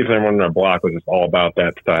some weird reason, everyone in our block was just all about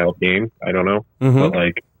that style of game. I don't know, Mhm. but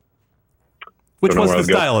like, Which don't know was where I the was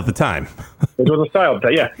going. style at the time. it was a style.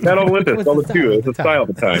 Yeah, Battle of Olympus, Zelda 2. It was a style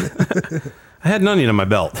at the time. I had an onion on my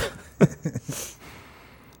belt.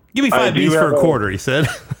 Give me 5 do beats have for a a- quarter, he said.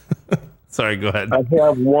 Sorry, go ahead. I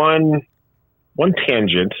have one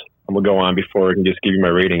tangent I'm gonna go on before I can just give you my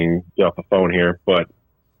rating and get off the phone here. But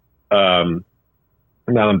now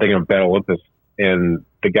I'm thinking of Battle of Olympus, and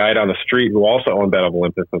the guy down the street who also owned Battle of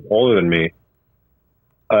Olympus was older than me.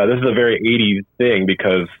 This is a very 80s thing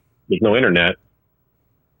because there's no internet.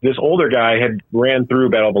 This older guy had ran through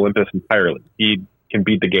Battle of Olympus entirely. He can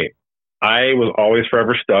beat the game. I was always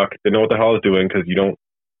forever stuck. Didn't know what the hell I was doing, because you don't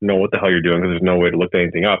know what the hell you're doing, because there's no way to look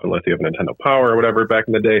anything up unless you have Nintendo Power or whatever back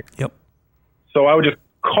in the day. Yep. So I would just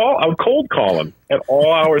cold call him at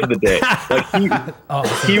all hours of the day.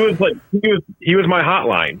 Like he was my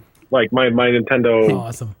hotline, like my Nintendo.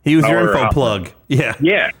 Awesome. He was your Power info outlet. plug. Yeah.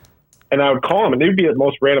 Yeah. And I would call him, and they'd be at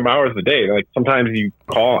most random hours of the day. Like sometimes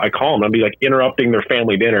I call him, I'd be like interrupting their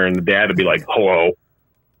family dinner, and the dad would be like, "Hello,"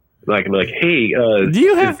 and I can be like, "Hey, Do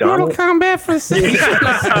you have is Donald-" Mortal Kombat for sale?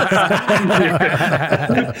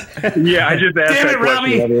 Yeah, I just asked Damn that it, question.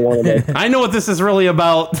 Robbie. Every one of them. I know what this is really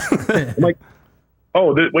about. I'm like,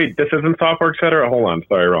 oh, wait, this isn't Softworks Center? Hold on,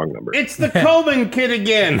 sorry, wrong number. It's the Coleman kid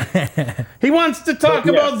again. He wants to talk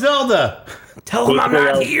Yeah. about Zelda. Tell him I'm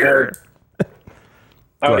not here.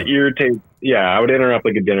 I would irritate. Yeah, I would interrupt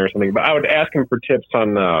like a dinner or something, but I would ask him for tips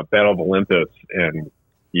on Battle of Olympus, and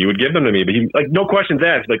he would give them to me. But he, like, no questions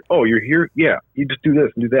asked. Like, oh, you're here? Yeah, you just do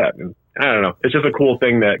this and do that. And I don't know. It's just a cool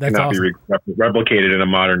thing that That's cannot be replicated in a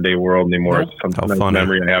modern day world anymore. Nope. It's some How nice funny.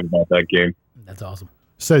 memory I have about that game. That's awesome.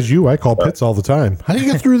 Says you. I call Pitts all the time. How do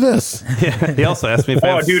you get through this? Yeah, he also asked me if I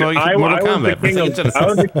Oh, have dude, Mortal I was the Kombat for king Sega of- Genesis, I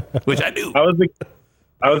was the- which I do.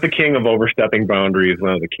 I was the king of overstepping boundaries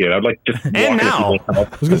when I was a kid. I'd like just walk And into now. people's house.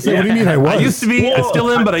 I was gonna say, what do you mean I was? I used to be, I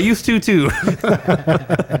still am, but I used to too.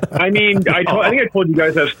 I mean, I think I told you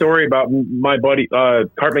guys that story about my buddy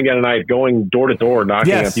Cartman and I going door to door, knocking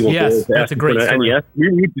Yes, on people's yes, doors. that's a great And story. yes,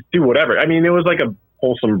 we just do whatever. I mean, it was like a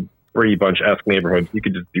wholesome Brady Bunch-esque neighborhood. You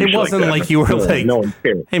could just do It shit wasn't that. like you were No, like, no one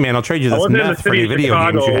cared. Hey man, I'll trade you I this wasn't in the meth for city any of video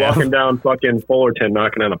Chicago games you walking have. down fucking Fullerton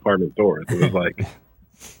knocking on apartment doors. It was like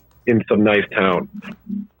in some nice town.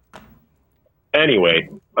 Anyway,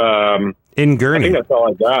 In I think Gurney. that's all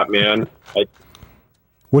I got, man.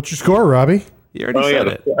 What's your score, Robbie? You already said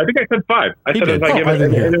it. I think I said 5. I He said did. if I Oh, give I it,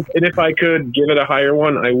 didn't hear. and if I could give it a higher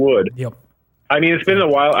one, I would. Yep. I mean, it's been a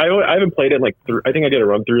while. I haven't played it in like I think I did a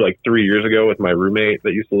run through like 3 years ago with my roommate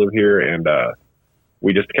that used to live here, and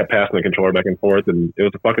we just kept passing the controller back and forth, and it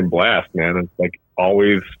was a fucking blast, man. It's like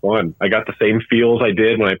always fun. I got the same feels I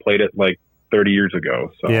did when I played it like 30 years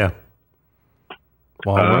ago. So Yeah.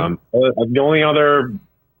 Well, the only other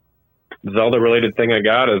Zelda related thing I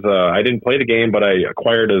got is I didn't play the game, but I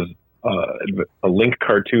acquired a Link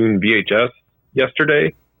cartoon VHS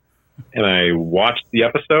yesterday, and I watched the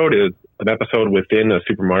episode. It's an episode within a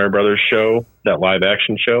Super Mario Brothers show, that live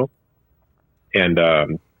action show, and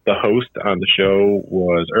the host on the show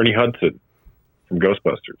was Ernie Hudson from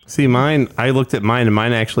Ghostbusters. see, mine, I looked at mine, and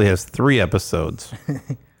mine actually has 3 episodes.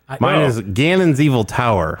 Mine Oh. is Ganon's Evil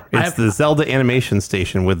Tower. It's have- the Zelda animation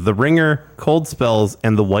station with the Ringer, Cold Spells,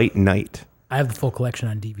 and the White Knight. I have the full collection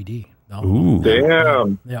on DVD. Oh, Ooh,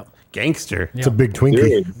 Damn, Yep. gangster. It's a big Twinkie.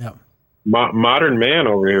 dude, Yep. modern man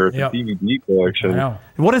over here with Yep. the DVD I collection. know.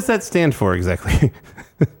 What does that stand for exactly?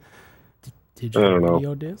 Digital I don't know.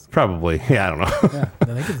 video disc? Probably. Yeah, I don't know. Yeah, I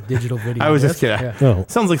think it's digital video I was just disc. kidding. Yeah. No.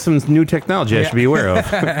 Sounds like some new technology I should be aware of.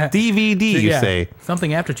 DVD, you Yeah. say.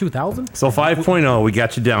 Something after 2000? So 5.0, we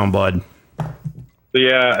got you down, bud. So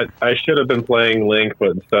yeah, I should have been playing Link,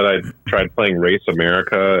 but instead I tried playing Race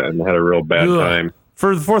America and had a real bad Ugh. time.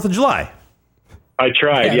 For the 4th of July. I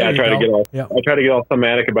tried, Yeah, I there tried you to get go. all, Yep. I tried to get all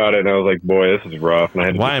thematic about it, and I was like, boy, this is rough. And I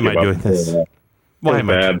had to Why just am I give up doing and this? play that. Why It am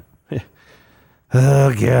was I? bad.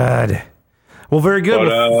 Oh, God. Well, very good.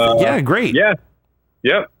 But, yeah, great. Yeah.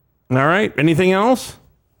 Yep. All right. Anything else?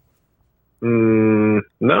 No,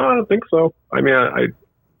 I don't think so. I mean, I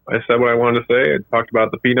said what I wanted to say. I talked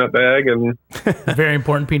about the peanut bag, and Very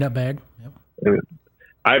important peanut bag. Yep.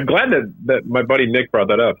 I'm glad that my buddy Nick brought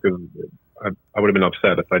that up, because I would have been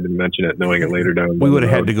upset if I didn't mention it, knowing it later down. We would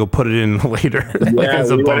have had to go put it in later Yeah, as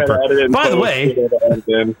a we would have bumper. added in By the post, way, we would have added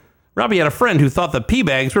in. Robbie had a friend who thought the pea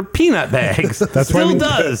bags were peanut bags. That's why Still we-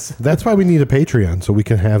 does. That's why we need a Patreon, so we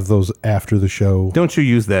can have those after the show. Don't you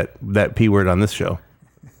use that P word on this show?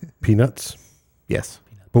 Peanuts. Yes.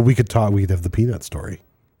 But we could have the peanut story.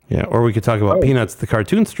 Yeah, or we could talk about Peanuts, the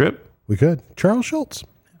cartoon strip. We could. Charles Schultz.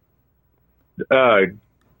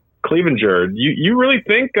 Clevenger, you really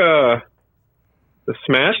think the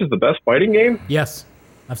Smash is the best fighting game? Yes.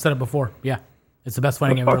 I've said it before. Yeah. It's the best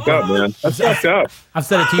fighting game I've ever Fucked played. up, man. That's fucked up. I've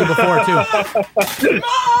said it to you before, too.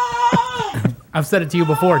 I've said it to you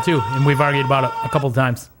before, too, and we've argued about it a couple of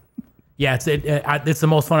times. Yeah, it's the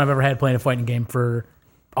most fun I've ever had playing a fighting game for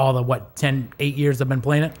all the, 8 years I've been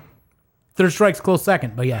playing it. Third Strike's close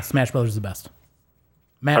second, but yeah, Smash Brothers is the best.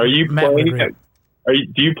 Matt, Are you Matt would playing agree.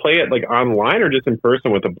 it? Do you play it like online or just in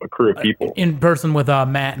person with a crew of people? In person with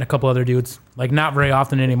Matt and a couple other dudes. Like, not very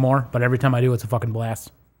often anymore, but every time I do, it's a fucking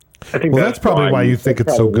blast. I think Well, that's probably why you think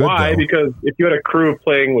it's so good, Why? though. Because if you had a crew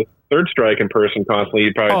playing with Third Strike in person constantly,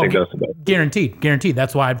 you'd probably think that's the best. Guaranteed.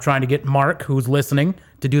 That's why I'm trying to get Mark, who's listening,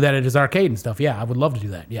 to do that at his arcade and stuff. Yeah, I would love to do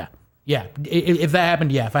that. Yeah. If that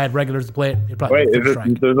happened, yeah. If I had regulars to play it, it'd probably Wait, be is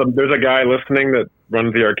Third Strike. there's a guy listening that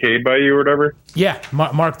runs the arcade by you or whatever? Yeah,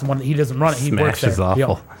 Mark's the one. He doesn't run it. He works Smash there. is awful.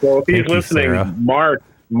 Yep. So if he's Thank you, listening, Sarah.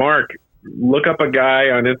 Mark, look up a guy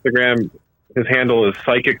on Instagram. His handle is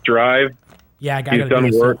Psychic Drive. Yeah, I He's gotta done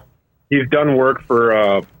do this. work. He's done work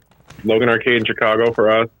for Logan Arcade in Chicago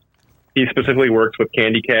for us. He specifically works with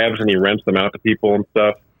candy cabs and he rents them out to people and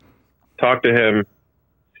stuff. Talk to him.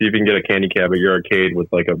 See if you can get a candy cab at your arcade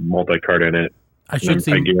with like a multi-card in it. I should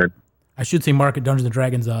see. guarantee- I should see Mark at Dungeons and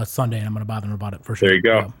Dragons Sunday, and I'm gonna bother him about it for sure. There you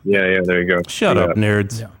go. Yeah, there you go. Shut Yeah. up,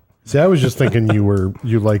 nerds. Yeah. See, I was just thinking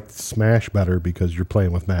you liked Smash better because you're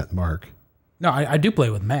playing with Matt and Mark. No, I do play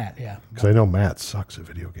with Matt. Yeah. Because I know Matt sucks at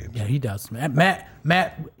video games. Yeah, he does. Matt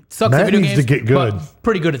sucks Matt at video needs games. to get good. but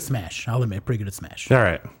pretty good at Smash. I'll admit, pretty good at Smash. All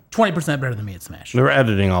right. 20% better than me at Smash. We're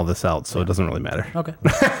editing all this out, so it doesn't really matter. Okay.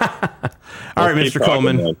 All right, Keep Mr. talking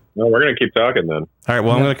Coleman. then. No, we're going to keep talking then. All right,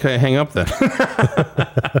 well, I'm going to hang up then.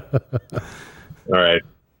 All right.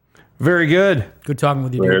 Very good. Good talking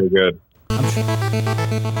with you, Very dude. good.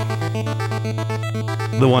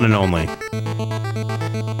 The one and only.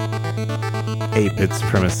 8-Bit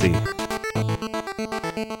Supremacy.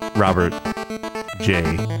 Robert J.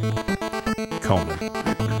 Coleman.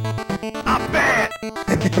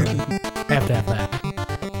 Have to have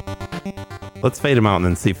that. Let's fade him out and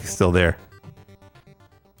then see if he's still there.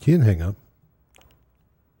 He didn't hang up.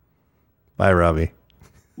 Bye, Robbie.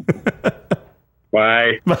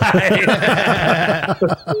 Bye.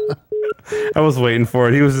 I was waiting for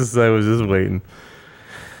it. I was just waiting.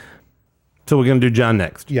 So we're going to do John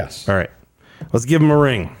next. Yes. All right. Let's give him a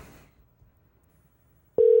ring.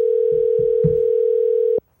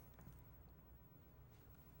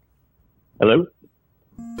 Hello?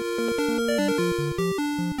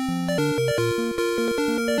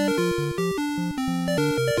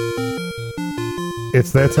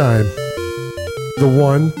 It's that time. The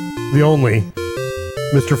one, the only,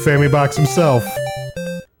 Mr. Famibox himself,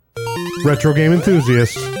 retro game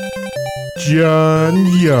enthusiast, John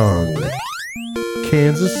Young,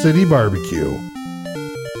 Kansas City Barbecue.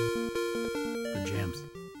 Good jams.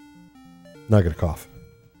 Not gonna cough.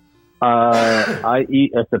 I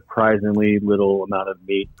eat a surprisingly little amount of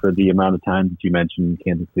meat for the amount of times that you mentioned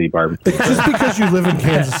Kansas City barbecue. It's just because you live in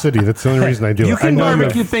Kansas City. That's the only reason I do You it. I can know I'm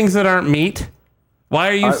barbecue things that aren't meat. Why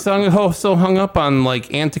are you so hung up on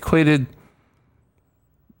like antiquated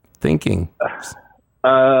thinking?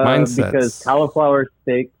 Mindsets. Because cauliflower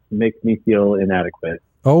steak makes me feel inadequate.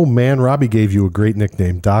 Oh man, Robbie gave you a great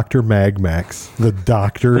nickname, Dr. Magmax. The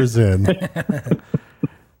doctor is in.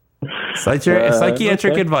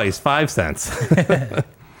 Psychiatric okay. advice, 5 cents.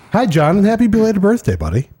 Hi, John, and happy belated birthday,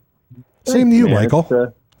 buddy. Same to you, Yeah, Michael.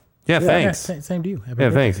 it's, Yeah, thanks. Same to you. Happy Yeah,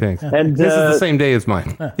 birthday. thanks. And This is the same day as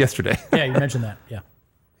mine. Yesterday. Yeah, you mentioned that. Yeah.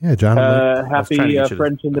 Yeah, John. trying to happy get you to-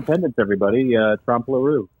 French independence, everybody. Trompe la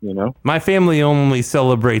Rue, you know? My family only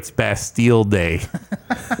celebrates Bastille Day,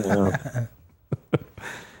 You know?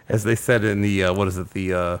 as they said in the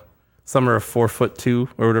the Summer of 4'2"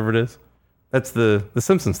 or whatever it is. That's the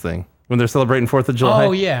Simpsons thing when they're celebrating 4th of July.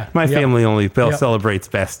 Oh, yeah. My Yep. family only celebrates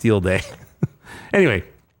Bastille Day. Anyway,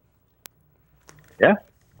 Yeah.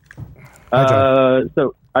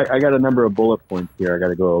 So I got a number of bullet points here I got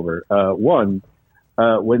to go over. One,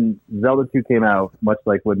 when Zelda 2 came out, much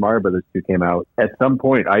like when Mario Brothers 2 came out, at some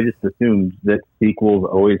point I just assumed that sequels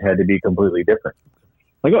always had to be completely different.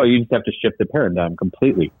 Like, oh, you just have to shift the paradigm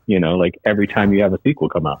completely, you know, like every time you have a sequel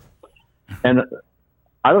come out. And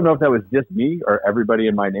I don't know if that was just me or everybody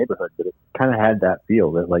in my neighborhood, but it kind of had that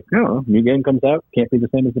feel that, like, no, new game comes out, can't be the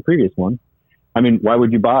same as the previous one. I mean, why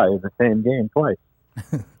would you buy the same game twice?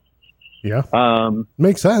 Yeah.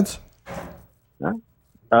 Makes sense.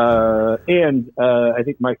 And I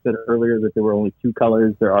think Mike said earlier that there were only 2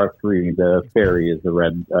 colors. There are 3. The fairy is the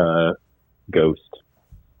red ghost.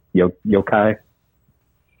 Yokai.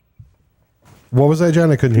 What was that,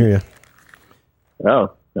 John? I couldn't hear you.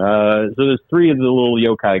 Oh. So there's 3 of the little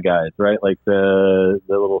yokai guys, right? Like the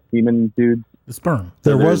little seaman dudes. The sperm.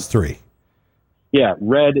 There was 3. Yeah,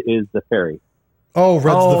 red is the fairy. Oh,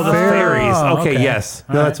 Red's the fairy. fairies. Oh, Okay, okay. yes.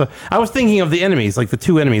 All No, right. that's what I was thinking of. The enemies, like the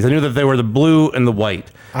 2 enemies. I knew that they were the blue and the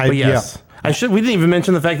white. But yes, we didn't even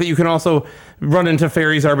mention the fact that you can also run into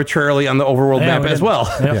fairies arbitrarily on the overworld Yeah, map we as did. well.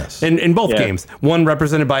 Yep. Yes. In both Yeah. games, one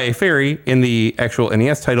represented by a fairy in the actual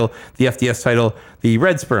NES title, the FDS title, the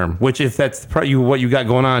red sperm. Which, if that's what you got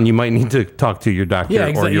going on, you might need to talk to your doctor Yeah, or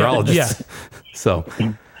exactly. urologist. Yeah. So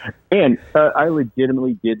And I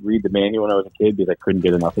legitimately did read the manual when I was a kid because I couldn't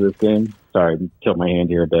get enough of this game. Sorry, I tilt my hand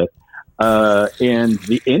here a bit. And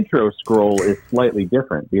the intro scroll is slightly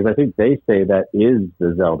different because I think they say that is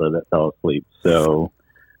the Zelda that fell asleep. So,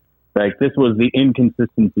 like, this was the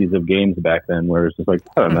inconsistencies of games back then where it's just like,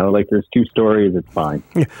 I don't know, like, there's 2 stories, it's fine.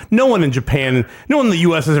 no one in Japan, no one in the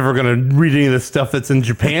U.S. is ever going to read any of this stuff that's in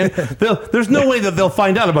Japan. There's no way that they'll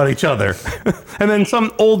find out about each other. And then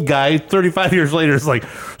some old guy, 35 years later, is like,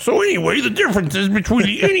 so anyway, the differences between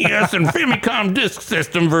the NES and Famicom Disk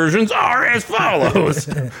System versions are as follows.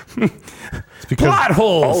 Plot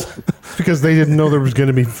holes. It's because they didn't know there was going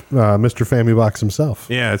to be Mr. Family Box himself.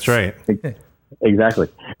 Yeah, that's right. Exactly.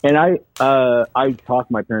 And I talked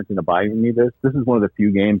my parents into buying me this. This is one of the few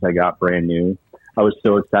games I got brand new. I was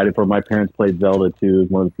so excited for it. My parents played Zelda 2. It was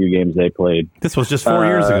one of the few games they played. This was just 4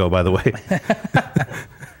 years ago, by the way.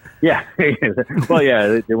 Yeah. Well,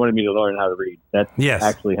 yeah, they wanted me to learn how to read. That's Yes.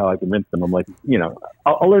 actually how I convinced them. I'm like, you know,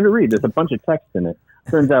 I'll learn to read. There's a bunch of text in it.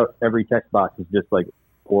 Turns out every text box is just like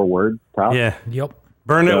 4 words top. Yeah. Yep.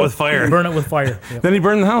 Burn it Yeah. with fire. Burn it with fire. Yep. Then he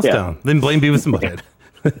burned the house Yeah. down. Then blame Beavis and Butthead.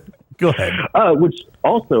 Go ahead. Which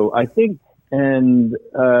also, I think, and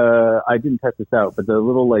I didn't test this out, but the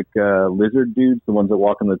little like lizard dudes, the ones that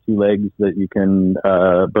walk on the 2 legs that you can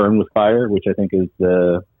burn with fire, which I think is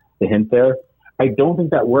the hint there. I don't think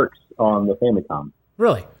that works on the Famicom.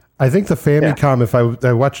 Really? I think the Famicom, if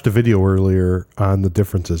I watched a video earlier on the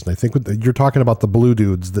differences, and I think you're talking about the blue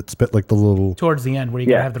dudes that spit like the little. Towards the end where you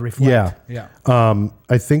gotta have the reflect. Yeah. Yeah.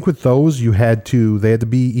 I think with those, they had to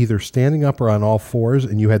be either standing up or on all 4s,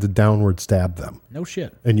 and you had to downward stab them, No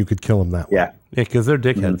shit. and you could kill them that way. Yeah. Yeah, because they're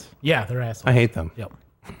dickheads. Yeah, they're assholes. I hate them. Yep.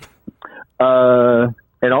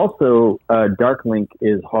 And also, Dark Link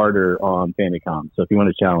is harder on Famicom. So if you want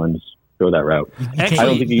to challenge, go that route. I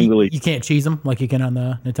don't think you can really. You can't cheese them like you can on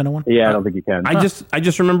the Nintendo one. Yeah, I don't think you can. I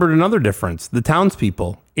just remembered another difference. The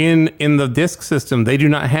townspeople in the disc system, they do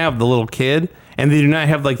not have the little kid, and they do not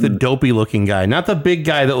have like the dopey looking guy, not the big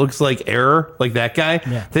guy that looks like Error, like that guy.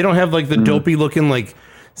 Yeah. They don't have like the dopey looking like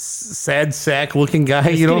sad sack looking guy.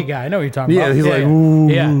 You know, Skinny guy. I know what you're talking yeah, about. he's like, yeah. ooh,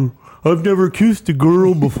 Yeah. I've never kissed a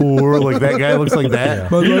girl before. Like that guy looks like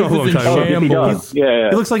that. You know who I'm talking Oh, about. yes, he does. Yeah.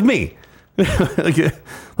 He looks like me. like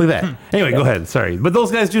that. Anyway, go ahead. Sorry, but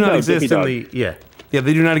those guys do not No, exist in Dippy the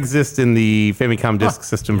they do not exist in the Famicom Disk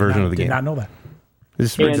System version of the Did game. not know that.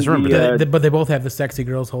 Just And remember the, that. But they both have the sexy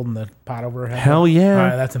girls holding the pot over her head. Hell yeah. All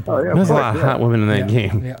right, that's important. There's a lot of hot women in that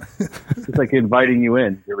game. Yeah. It's like inviting you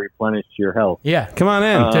in to replenish your health. Yeah. Come on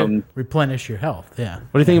in. To replenish your health. Yeah.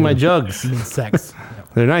 What do you think of my jugs? Means sex.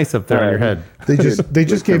 They're nice up there on your head. They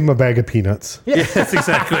just gave him a bag of peanuts. Yes,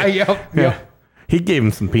 exactly. Yep. He gave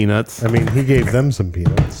him some peanuts. I mean, he gave them some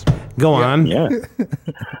peanuts. Go on. Yeah.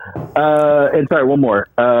 And sorry, one more.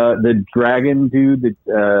 The dragon dude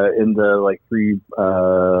that in the like 3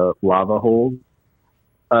 lava holes.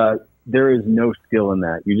 there is no skill in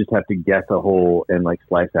that. You just have to guess a hole and like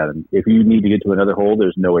slice at them. If you need to get to another hole,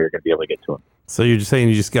 there's no way you're going to be able to get to them. So you're just saying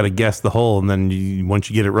you just got to guess the hole, and then once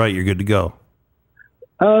you get it right, you're good to go.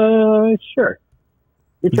 Sure.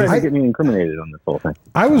 You're trying to get me incriminated on this whole thing.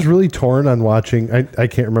 I was really torn on watching. I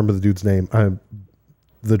can't remember the dude's name,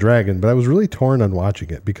 the dragon, but I was really torn on watching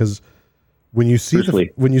it because when you see the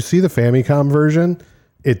Famicom version,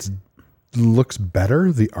 it looks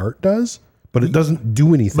better. The art does, but it doesn't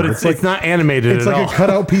do anything. But it's not animated. It's at like all. a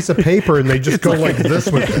cutout piece of paper, and they just go like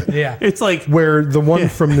this with it. Yeah. It's like Where the one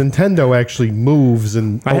from Nintendo actually moves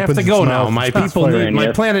and I have opens to its go now. mouth. My It's people, flaring.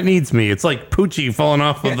 my planet needs me. It's like Poochie falling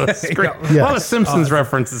off of the screen. A lot of Simpsons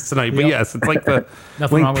references tonight, but yes, it's like the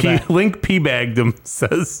Nothing wrong with that. Link P-bagged him,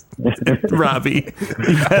 says Robbie.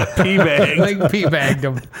 He got P-bagged. Like P-bagged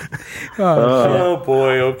him. Oh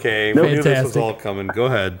boy, okay. We knew this was Fantastic. all coming. Go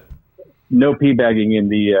ahead. No pee bagging in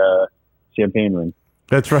the champagne room.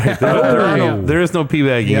 That's right. There is no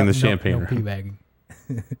P-bagging in the champagne No room. P-bagging.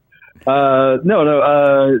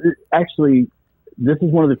 No. Actually, this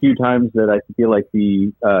is one of the few times that I feel like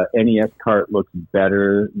the NES cart looks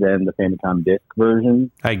better than the Famicom disc version.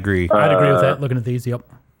 I agree. I'd agree with that, looking at these, yep.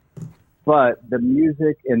 But the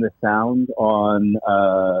music and the sound on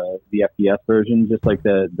the FPS version, just like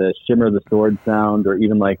the shimmer of the sword sound, or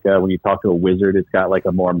even like when you talk to a wizard, it's got like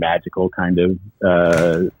a more magical kind of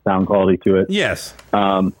sound quality to it. Yes.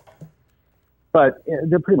 But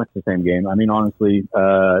they're pretty much the same game. I mean, honestly,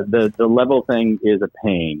 the level thing is a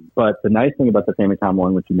pain. But the nice thing about the Famicom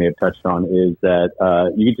one, which you may have touched on, is that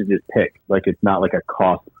you get to just pick. Like, it's not like a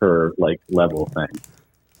cost per like level thing.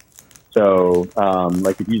 So,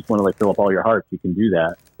 like, if you just want to like fill up all your hearts, you can do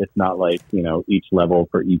that. It's not like, you know, each level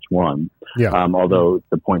for each one. Yeah. Although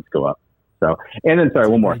the points go up. So, and then sorry,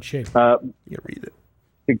 one more. Great shape. You read it.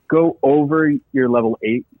 To go over your level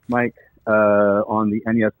 8, Mike, on the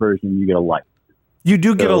NES version, you get a life. You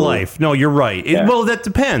do get a So- life. No, you're right. Yeah. Well, that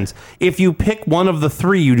depends. If you pick one of the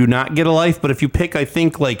three, you do not get a life. But if you pick, I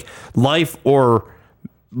think, like life or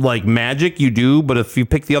like magic, you do. But if you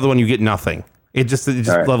pick the other one, you get nothing. It just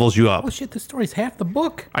right. levels you up. Oh shit! This story's half the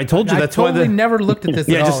book. I told you that's why totally never looked at this.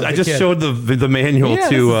 Yeah, at all I as a just kid. showed the manual Yeah,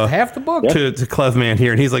 to this is half the book. to Clevman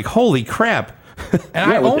here, and he's like, "Holy crap!" And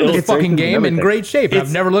I own this illustrations fucking and game in everything. great shape. It's-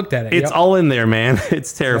 I've never looked at it. It's Yep. all in there, man.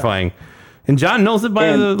 It's terrifying. And John knows it by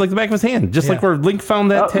And- the back of his hand, just like Yeah. where Link found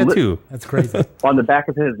that tattoo. That's crazy. On the back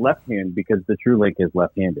of his left hand, because the True Link is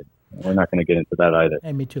left-handed. We're not going to get into that either.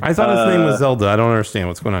 Hey, me too. I thought his name was Zelda. I don't understand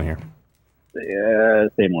what's going on here.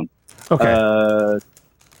 Same one. Okay.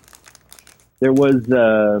 There was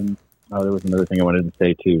there was another thing I wanted to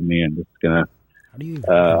say too. Man, this is gonna. How do you?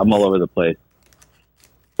 I'm all over the place.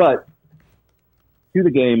 But to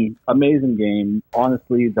the game, amazing game.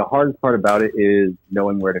 Honestly, the hardest part about it is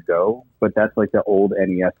knowing where to go. But that's like the old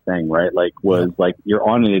NES thing, right? Like like you're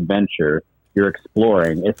on an adventure, you're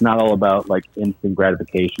exploring. It's not all about like instant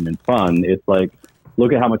gratification and fun. It's like,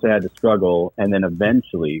 look at how much I had to struggle, and then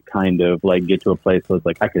eventually kind of like get to a place where it's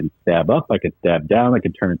like I can stab up, I can stab down, I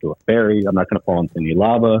can turn into a fairy. I'm not going to fall into any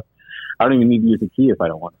lava. I don't even need to use a key if I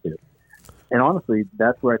don't want to. And honestly,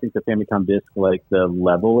 that's where I think the Famicom disc, like the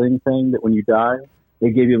leveling thing, that when you die,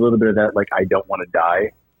 it gave you a little bit of that, like, I don't want to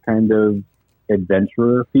die kind of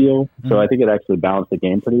adventurer feel. So I think it actually balanced the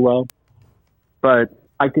game pretty well. But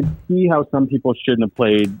I could see how some people shouldn't have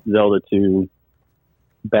played Zelda 2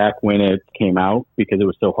 back when it came out because it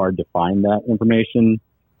was so hard to find that information.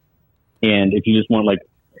 And if you just want, like,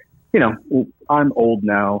 you know, I'm old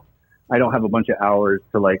now. I don't have a bunch of hours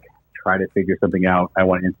to, like, try to figure something out. I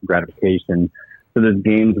want instant gratification. So there's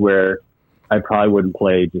games where I probably wouldn't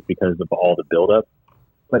play just because of all the buildup.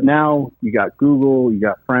 But now you got Google, you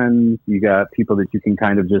got friends, you got people that you can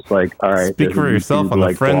kind of just like, all right. Speak for yourself on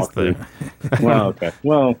the friends thing. Well, okay.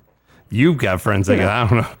 Well, You've got friends like I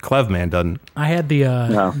don't know. Clevman doesn't. I had the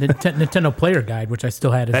Nintendo Player Guide, which I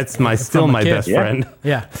still had. That's from still a my kid. best friend.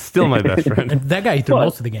 Yeah, Still my best friend. and that guy threw But-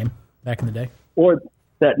 most of the game back in the day. or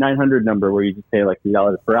that 900 number where you just pay like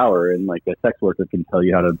 $3 per hour and like a sex worker can tell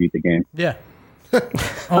you how to beat the game. Yeah. You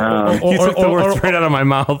took the words right out of my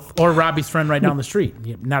mouth. or Robbie's friend right down the street.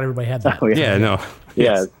 Not everybody had that. Oh, Yeah, no.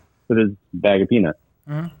 Yeah. So there's a bag of peanuts.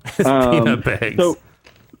 Peanut bags. So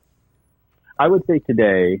I would say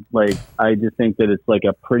today, like, I just think that it's like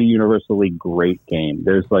a pretty universally great game.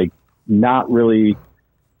 There's like not really,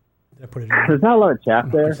 Did I put it in? there's not a lot of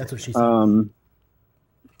chaff there. That's what she said.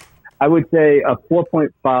 I would say a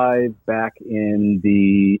 4.5 back in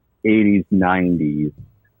the 80s, 90s.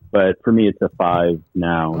 But for me, it's a 5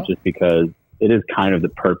 now, just because it is kind of the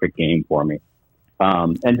perfect game for me.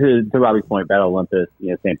 And to Robbie's point, Battle Olympus, you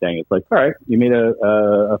know, same thing. It's like, all right, you made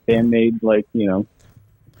a fan-made, like, you know,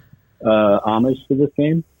 homage to this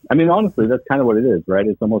game. I mean, honestly, that's kind of what it is, right?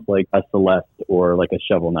 It's almost like a Celeste or like a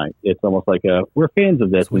Shovel Knight. It's almost like we're fans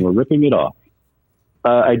of this and we're ripping it off.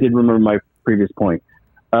 I did remember my previous point.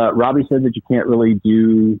 Robbie said that you can't really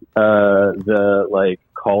do the like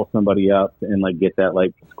call somebody up and like get that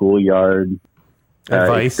like schoolyard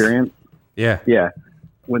Advice. experience. Yeah. Yeah.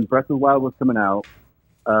 When Breath of the Wild was coming out,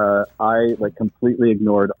 I like completely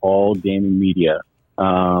ignored all gaming media.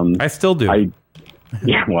 I still do.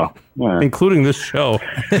 Yeah, well, including this show.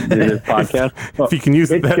 this podcast. Well, if you can use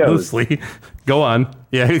that shows. loosely. Go on.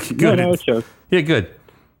 Yeah, good. No, it shows. Yeah, good.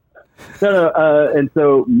 No, and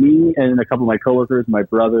so me and a couple of my coworkers, my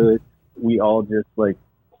brother, we all just like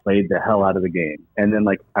played the hell out of the game. And then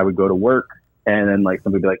like I would go to work and then like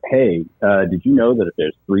somebody would be like, hey, did you know that if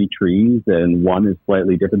there's 3 trees and one is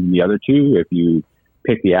slightly different than the other 2, if you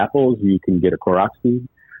pick the apples, you can get a Korok seed?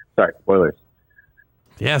 Sorry, spoilers.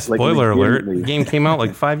 Yeah, spoiler alert. The game came out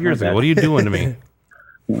like 5 years ago. What are you doing to me?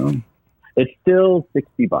 It's still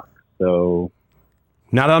 $60, so...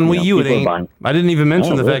 Not on Wii U, it ain't. I didn't even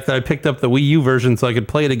mention the fact that I picked up the Wii U version so I could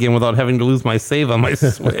play it again without having to lose my save on my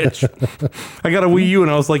Switch. I got a Wii U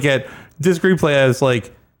and I was like at Disc Replay, I was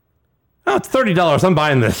like, oh, it's $30. I'm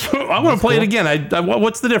buying this. I want to play it again.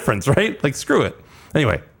 What's the difference, right? Like, screw it.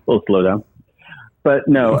 Anyway. A little slow down. But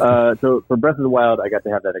no, so for Breath of the Wild, I got to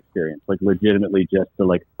have that experience, like legitimately just to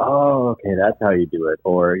like, oh, okay, that's how you do it.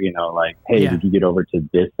 Or, you know, like, hey, did you get over to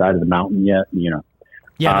this side of the mountain yet? You know.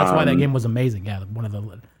 Yeah, that's why that game was amazing. Yeah, one of the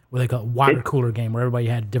what they call water cooler game where everybody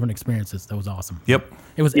had different experiences. That was awesome. Yep.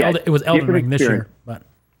 It was Elden Ring this year, but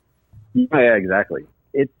yeah, exactly.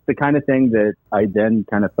 It's the kind of thing that I then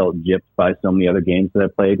kind of felt gypped by so many other games that I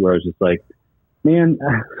played, where I was just like, man,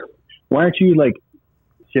 why aren't you like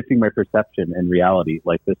shifting my perception and reality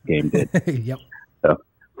like this game did? Yep. So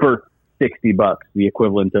for $60, the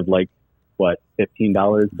equivalent of like what,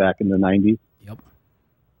 $15 back in the 90s. Yep.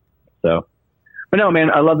 So. But no,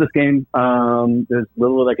 man, I love this game. There's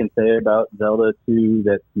little that I can say about Zelda 2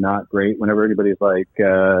 that's not great. Whenever everybody's like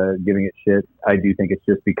giving it shit, I do think it's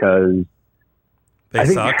just because they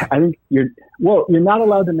suck. I think you're not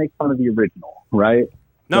allowed to make fun of the original, right?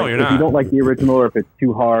 No, like, you're if not. You don't like the original, or if it's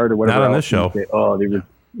too hard, or whatever. Not on else, this show. Say,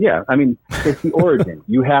 yeah, I mean, it's the origin.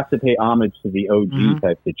 You have to pay homage to the OG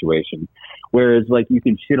type situation. Whereas, like, you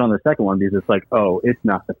can shit on the second one because it's like, oh, it's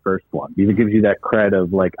not the first one. Because it gives you that cred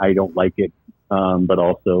of like, I don't like it. But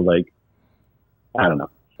also, like, I don't know.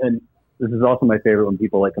 And this is also my favorite when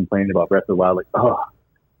people, like, complain about Breath of the Wild, like, oh,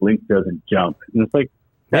 Link doesn't jump. And it's like,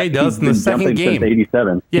 yeah, he does in the second game. Since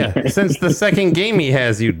 87. Yeah, since the second game he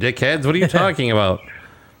has, you dickheads. What are you talking about?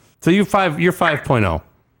 So you're 5.0.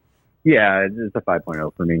 Yeah, it's a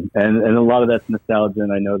 5.0 for me. And a lot of that's nostalgia,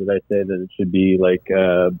 and I know that I say that it should be, like,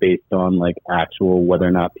 based on, like, actual whether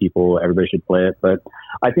or not everybody should play it. But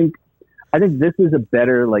I think this is a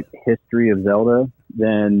better like history of Zelda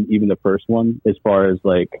than even the first one, as far as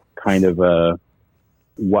like kind of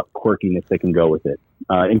what quirkiness they can go with it,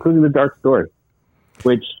 including the dark story,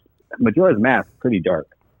 which Majora's Mask is pretty dark.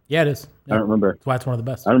 Yeah, it is. Yeah. I don't remember. That's why it's one of the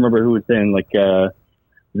best. I don't remember who was saying like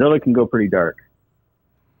Zelda can go pretty dark,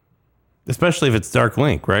 especially if it's Dark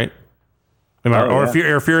Link, right?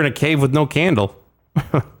 If you're in a cave with no candle.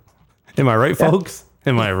 Am I right, folks?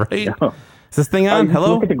 Am I right? No. Is this thing on?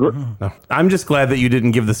 Hello? No. I'm just glad that you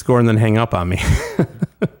didn't give the score and then hang up on me.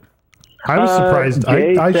 I was surprised.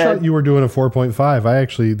 I thought you were doing a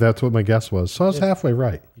 4.5. That's what my guess was. So I was halfway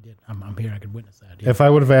right. You did. I'm here. I could witness that. Yeah. If I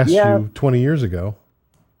would have asked you 20 years ago,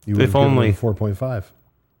 you would have given me 4.5.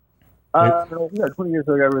 20 years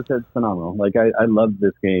ago, I would have said it's phenomenal. Like I loved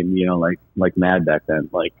this game, you know, like mad back then.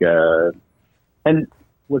 Like, and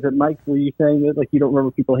was it Mike? Were you saying that like you don't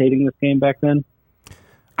remember people hating this game back then?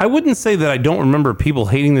 I wouldn't say that I don't remember people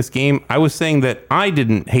hating this game. I was saying that I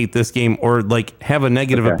didn't hate this game or like have a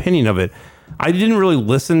negative opinion of it. I didn't really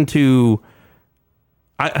listen to.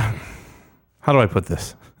 How do I put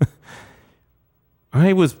this?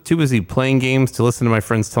 I was too busy playing games to listen to my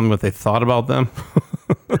friends tell me what they thought about them.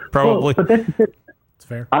 Probably. Well, but that's It's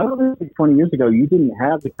fair. I was like 20 years ago, you didn't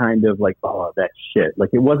have the kind of like, oh, that shit. Like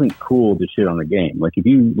it wasn't cool to shit on the game. Like if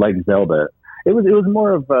you like Zelda. It was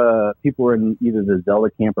more of people were in either the Zelda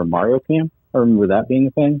camp or Mario camp. I remember that being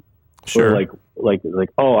a thing. Sure. Or like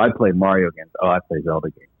oh, I play Mario games. Oh, I play Zelda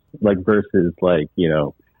games. Like versus like, you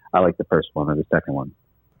know, I like the first one or the second one.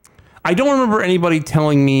 I don't remember anybody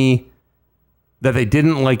telling me that they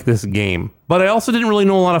didn't like this game, but I also didn't really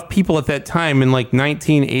know a lot of people at that time in like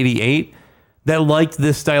 1988 that liked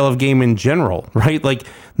this style of game in general, right? Like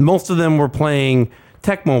most of them were playing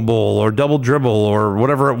Tecmo Bowl or Double Dribble or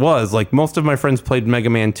whatever it was. Like most of my friends played Mega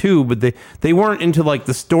Man 2, but they weren't into like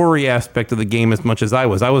the story aspect of the game as much as I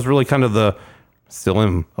was. I was really kind of still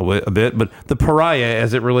am a bit, but the pariah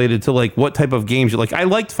as it related to like what type of games you like. I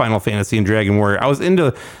liked Final Fantasy and Dragon Warrior. I was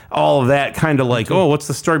into all of that kind of like, oh, what's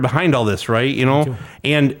the story behind all this, right? You know?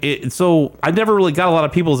 And so I never really got a lot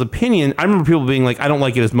of people's opinion. I remember people being like, I don't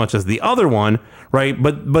like it as much as the other one, right?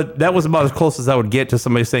 But that was about as close as I would get to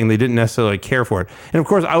somebody saying they didn't necessarily care for it. And of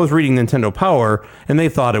course, I was reading Nintendo Power, and they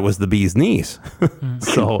thought it was the bee's knees.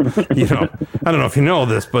 So, you know, I don't know if you know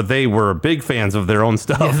this, but they were big fans of their own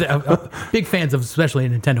stuff. Big fans of especially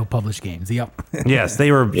Nintendo published games. Yep. Yes,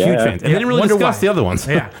 they were huge fans. And they didn't really discuss the other ones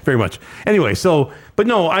very much. Anyway, but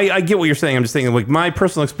no, I get what you're saying. I'm just saying like my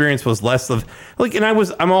personal experience was less of like, and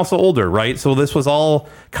I'm also older, right? So this was all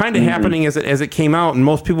kind of happening as it came out, and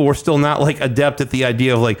most people were still not like adept at the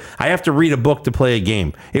idea of like, I have to read a book to play a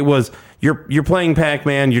game. It was, you're playing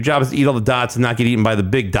Pac-Man, your job is to eat all the dots and not get eaten by the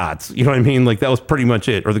big dots. You know what I mean? Like that was pretty much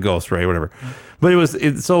it, or the ghost, right? Whatever. But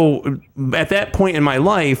so at that point in my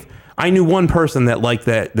life, I knew one person that liked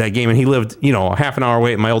that game, and he lived, you know, half an hour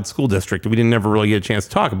away at my old school district. We didn't never really get a chance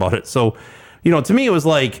to talk about it. So, you know, to me, it was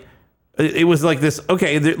like this,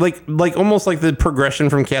 okay, like almost like the progression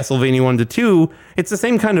from Castlevania 1 to 2. It's the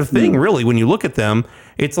same kind of thing, really, when you look at them.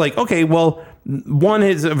 It's like, okay, well, 1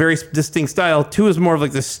 is a very distinct style. 2 is more of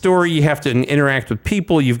like the story. You have to interact with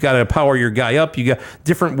people. You've got to power your guy up. You got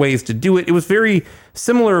different ways to do it. It was very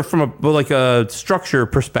similar from a structure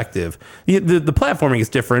perspective. The platforming is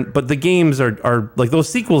different, but the games are like those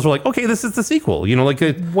sequels are like, okay, this is the sequel. You know, like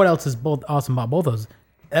what else is awesome about both those?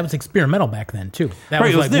 That was experimental back then too. That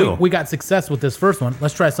right, was like new. We got success with this first one.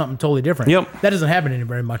 Let's try something totally different. Yep. That doesn't happen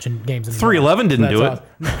very much in games anymore. 311 didn't do it.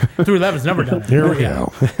 311's never done it. Here we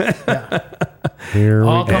go. Here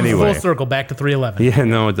All we go. comes full circle back to 311. Yeah,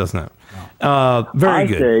 no, it does not. Very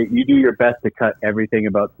good. I say you do your best to cut everything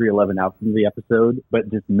about 311 out from the episode, but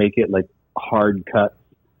just make it like hard cuts.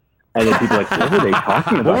 And then people are like, what were they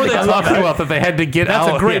talking about? What were they talking about that they had to get out?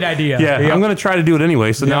 That's a great idea. Yeah, I'm going to try to do it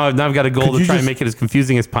anyway. So now I've got a goal to try and make it as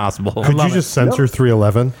confusing as possible. Could you just censor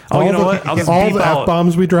 311? Oh, you know what? I'll just all beep the out.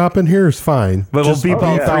 F-bombs we drop in here is fine. But we'll beep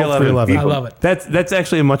out 311. I love it. That's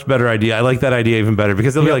actually a much better idea. I like that idea even better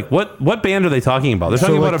because they'll be like, what band are they talking about? They're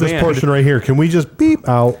talking about a this band. portion right here, can we just beep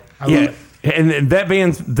out? Yeah. And that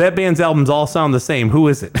band's albums all sound the same. Who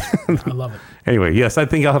is it? I love it. Anyway, yes, I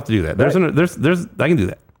think I'll have to do that. There's I can do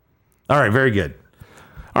that. All right, very good.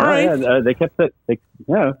 All right. Yeah, they kept it.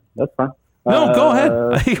 Yeah, that's fine. No, go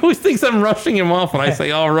ahead. He always thinks I'm rushing him off when I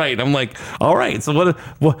say all right. I'm like, all right. So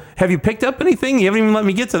what have you picked up anything? You haven't even let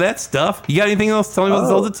me get to that stuff. You got anything else? Tell me about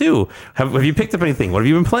Zelda 2. Have you picked up anything? What have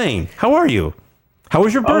you been playing? How are you? How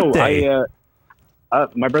was your birthday?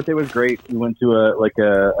 My birthday was great. We went to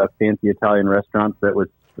a fancy Italian restaurant that was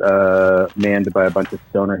manned by a bunch of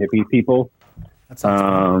stoner hippie people. That sounds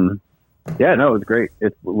fun. Yeah, no, it was great.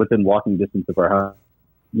 It's within walking distance of our house.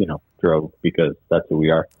 You know, drove because that's who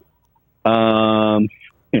we are. I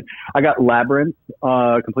got Labyrinth,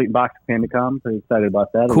 complete box of Famicom. Pretty excited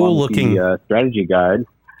about that. Cool looking strategy guide.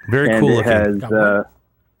 Very and cool it looking. has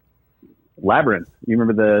Labyrinth. You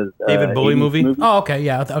remember the David Bowie movie? Oh, okay,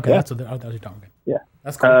 yeah, okay. Yeah. That's what you're talking. Yeah,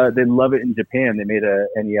 that's cool. They love it in Japan. They made a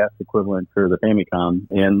NES equivalent for the Famicom,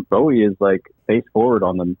 and Bowie is like face forward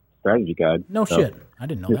on the strategy guide. No shit. I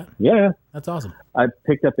didn't know that. Yeah. That's awesome. I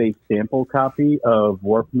picked up a sample copy of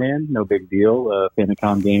Warpman. No big deal.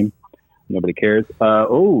 Famicom game. Nobody cares.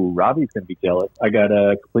 Robbie's going to be jealous. I got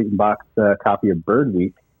a complete in box copy of Bird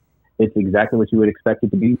Week. It's exactly what you would expect it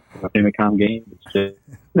to be. A Famicom game. It's just,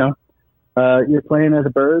 you're playing as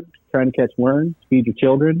a bird, trying to catch worms, feed your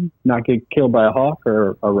children, not get killed by a hawk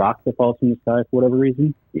or a rock that falls from the sky for whatever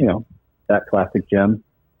reason. You know, that classic gem.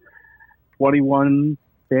 21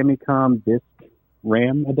 Famicom disc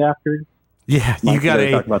RAM adapters. Yeah, you Mike, got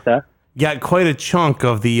talk about that. Got quite a chunk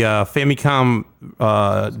of the Famicom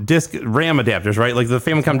disc RAM adapters, right? Like the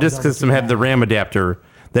Famicom disk system had the RAM adapter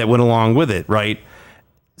that went along with it, right?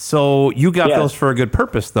 So you got those for a good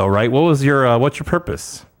purpose, though, right? What was what's your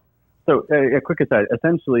purpose? So a quick aside,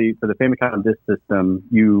 essentially for the Famicom disk system,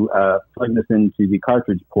 you plug this into the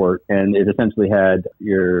cartridge port, and it essentially had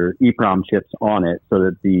your EEPROM chips on it so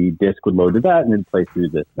that the disk would load to that and then play through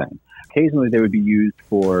this thing. Occasionally they would be used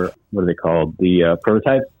for, what are they called, the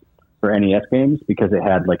prototypes for NES games because it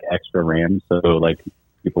had like extra RAM. So like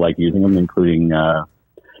people like using them, including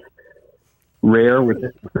Rare, which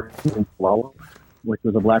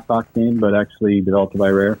was a black box game, but actually developed by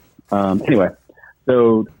Rare. Anyway.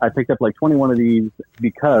 So I picked up like 21 of these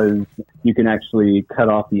because you can actually cut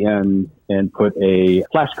off the ends and put a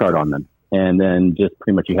flash card on them. And then just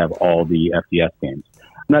pretty much you have all the FDS games.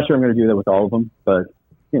 not sure I'm going to do that with all of them, but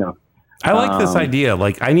I like this idea.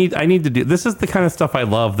 Like I need to do, this is the kind of stuff I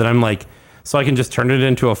love that I'm like, so I can just turn it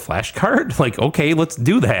into a flash card. Like, okay, let's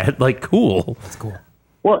do that. Like, cool. That's cool.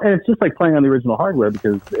 Well, and it's just like playing on the original hardware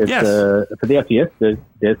because it's for the FPS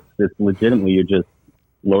discs, it's legitimately you're just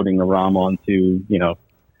loading the ROM onto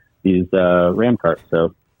these RAM cards.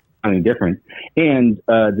 So something different, and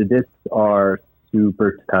the discs are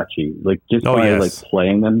super touchy. Like just by like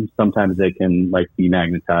playing them, sometimes they can like be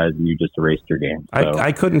magnetized and you just erased your game. So.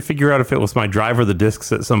 I couldn't figure out if it was my drive or the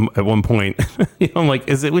discs at one point. I'm like,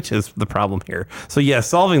 which is the problem here? So yeah,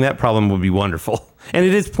 solving that problem would be wonderful. And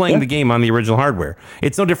it is playing the game on the original hardware.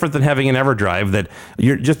 It's no different than having an EverDrive that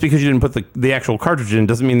you're just because you didn't put the actual cartridge in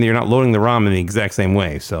doesn't mean that you're not loading the ROM in the exact same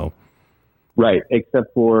way. So. Right,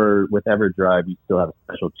 except for with EverDrive, you still have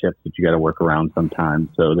special chips that you got to work around sometimes.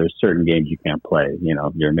 So there's certain games you can't play.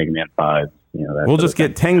 Your Mega Man 5. We'll just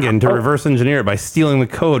get Tengen to reverse engineer it by stealing the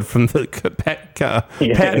code from the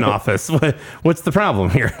patent office. What's the problem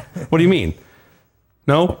here? What do you mean?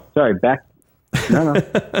 No? Sorry, No.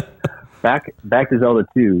 Back to Zelda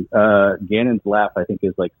 2. Ganon's laugh, I think,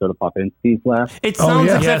 is like Soda Popinski's laugh. It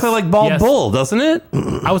sounds exactly like Bald Bull, doesn't it?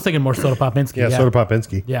 I was thinking more Soda Popinski. Yeah, Soda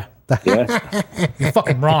Popinski. Yeah. Yeah. You're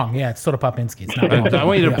fucking wrong. Yeah, it's Soda Popinski. It's not I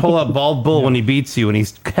want you to pull up Bald Bull when he beats you and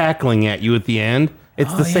he's cackling at you at the end.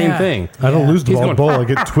 It's the same thing. I don't lose the Bald Bull. I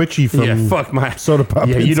get twitchy from fuck my Soda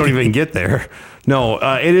Popinski. Yeah, you don't even get there. No,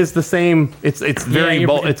 it is the same. It's very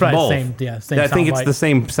bold. It's both. Same I think it's the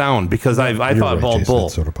same sound because I thought right, Bald Jason, Bull.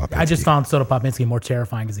 Soda Popinski. I just found Soda Popinski more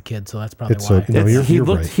terrifying as a kid, so that's probably It's why. He you're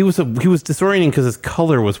looked. right. He was disorienting because his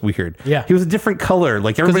color was weird. Yeah. he was a different color.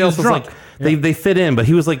 Like everybody else was drunk. like they fit in, but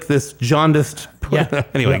he was like this jaundiced. Yeah.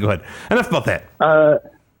 Anyway, go ahead. Enough about that.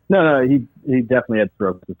 No, he definitely had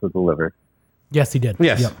cirrhosis of the liver. Yes, he did.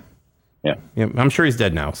 Yes. Yep. Yeah. I'm sure he's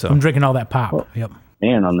dead now. So I'm drinking all that pop. Yep.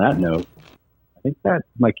 And on that note, I think that's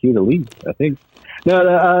my cue to leave. I think.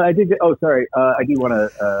 No, I did. Oh, sorry. I do want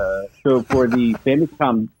to show for the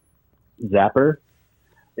Famicom Zapper.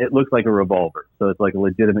 It looks like a revolver, so it's like a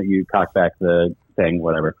legitimate. You cock back the thing,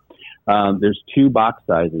 whatever. There's two box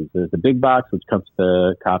sizes. There's the big box, which comes with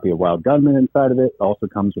a copy of Wild Gunman inside of it. It also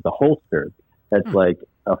comes with a holster that's like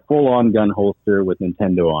a full-on gun holster with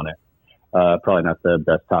Nintendo on it. Probably not the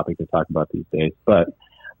best topic to talk about these days, but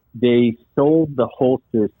they sold the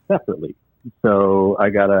holsters separately. So I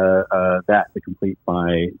got that to complete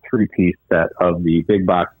my 3-piece set of the big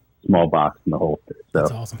box, small box, and the holster. So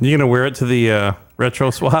That's awesome. You gonna wear it to the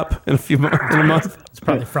retro swap in a month? It's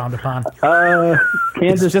probably frowned upon.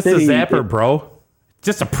 Kansas It's just City, a zapper, bro.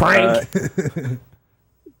 Just a prank.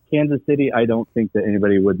 Kansas City, I don't think that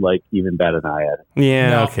anybody would like even bat an eye at it. Yeah.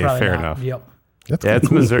 No, Okay. probably Fair not. enough. Yep.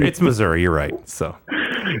 It's Missouri. It's Missouri. You're right. So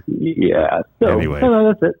Yeah. So Anyway. no,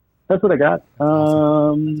 that's it. That's what I got.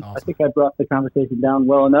 Awesome. I think I brought the conversation down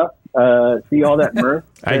well enough. See all that mirth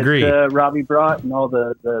I agree. that Robbie brought and all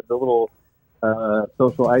the little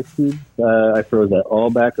social ice cubes. I froze that all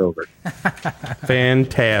back over.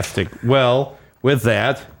 fantastic. Well, with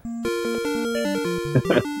that,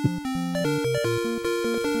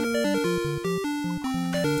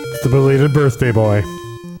 It's the belated birthday boy.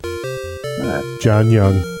 John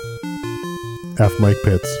Young. F. Mike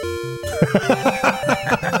Pitts.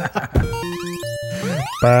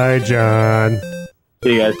 Bye, John.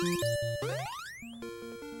 See you guys.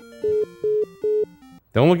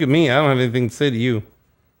 don't look at me. I don't have anything to say to you.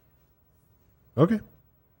 Okay.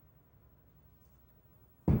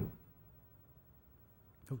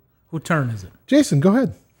 Whose turn is it? Jason, go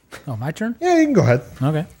ahead. Oh, my turn? Yeah, you can go ahead.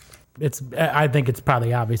 Okay. I think it's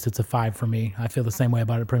probably obvious it's a 5 for me. I feel the same way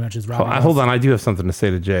about it pretty much as Robbie. Hold on. I do have something to say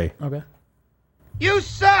to Jay. Okay. You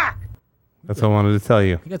suck! That's what I wanted to tell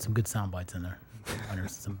you. You got some good sound bites in there.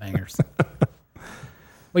 Some bangers.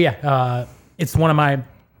 Well, yeah, it's one of my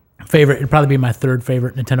favorite. It'd probably be my third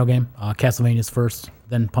favorite Nintendo game. Castlevania's first,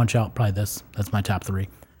 then Punch Out. Probably this. That's my top 3.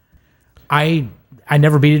 I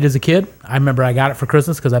never beat it as a kid. I remember I got it for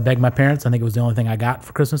Christmas because I begged my parents. I think it was the only thing I got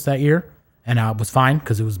for Christmas that year, and I was fine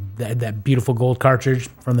because it was that beautiful gold cartridge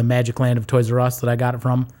from the Magic Land of Toys R Us that I got it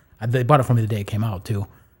from. They bought it for me the day it came out too,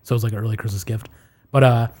 so it was like an early Christmas gift.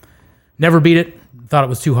 But never beat it. Thought it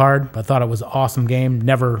was too hard, but thought it was an awesome game.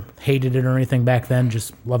 Never hated it or anything back then.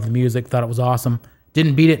 Just loved the music. Thought it was awesome.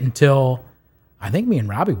 Didn't beat it until I think me and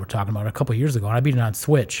Robbie were talking about it a couple years ago. And I beat it on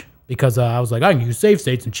Switch because I was like, I can use save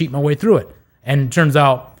states and cheat my way through it. And it turns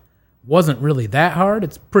out wasn't really that hard.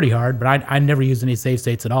 It's pretty hard, but I never used any save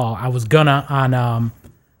states at all. I was gonna on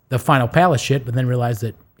the Final Palace shit, but then realized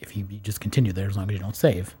that if you just continue there as long as you don't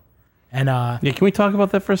save. And Yeah, can we talk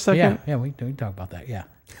about that for a second? yeah, we talk about that. Yeah.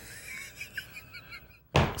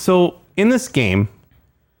 So in this game,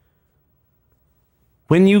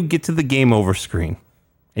 when you get to the game over screen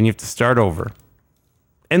and you have to start over,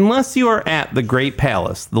 unless you are at the Great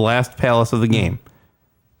Palace, the last palace of the game,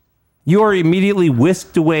 you are immediately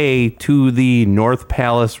whisked away to the North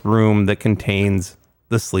Palace room that contains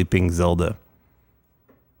the sleeping Zelda.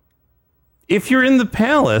 If you're in the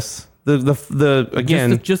palace, the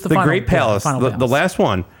again, just the the final, Great Palace, final the palace. last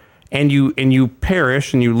one, and you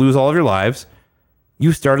perish and you lose all of your lives,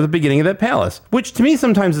 you start at the beginning of that palace, which to me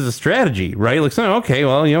sometimes is a strategy, right? Like, so, okay,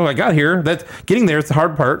 well, I got here. That's getting there. It's the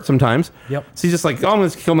hard part sometimes. Yep. So you're just like, oh, I'm going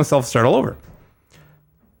to kill myself, start all over.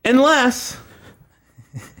 Unless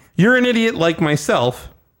you're an idiot like myself,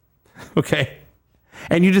 okay,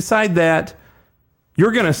 and you decide that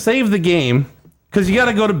you're going to save the game because you got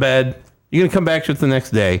to go to bed. You're going to come back to it the next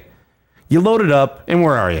day. You load it up, and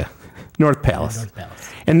where are you? North Palace. North Palace.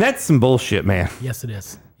 And that's some bullshit, man. Yes, it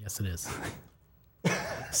is. Yes, it is.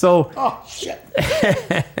 So, Oh, shit.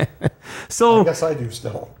 so I guess I do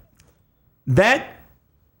still. that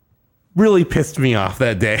really pissed me off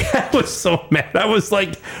that day. I was so mad. I was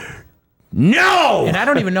like, no! And I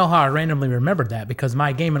don't even know how I randomly remembered that because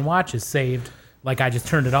my Game & Watch is saved. Like I just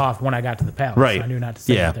turned it off when I got to the palace. Right. I knew not to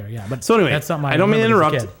save Yeah. it there. Yeah. But So anyway, that's something I don't mean to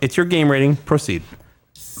remembered as a interrupt. kid. It's your game rating. Proceed.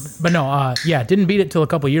 But no, didn't beat it till a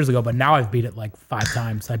couple years ago, but now I've beat it like 5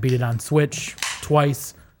 times. I beat it on Switch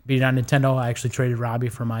twice, beat it on Nintendo. I actually traded Robbie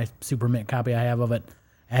for my Super Mint copy I have of it.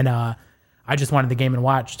 And I just wanted the Game &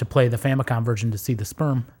 Watch to play the Famicom version to see the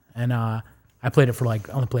sperm. And I played it for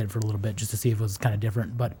only played it for a little bit just to see if it was kind of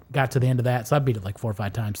different, but got to the end of that. So I beat it like 4 or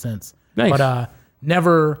 5 times since. Nice. But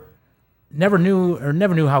never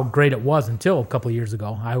knew how great it was until a couple of years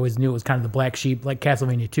ago. I always knew it was kind of the black sheep, like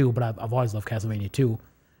Castlevania 2, but I've always loved Castlevania 2.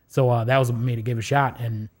 So that was what made it give a shot,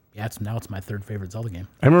 and yeah, now it's my 3rd favorite Zelda game.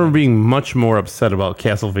 I remember being much more upset about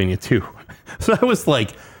Castlevania 2. So I was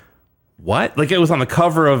like, what? Like, it was on the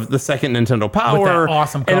cover of the second Nintendo Power.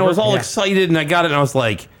 awesome And I cover, was all yeah. excited, and I got it, and I was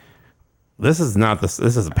like, this is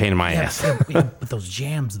a pain in my ass. But those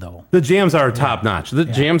jams, though. The jams are top notch. The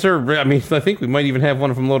jams are, I mean, I think we might even have one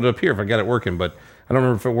of them loaded up here if I got it working, but I don't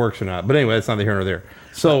remember if it works or not. But anyway, that's neither here nor there.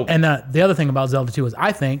 So, And the other thing about Zelda 2 is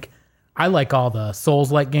I like all the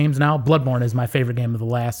Souls-like games now. Bloodborne is my favorite game of the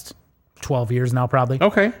last 12 years now, probably.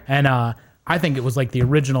 Okay. And I think it was like the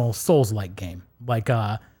original Souls-like game. Like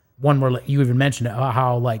one where you even mentioned it,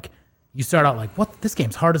 how like you start out like, what? This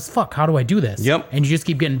game's hard as fuck. How do I do this? Yep. And you just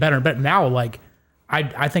keep getting better and better. Now, like,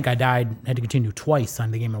 I think I had to continue twice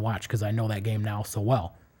on the Game & Watch because I know that game now so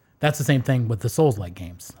well. That's the same thing with the Souls-like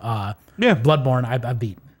games. Yeah. Bloodborne, I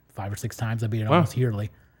beat 5 or 6 times. I beat it almost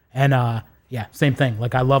yearly. And yeah, same thing.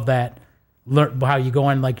 Like, I love that. Learn how you go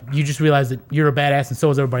in. Like, you just realize that you're a badass and so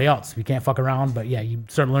is everybody else. You can't fuck around. But yeah, you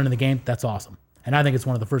start learning the game. That's awesome. And I think it's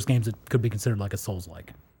one of the first games that could be considered like a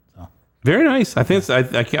Souls-like. So very nice. I think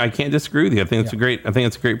I can't disagree with you. I think it's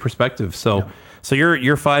a great perspective. So you're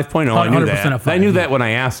 5.0. I knew 100% that. a 5, I knew that when I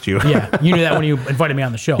asked you. yeah, you knew that when you invited me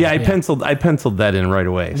on the show. Yeah, I penciled that in right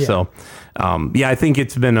away. Yeah. So, I think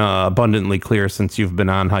it's been abundantly clear since you've been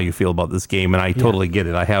on how you feel about this game, and I totally get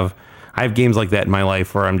it. I have games like that in my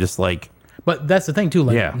life where I'm just like, But that's the thing too.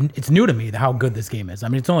 Like, Yeah. it's new to me how good this game is. I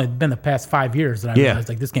mean, it's only been the past 5 years that I realized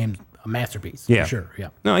like this game's a masterpiece. Yeah. For sure. Yeah.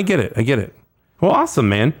 no, I get it. Well, awesome,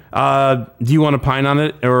 man. Do you want to pine on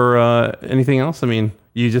it or anything else? I mean,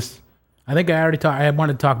 you just I think I already talked. I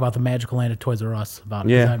wanted to talk about the magical land of Toys R Us about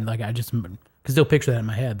it. Yeah. I just can still picture that in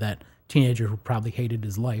my head. That teenager who probably hated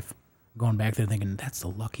his life, going back there thinking that's the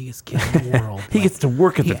luckiest kid in the world. he gets to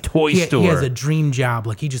work at the toy store. He has a dream job.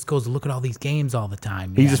 Like he just goes to look at all these games all the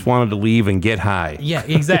time. He just wanted to leave and get high. Yeah,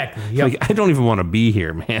 exactly. Yep. Like, I don't even want to be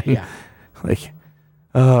here, man. Yeah. Like,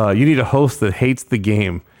 you need a host that hates the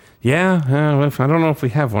game. Yeah, I don't know if we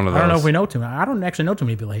have one of those. I don't know if we know too many. I don't actually know too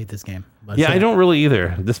many people that hate this game. But Yeah, I don't really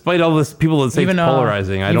either. Despite all this people that say it's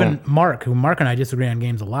polarizing, I don't. Mark and I disagree on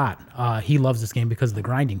games a lot. He loves this game because of the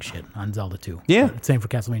grinding shit on Zelda 2. Yeah. Same for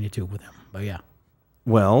Castlevania 2 with him. But yeah.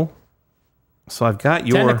 Well, so I've got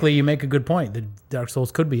your. Technically, you make a good point that Dark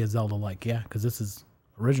Souls could be a Zelda-like, yeah, because this is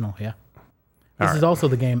original, yeah. This is also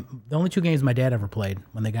the only 2 games my dad ever played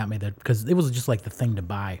when they got me that, because it was just like the thing to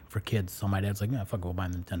buy for kids. So my dad's like, yeah, fuck, we'll buy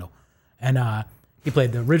the Nintendo. And he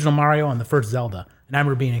played the original Mario and the first Zelda. And I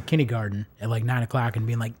remember being in kindergarten at like 9 o'clock and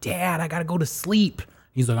being like, Dad, I gotta go to sleep.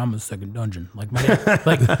 He's like, I'm in the second dungeon. Like my dad,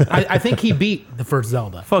 I think he beat the first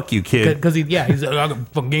Zelda. Fuck you, kid. Because he's like, I got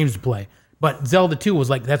fucking games to play. But Zelda 2 was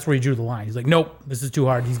like, that's where he drew the line. He's like, nope, this is too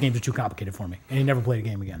hard. These games are too complicated for me. And he never played a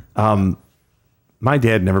game again. My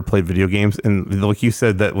dad never played video games, and like you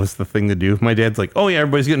said, that was the thing to do. My dad's like, "Oh yeah,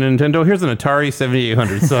 everybody's getting a Nintendo. Here's an Atari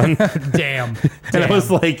 7800, son." Damn. And I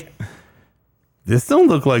was like, this don't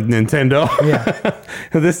look like Nintendo.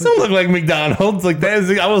 Yeah. This don't look like McDonald's. Like that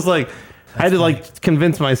is, I was like, I had to like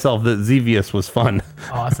convince myself that Xevious was fun.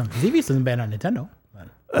 Awesome. Xevious isn't bad on Nintendo.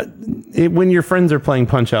 But When your friends are playing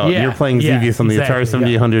Punch Out, Yeah, you're playing yeah, Xevious on the exactly, Atari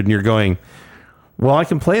 7800, and you're going, well, I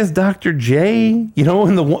can play as Dr. J, you know,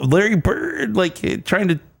 and the Larry Bird, like trying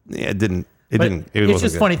to. Yeah, it didn't. It But didn't. It it's wasn't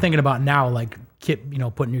just good. funny thinking about now, like kid, you know,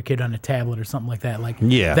 putting your kid on a tablet or something like that. Like,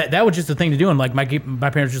 Yeah. that was just the thing to do. And like my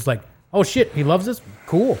parents were just like, oh shit, he loves this.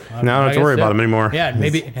 Cool. Now I don't have to worry about him anymore. Yeah,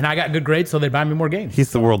 maybe. And I got good grades, so they buy me more games.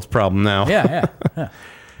 He's the world's problem now. Yeah.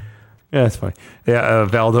 Yeah, that's funny. Yeah,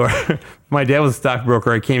 Valdor. My dad was a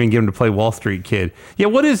stockbroker. I can't even get him to play Wall Street Kid. Yeah,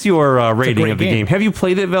 what is your rating great of the game. game? Have you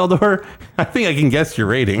played it, Valdor? I think I can guess your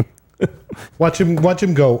rating. Watch him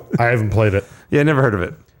go. I haven't played it. Yeah, never heard of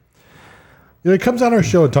it. You know, he comes on our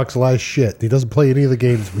show and talks a lot of shit. He doesn't play any of the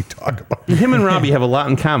games we talk about. Him and Robbie have a lot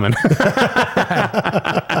in common.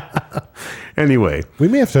 Anyway, We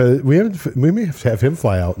may have to have him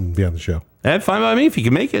fly out and be on the show. that's fine by me if you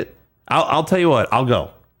can make it. I'll tell you what. I'll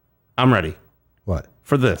go. I'm ready What?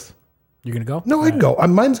 for this. You're going to go? No, I can go.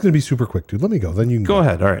 Mine's going to be super quick, dude. Let me go. Then you can Go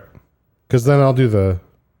ahead. All right. Because then I'll do the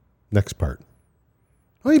next part.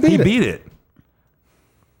 Oh, you beat He it. beat it.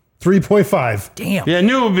 3.5. Damn. Yeah, I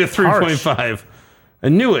knew it would be a 3.5. I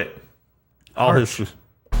knew it. All Harsh. his.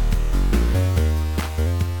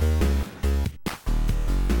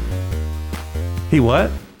 He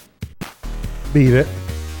what? Beat it.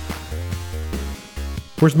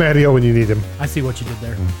 Where's Matteo when you need him? I see what you did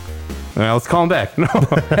there. All right, let's call him back. No.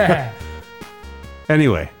 Is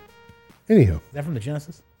Anyway. Anywho. that from the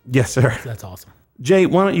Genesis? Yes, sir. That's awesome. Jay,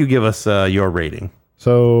 why don't you give us your rating?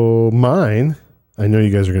 So mine, I know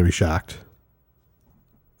you guys are going to be shocked.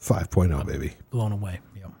 5.0, baby. Blown away.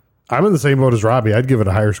 Yeah. I'm in the same boat as Robbie. I'd give it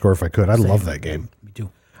a higher score if I could. I love that game. Me too.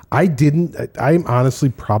 I'm honestly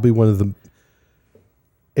probably one of the.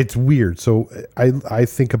 It's weird. So I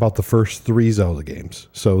think about the first 3 Zelda games.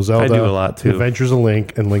 So Zelda, I do a lot, too. Adventures of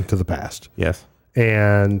Link, and Link to the Past. Yes.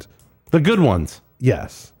 And The good ones.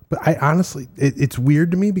 yes, but I honestly, it's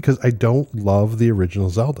weird to me because I don't love the original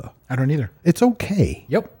Zelda. I don't either. It's okay,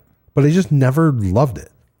 Yep. but I just never loved it.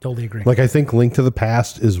 Totally agree. Like I think Link to the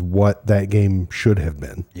Past is what that game should have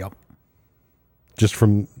been, yep. just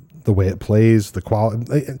from the way it plays, the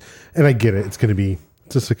quality, and I get it. It's going to be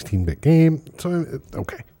it's a 16-bit game, so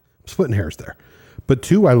okay. I'm splitting hairs there, but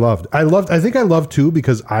 2 I loved. I think I loved 2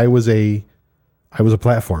 because I was a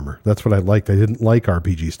platformer. That's what I liked. I didn't like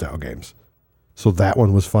RPG style games, so that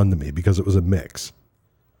one was fun to me because it was a mix.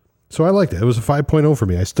 So I liked it. It was a 5.0 for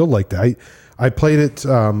me. I still liked it. I played it,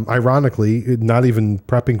 ironically, not even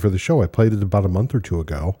prepping for the show. I played it about a month or 2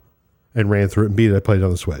 ago and ran through it and beat it. I played it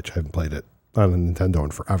on the Switch. I haven't played it on a Nintendo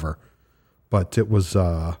in forever. But it was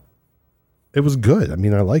good. I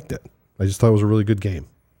mean, I liked it. I just thought it was a really good game.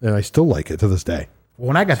 And I still like it to this day. Well,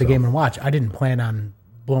 when I got the Game & Watch, I didn't plan on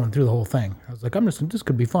blowing through the whole thing. I was like, this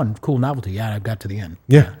could be fun, cool novelty. Yeah, I got to the end.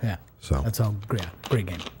 Yeah. Yeah. So. That's all great. Great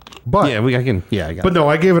game. But Yeah, I got But it. no,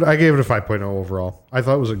 I gave it a 5.0 overall. I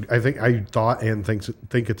thought it was I thought and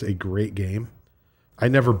think it's a great game. I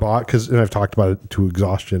never bought and I've talked about it to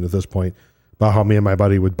exhaustion at this point about how me and my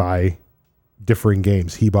buddy would buy differing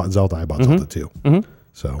games. He bought Zelda, I bought Zelda too.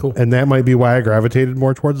 So Cool. and that might be why I gravitated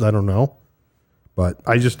more towards it. I don't know. But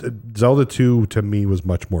I just Zelda 2 to me was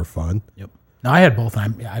much more fun. Yep. No, I had both.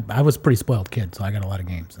 I was a pretty spoiled kid, so I got a lot of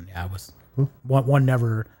games. And yeah, I was one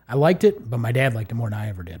never. I liked it, but my dad liked it more than I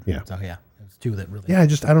ever did. Yeah. So yeah, it was 2 that really. Yeah,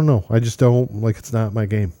 I don't know. I just don't like it's not my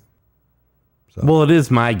game. Well, it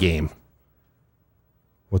is my game.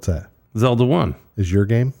 What's that? Zelda 1. Is your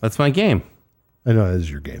game? That's my game. I know it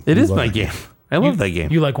is your game. It You is love my it. game. I love that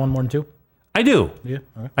game. You like 1 more than 2? I do. Yeah.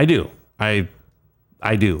 All right. I do. I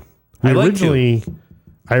do. I like to.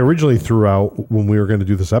 I originally threw out when we were going to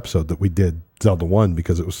do this episode that we did Zelda 1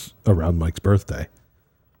 because it was around Mike's birthday.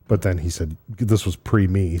 But then he said this was pre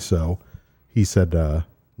me, so he said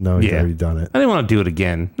no, he's Yeah. already done it. I didn't want to do it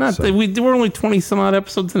again. Not So- that we're only 20 some odd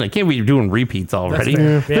episodes in. I can't be doing repeats already.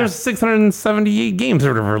 fair. Yeah. There's 678 games or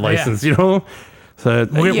whatever licensed, you know? So,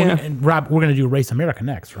 And Rob, we're going to do Race America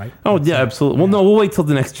next, right? Oh, yeah, absolutely. Well, no, we'll wait till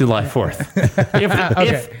the next July 4th.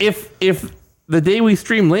 If the day we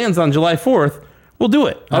stream lands on July 4th, we'll do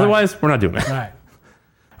it. Otherwise, we're not doing it. All right.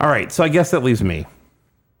 All right, so I guess that leaves me.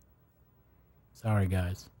 Sorry,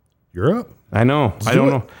 guys. You're up. I know. I do don't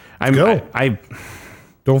it. know. go. I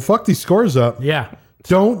Don't fuck these scores up. Yeah.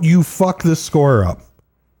 Don't you fuck this score up.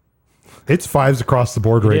 It's 5s across the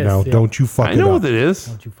board right is, now. yeah. Don't you fuck I it know up. what it is.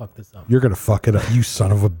 Don't you fuck this up. You're going to fuck it up, you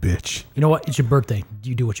son of a bitch. You know what? It's your birthday.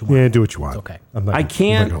 You do what you want. Yeah, do what you want. okay. I'm not I gonna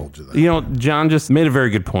can't. hold you there. You know, John just made a very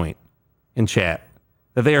good point in chat.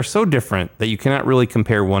 that they are so different that you cannot really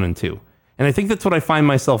compare 1 and 2. And I think that's what I find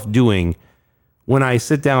myself doing when I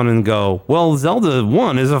sit down and go, well, Zelda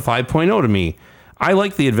 1 is a 5.0 to me. I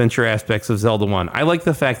like the adventure aspects of Zelda 1. I like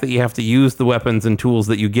the fact that you have to use the weapons and tools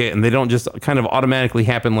that you get, and they don't just kind of automatically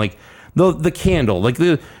happen like the candle. Like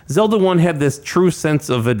the Zelda 1 had this true sense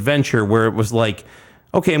of adventure where it was like,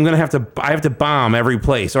 okay, I have to bomb every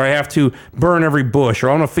place, or I have to burn every bush, or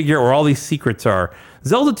I want to figure out where all these secrets are.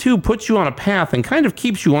 Zelda 2 puts you on a path and kind of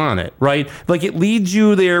keeps you on it, right? Like it leads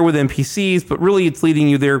you there with NPCs, but really it's leading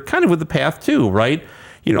you there kind of with the path too, right?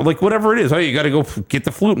 You know, like whatever it is. Oh, you got to go get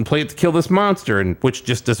the flute and play it to kill this monster, and which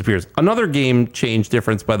just disappears. Another game change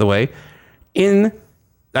difference, by the way,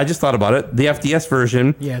 I just thought about it, the FDS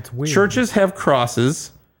version. Yeah, it's weird. Churches have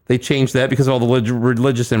crosses. They changed that because of all the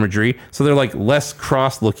religious imagery. So they're like less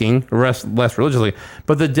cross-looking, less religiously.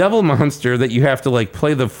 But the devil monster that you have to like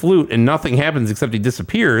play the flute and nothing happens except he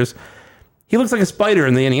disappears, he looks like a spider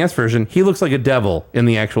in the NES version. He looks like a devil in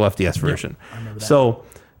the actual FDS version. I remember that. So,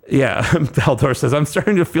 yeah, Baldor says, I'm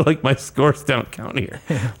starting to feel like my scores don't count here.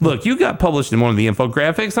 Look, you got published in one of the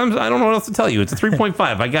infographics. I don't know what else to tell you. It's a 3.5.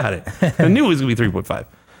 I got it. I knew it was going to be 3.5.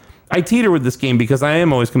 I teeter with this game because I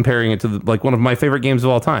am always comparing it to like one of my favorite games of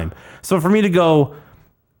all time. So for me to go,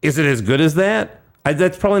 is it as good as that?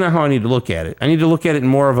 That's probably not how I need to look at it. I need to look at it in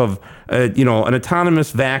more of an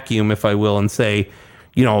autonomous vacuum, if I will, and say,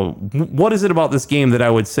 what is it about this game that I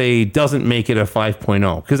would say doesn't make it a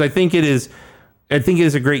 5.0? Because I think it is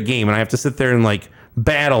a great game, and I have to sit there and like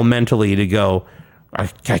battle mentally to go, I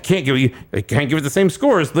can't give it the same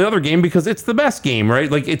score as the other game because it's the best game, right?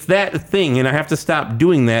 Like it's that thing, and I have to stop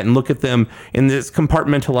doing that and look at them in this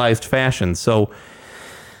compartmentalized fashion. So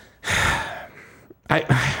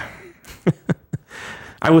I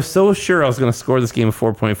was so sure I was going to score this game a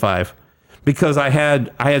 4.5 because I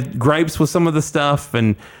had gripes with some of the stuff,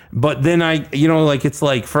 but then it's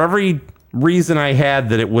like for every reason I had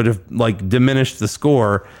that it would have like diminished the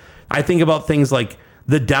score, I think about things like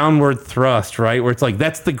the downward thrust, right? Where it's like,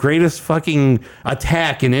 that's the greatest fucking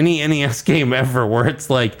attack in any NES game ever, where it's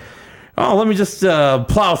like, oh, let me just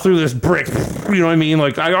plow through this brick. You know what I mean?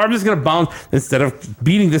 Like, I'm just going to bounce, instead of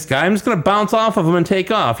beating this guy, I'm just going to bounce off of him and take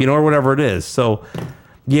off, or whatever it is. So,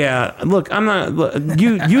 yeah, look, I'm not,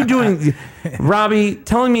 you doing, Robbie,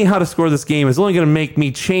 telling me how to score this game is only going to make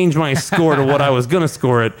me change my score to what I was going to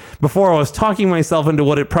score it before I was talking myself into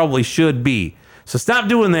what it probably should be. So stop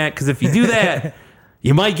doing that, because if you do that,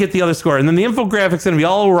 you might get the other score. And then the infographic's going to be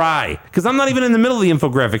all awry. Because I'm not even in the middle of the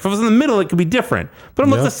infographic. If I was in the middle, it could be different. But I'm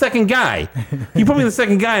like the second guy. You put me in the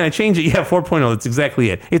second guy and I change it. Yeah, 4.0. That's exactly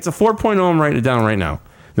it. It's a 4.0. I'm writing it down right now.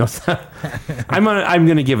 No, I'm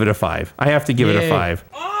going to give it a 5. I have to give it a 5.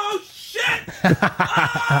 Oh, shit!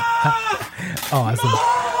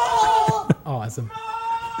 Awesome.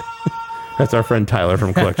 That's our friend Tyler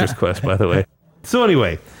from Collector's Quest, by the way. So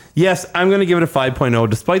anyway, yes, I'm going to give it a 5.0,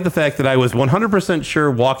 despite the fact that I was 100% sure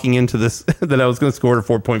walking into this that I was going to score it a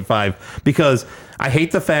 4.5, because I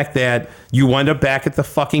hate the fact that you wind up back at the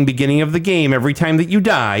fucking beginning of the game every time that you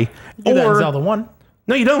die. You do that in Zelda 1.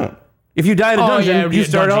 No, you don't. If you die at a dungeon, you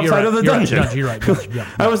start outside of the dungeon. You're right.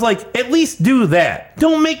 I was like, at least do that.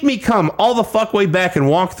 Don't make me come all the fuck way back and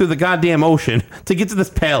walk through the goddamn ocean to get to this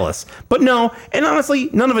palace. But no, and honestly,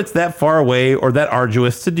 none of it's that far away or that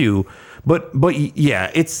arduous to do. But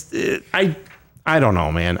yeah, it's I don't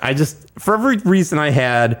know, man. I just, for every reason I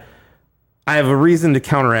have a reason to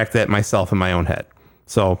counteract that myself in my own head.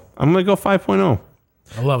 So I'm gonna go 5.0.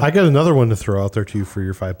 I love it. I got another one to throw out there to you for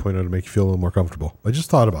your 5.0 to make you feel a little more comfortable. I just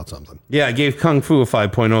thought about something. Yeah, I gave Kung Fu a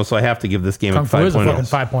 5.0, so I have to give this game a 5.0. Kung Fu is a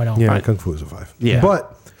fucking 5.0. Yeah, Kung Fu is a 5. Yeah,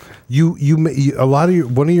 but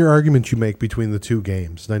one of your arguments you make between the two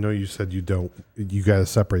games, and I know you said you got to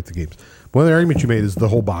separate the games. One of the arguments you made is the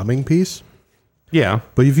whole bombing piece. Yeah,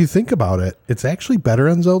 but if you think about it, it's actually better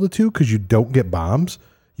on Zelda 2 because you don't get bombs.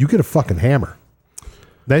 You get a fucking hammer.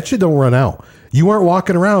 That shit don't run out. You aren't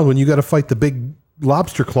walking around when you got to fight the big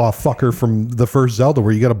lobster claw fucker from the first Zelda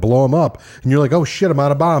where you got to blow him up and you're like, oh shit, I'm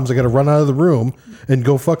out of bombs. I got to run out of the room and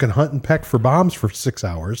go fucking hunt and peck for bombs for 6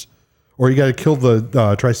 hours. Or you got to kill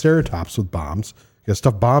the Triceratops with bombs. You got to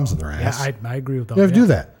stuff bombs in their ass. Yeah, I agree with that. You have to do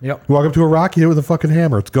that. Yep. You walk up to a rock, you hit it with a fucking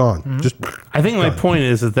hammer. It's gone. Mm-hmm. Just. I think my point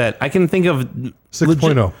is that I can think of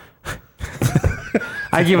 6.0.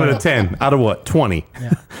 I give it a 10 out of what? 20.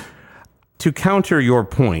 Yeah. To counter your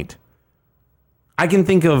point, I can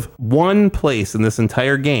think of one place in this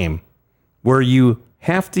entire game where you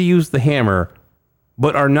have to use the hammer,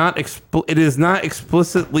 but are not it is not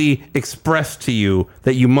explicitly expressed to you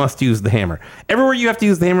that you must use the hammer. Everywhere you have to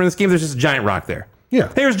use the hammer in this game, there's just a giant rock there. Yeah.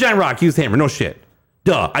 There's a giant rock, use the hammer. No shit.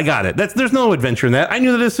 Duh, I got it. There's no adventure in that. I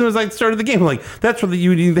knew that as soon as I started the game. Like, that's what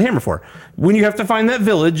you need the hammer for. When you have to find that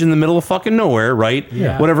village in the middle of fucking nowhere, right?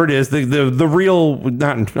 Yeah. Whatever it is, the real,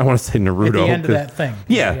 not, I want to say Naruto. At the end of that thing.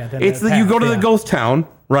 Yeah. then It's that that you path, go to the ghost town,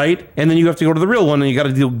 right? And then you have to go to the real one and you got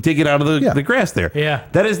to dig it out of the grass there. Yeah.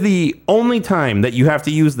 That is the only time that you have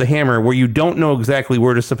to use the hammer where you don't know exactly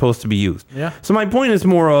where it's supposed to be used. Yeah. So my point is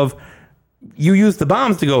more of, you use the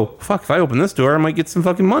bombs to go, fuck, if I open this door, I might get some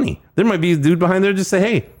fucking money. There might be a dude behind there just say,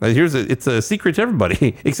 hey, it's a secret to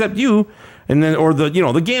everybody except you. And then, or the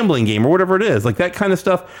gambling game or whatever it is, like that kind of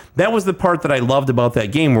stuff. That was the part that I loved about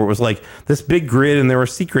that game, where it was like this big grid and there were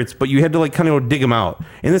secrets, but you had to like kind of go dig them out.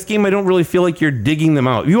 In this game, I don't really feel like you're digging them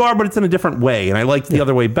out. You are, but it's in a different way. And I liked the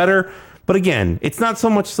other way better. But again, it's not so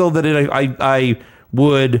much so that I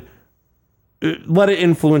would let it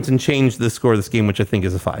influence and change the score of this game, which I think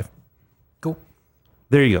is a 5. Cool.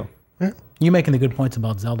 There you go. You making the good points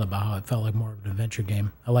about Zelda, about how it felt like more of an adventure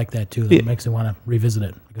game. I like that too. That makes me want to revisit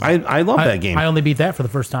it. I love that game. I only beat that for the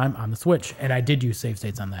first time on the Switch, and I did use save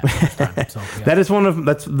states on that first time. So, yeah. That is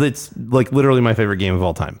that's like literally my favorite game of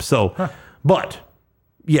all time. So, but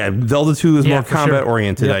yeah, Zelda 2 is more combat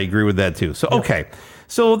oriented. Yep. I agree with that too. So, okay.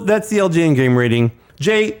 So that's the LJN game rating.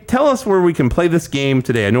 Jay, tell us where we can play this game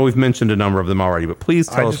today. I know we've mentioned a number of them already, but please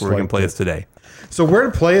tell us where we can play this today. So where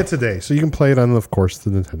to play it today? So you can play it on, of course, the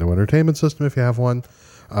Nintendo Entertainment System if you have one.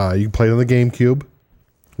 You can play it on the GameCube.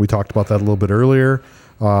 We talked about that a little bit earlier.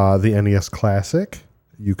 The NES Classic.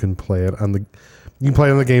 You can play it on the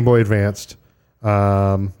Game Boy Advanced.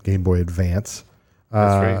 Game Boy Advance.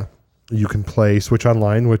 That's right. You can play Switch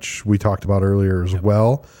Online, which we talked about earlier as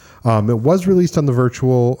well. It was released on the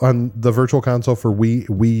virtual console for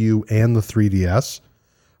Wii U, and the 3DS.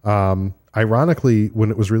 Ironically,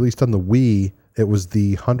 when it was released on the Wii, it was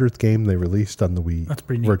the 100th game they released on the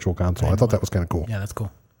Wii virtual console. I thought that was kind of cool. Yeah, that's cool.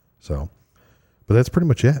 So, but that's pretty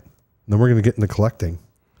much it. And then we're going to get into collecting.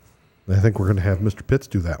 I think we're going to have Mr. Pitts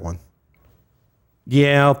do that one.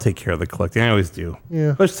 Yeah, I'll take care of the collecting. I always do.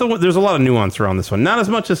 Yeah. There's a lot of nuance around this one. Not as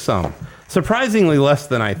much as some. Surprisingly less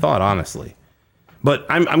than I thought, honestly. But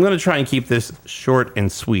I'm going to try and keep this short and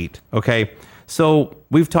sweet. Okay. So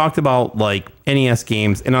we've talked about like NES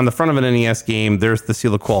games, and on the front of an NES game, there's the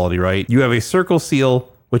seal of quality, right? You have a circle seal,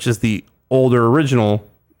 which is the older original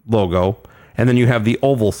logo, and then you have the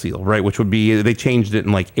oval seal, right? Which would be, they changed it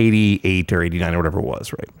in like 88 or 89 or whatever it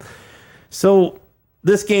was, right? So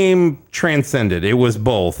this game transcended. It was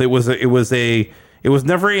both. It was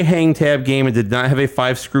never a hang tab game. It did not have a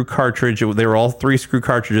 5-screw cartridge. They were all 3-screw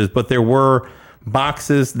cartridges, but there were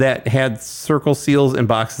boxes that had circle seals and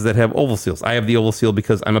boxes that have oval seals. I have the oval seal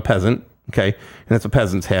because I'm a peasant, okay? And that's what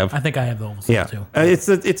peasants have. I think I have the oval seal too. It's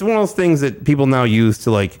one of those things that people now use to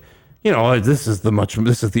like, this is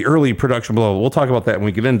the early production, blah, blah. We'll talk about that when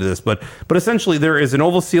we get into this. But essentially there is an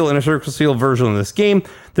oval seal and a circle seal version of this game.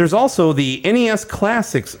 There's also the NES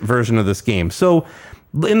Classics version of this game. So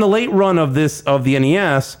in the late run of the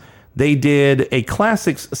NES, they did a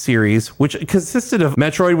Classics series, which consisted of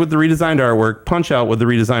Metroid with the redesigned artwork, Punch-Out with the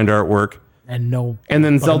redesigned artwork, and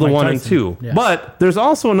then Zelda 1 and 2. Yeah. But there's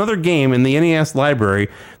also another game in the NES library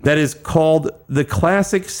that is called the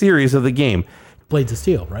Classic series of the game. Blades of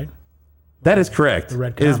Steel, right? That is correct. The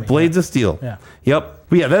red it is Konami, Blades of Steel. Yeah. Yep.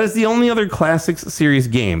 But yeah, that is the only other Classics series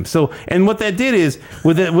game. So, and what that did is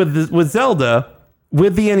with Zelda,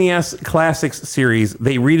 with the NES Classics series,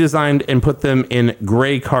 they redesigned and put them in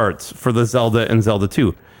gray carts for the Zelda and Zelda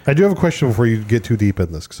 2. I do have a question before you get too deep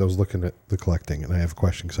in this, because I was looking at the collecting, and I have a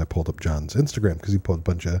question because I pulled up John's Instagram because he pulled a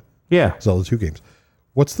bunch of Zelda 2 games.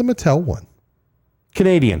 What's the Mattel one?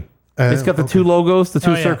 Canadian. It's got the two logos, the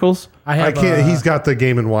two circles. I can't. He's got the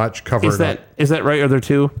Game & Watch covered. Is that right? Are there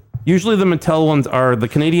two? Usually the Mattel ones are the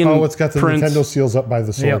Canadian. Oh, it's got the prints. Nintendo seals up by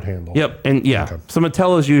the sword handle. Yep, and so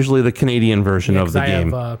Mattel is usually the Canadian version of the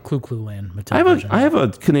game. I have Clu Clu Land. Mattel I have a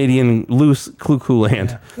Canadian loose Clu Clu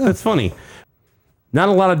Land. Yeah. That's funny. Not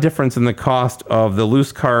a lot of difference in the cost of the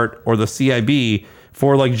loose cart or the CIB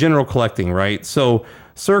for like general collecting, right? So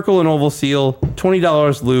circle and oval seal,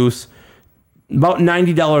 $20 loose. About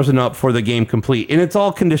 $90 and up for the game complete. And it's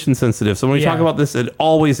all condition sensitive. So when we talk about this, it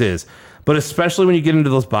always is. But especially when you get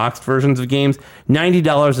into those boxed versions of games,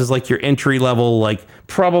 $90 is like your entry level, like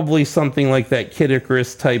probably something like that Kid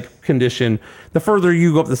Icarus type condition. The further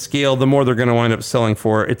you go up the scale, the more they're going to wind up selling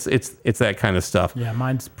for. It's that kind of stuff. Yeah,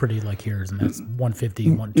 mine's pretty like yours, and that's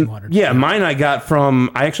 $150, $200. Yeah, mine I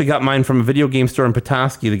actually got mine from a video game store in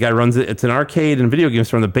Petoskey. The guy runs it. It's an arcade and video game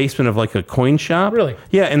store in the basement of like a coin shop. Really?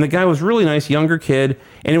 Yeah, and the guy was really nice, younger kid,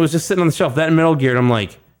 and it was just sitting on the shelf. That and Metal Gear, and I'm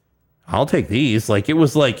like, I'll take these. And it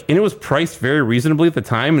was priced very reasonably at the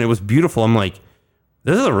time, and it was beautiful. I'm like,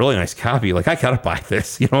 this is a really nice copy. Like, I gotta buy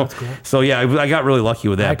this, you know? So yeah, I got really lucky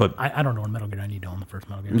with that. But I don't know what Metal Gear. I need to own the first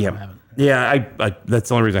Metal Gear. yeah, I haven't. yeah, I that's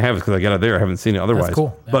the only reason I have it, because I got it there. I haven't seen it otherwise. That's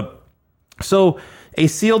cool. Yeah. But so a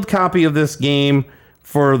sealed copy of this game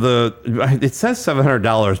for it says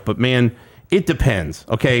 $700, but man, it depends.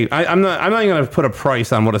 Okay, I'm not going to put a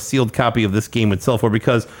price on what a sealed copy of this game would sell for,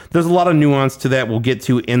 because there's a lot of nuance to that we'll get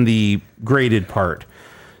to in the graded part.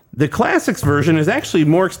 The Classics version is actually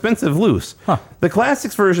more expensive loose. Huh. The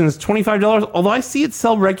Classics version is $25, although I see it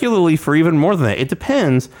sell regularly for even more than that. It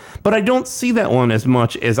depends, but I don't see that one as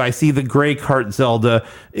much as I see the Gray Cart Zelda,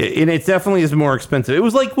 and it definitely is more expensive. It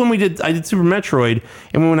was like when I did Super Metroid,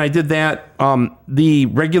 and when I did that, the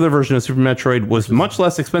regular version of Super Metroid was much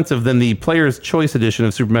less expensive than the Player's Choice edition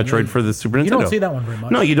of Super Metroid for the Super Nintendo. You don't see that one very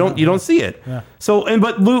much. No, you don't. You don't see it. Yeah. So,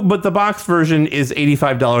 but the box version is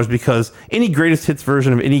 $85, because any greatest hits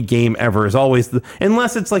version of any game ever is always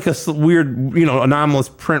unless it's like a weird, anomalous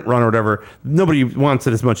print run or whatever. Nobody wants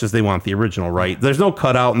it as much as they want the original, right? There's no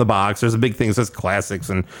cutout in the box. There's a big thing that says Classics,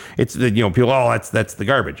 and it's people. Oh, that's the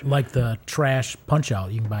garbage. Like the trash Punch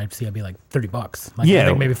Out, you can buy CIB like $30. Like, Yeah. I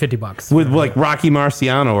think maybe $50 With like Rocky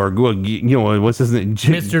Marciano or what's his name,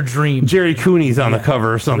 Mr. Dream. Jerry Cooney's on the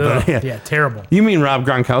cover or something. Ugh, Yeah. yeah, terrible. You mean Rob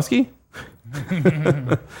Gronkowski?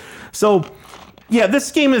 So, yeah,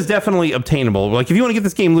 this game is definitely obtainable. Like, if you want to get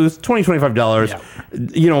this game loose,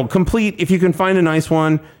 $25. Complete. If you can find a nice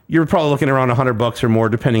one, you're probably looking around $100 or more,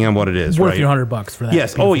 depending on what it is. Worth right? your $100 for that.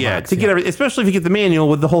 Yes. Oh, yeah. Box, To get everything, especially if you get the manual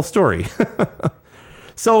with the whole story.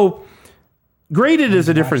 So, graded is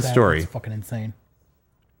a different Watch that. story. It's fucking insane.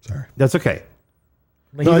 Sorry. That's okay.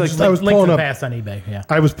 Link, No, I link, just- I was link pulling to up- fast on eBay. Yeah.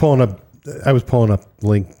 I was pulling up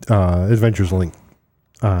Link Adventures Link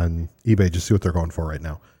on eBay just to see what they're going for right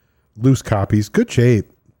now. Loose copies, good shape,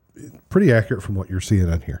 pretty accurate from what you're seeing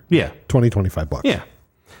on here. Yeah. $25. Yeah.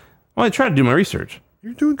 Well, I tried to do my research.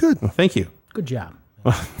 You're doing good. Thank you. Good job.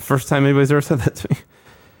 First time anybody's ever said that to me.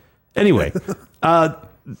 Anyway,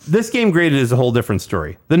 this game graded is a whole different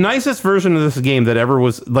story. The nicest version of this game that ever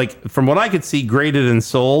was, like, from what I could see, graded and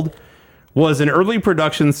sold was an early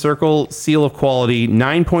production Circle Seal of Quality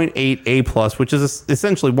 9.8 A+, which is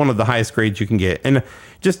essentially one of the highest grades you can get. And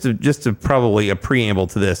just to probably a preamble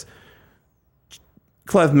to this,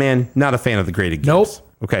 Clev, man, not a fan of the graded games. Nope.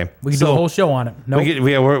 Okay. We can do a whole show on it.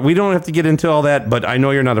 Nope. We don't have to get into all that, but I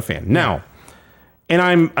know you're not a fan. Now, and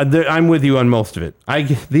I'm with you on most of it.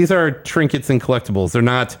 These are trinkets and collectibles. They're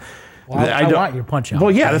not. Well, I want your Punch Out.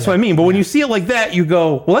 Well, yeah, that's what I mean. But when you see it like that, you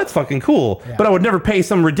go, well, that's fucking cool. Yeah. But I would never pay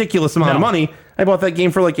some ridiculous amount of money. I bought that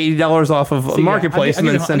game for like $80 off of Marketplace and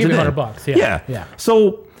then sent it in. $100. Yeah.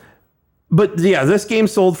 So, but yeah, this game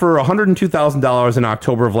sold for $102,000 in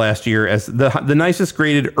October of last year as the nicest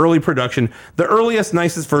graded early production. The earliest,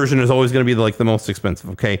 nicest version is always going to be the most expensive.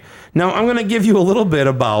 Okay. Now I'm going to give you a little bit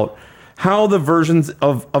about how the versions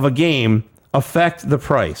of a game affect the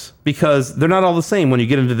price, because they're not all the same when you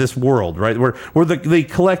get into this world, right? Where the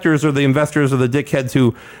collectors or the investors or the dickheads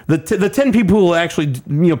who the 10 people who will actually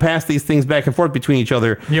pass these things back and forth between each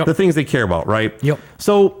other, the things they care about, right? Yep.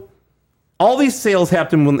 So all these sales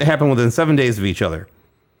happen within 7 days of each other.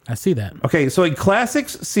 I see that. Okay, so a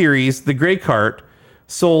Classics series, the Gray Cart,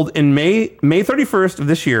 sold in May 31st of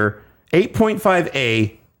this year,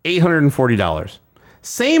 8.5A, $840.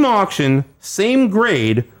 Same auction, same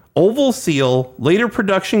grade, oval seal, later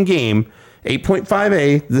production game,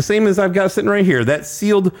 8.5A, the same as I've got sitting right here. That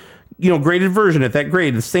sealed, graded version at that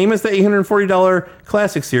grade, the same as the $840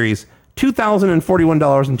 Classic series,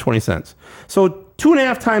 $2,041.20. So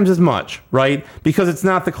 2.5 times as much, right? Because it's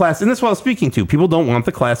not the classic. And that's what I was speaking to. People don't want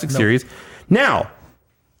the Classic series. Now,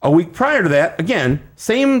 a week prior to that, again,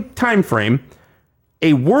 same time frame,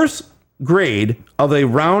 a worse grade of a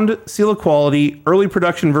round seal of quality early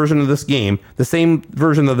production version of this game, the same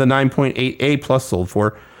version of the 9.8A+ sold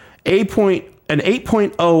for, an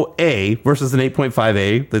 8.0A versus an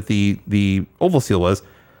 8.5A that the oval seal was,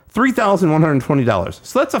 $3,120.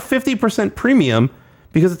 So that's a 50% premium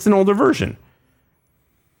because it's an older version.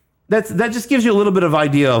 That just gives you a little bit of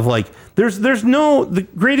idea of the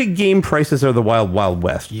graded game prices are the wild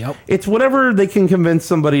west. Yep. It's whatever they can convince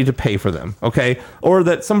somebody to pay for them, okay? Or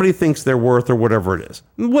that somebody thinks they're worth, or whatever it is.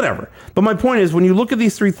 Whatever. But my point is, when you look at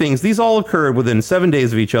these three things, these all occurred within 7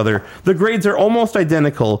 days of each other. The grades are almost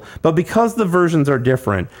identical, but because the versions are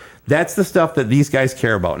different, that's the stuff that these guys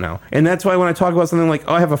care about now. And that's why when I talk about something like,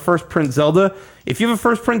 I have a first print Zelda, if you have a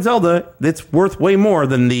first print Zelda, it's worth way more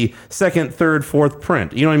than the second, third, fourth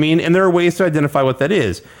print. You know what I mean? And there are ways to identify what that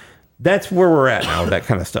is. That's where we're at now, that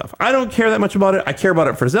kind of stuff. I don't care that much about it. I care about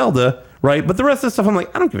it for Zelda, right? But the rest of the stuff, I'm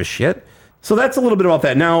like, I don't give a shit. So that's a little bit about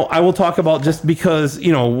that. Now, I will talk about, just because,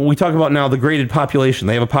 we talk about now the graded population.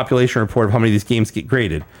 They have a population report of how many of these games get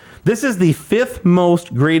graded. This is the 5th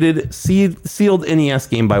most graded sealed NES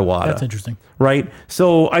game by WADA. That's interesting. Right?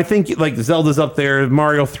 So I think like Zelda's up there,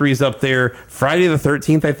 Mario 3's up there, Friday the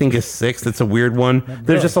 13th I think is 6th. It's a weird one.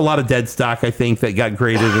 There's just a lot of dead stock, I think, that got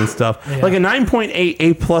graded and stuff. Yeah. Like a 9.8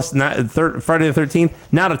 A plus Friday the 13th,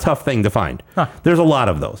 not a tough thing to find. There's a lot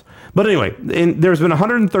of those. But anyway, there's been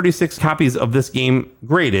 136 copies of this game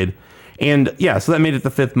graded, and yeah, so that made it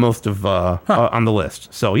the 5th most of on the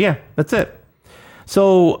list. So yeah, that's it.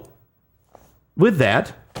 So with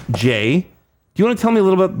that, Jay, do you want to tell me a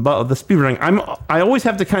little bit about the speedrunning? I always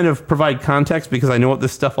have to kind of provide context because I know what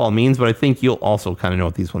this stuff all means, but I think you'll also kind of know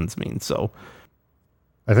what these ones mean. So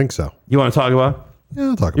I think so. You want to talk about? Yeah,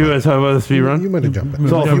 I'll talk about it. You want to talk about the speedrun? You might have jumped in.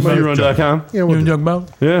 It's all from speedrun.com? Yeah, we'll talk about?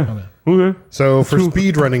 Yeah. Okay. So for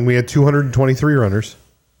speedrunning, we had 223 runners.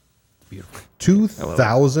 Beautiful.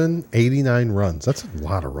 2,089 runs. That's a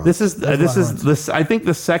lot of runs. This is I think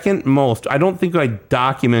the second most. I don't think I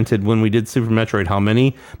documented when we did Super Metroid how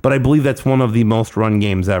many, but I believe that's one of the most run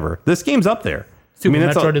games ever. This game's up there. Super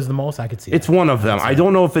Metroid is the most. I could see. It's one of them. I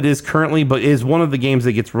don't know if it is currently, but it is one of the games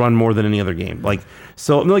that gets run more than any other game. Like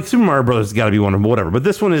Super Mario Brothers has got to be one of them, whatever. But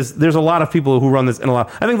this one is. There's a lot of people who run this, and a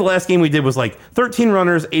lot. I think the last game we did was like 13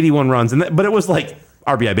 runners, 81 runs, but it was like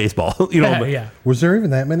RBI baseball. Yeah. Was there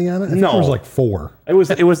even that many on it? I think no, there was like 4. It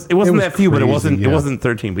wasn't that few, but it wasn't. Yeah. It wasn't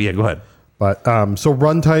 13. But yeah, go ahead. But so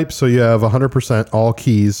run type. So you have 100% all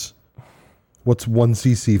keys. What's 1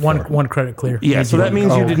 CC for? One credit clear. Yeah, so that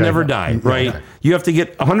means you did never die, right? Okay. You have to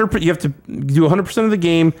get 100. You have to do 100% of the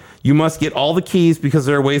game. You must get all the keys because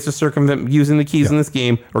there are ways to circumvent using the keys in this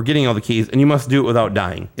game or getting all the keys, and you must do it without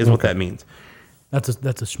dying. Is what that means. That's a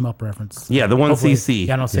shmup reference. Yeah, the 1 CC.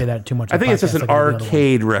 Yeah, I don't say that too much. I think it's just an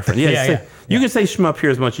arcade reference. Yeah, you can say shmup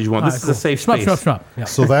here as much as you want. This is a safe space. Shmup. Yeah.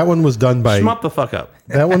 So that one was done by shmup the fuck up.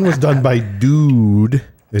 That one was done by Dude.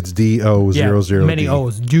 It's DO00. Many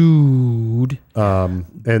O's. Dude.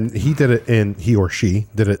 And he or she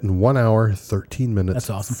did it in 1 hour, 13 minutes, That's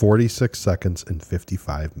awesome. 46 seconds, and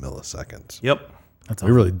 55 milliseconds. Yep. That's awesome.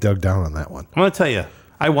 We really dug down on that one. I'm going to tell you,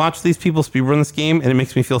 I watch these people speedrun this game, and it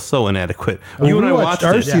makes me feel so inadequate. You and I watched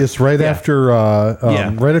Arceus right after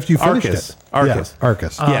you finished it.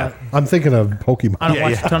 Arceus. Yeah. I'm thinking of Pokemon. I don't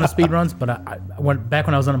watch a ton of speedruns, but I went back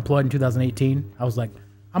when I was unemployed in 2018. I was like,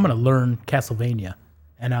 I'm going to learn Castlevania.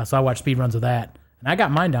 And so I watched speedruns of that. And I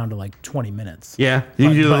got mine down to like 20 minutes. Yeah.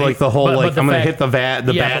 You do like the whole, I'm going to hit the bat.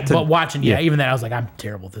 But watching, even that, I was like, I'm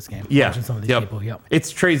terrible at this game. Yeah. Watching some of these people. Yep.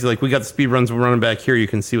 It's crazy. Like we got the speed runs running back here. You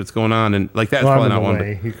can see what's going on. And like that's probably not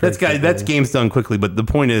one. That's games done quickly. But the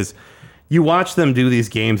point is, you watch them do these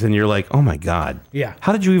games and you're like, oh my God. Yeah.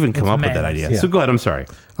 How did you even come up with that idea? Yeah. So go ahead. I'm sorry.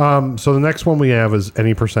 So the next one we have is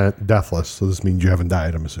any % deathless. So this means you haven't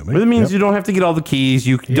died, I'm assuming. But it means you don't have to get all the keys.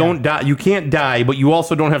 You don't die. You can't die, but you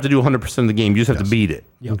also don't have to do 100% of the game. You just have to beat it.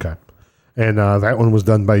 Yep. Okay. And that one was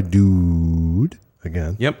done by Dude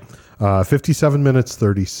again. Yep. 57 minutes,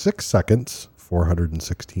 36 seconds,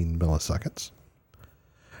 416 milliseconds.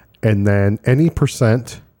 And then any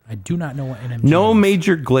 %. I do not know what NMG No is.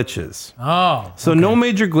 major glitches. Oh. So no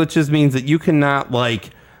major glitches means that you cannot like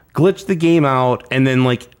glitch the game out and then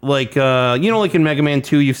like in Mega Man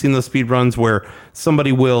 2 you've seen those speed runs where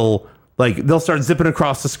somebody will they'll start zipping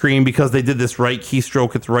across the screen because they did this right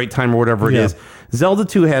keystroke at the right time or whatever it is. Zelda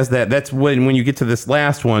 2 has that. That's when you get to this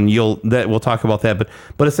last one, we'll talk about that.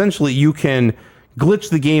 But essentially you can glitch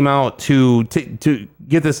the game out to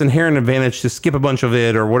get this inherent advantage to skip a bunch of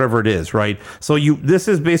it or whatever it is, right? So this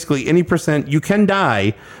is basically any %. You can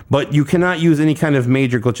die, but you cannot use any kind of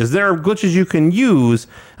major glitches. There are glitches you can use.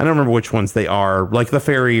 I don't remember which ones they are, like the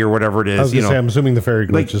fairy or whatever it is. I was going to say, I'm assuming the fairy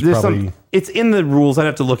glitch is probably... it's in the rules. I'd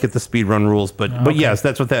have to look at the speedrun rules, but yes,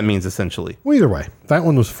 that's what that means essentially. Well, either way, that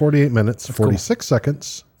one was 48 minutes, 46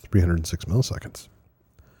 seconds, 306 milliseconds.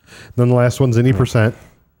 Then the last one's any %.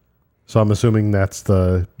 So I'm assuming that's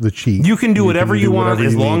the cheat. You can do whatever you want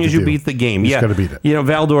as long as you beat the game. You just got to beat it.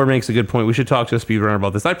 Valdor makes a good point. We should talk to a speedrunner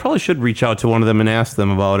about this. I probably should reach out to one of them and ask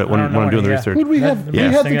them about it when I'm doing the research. Who we had? We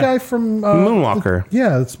had the guy from Moonwalker.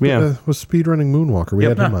 Was speedrunning Moonwalker. We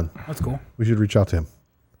had him on. That's cool. We should reach out to him.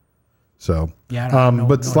 So,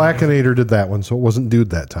 but Slackinator did that one, so it wasn't Dude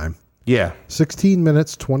that time. Yeah. 16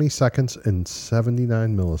 minutes, 20 seconds, and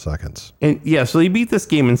 79 milliseconds. And so you beat this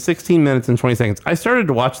game in 16 minutes and 20 seconds. I started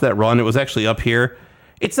to watch that run. It was actually up here.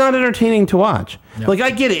 It's not entertaining to watch. Yep. Like, I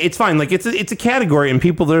get it. It's fine. Like, it's a category, and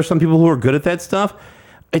there are some people who are good at that stuff.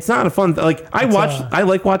 It's not a fun like I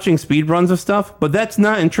like watching speed runs of stuff, but that's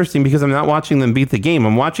not interesting because I'm not watching them beat the game.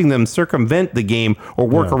 I'm watching them circumvent the game or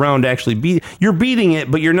work around to actually beat. You're beating it,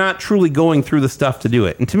 but you're not truly going through the stuff to do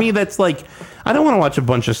it. And to me, that's like I don't want to watch a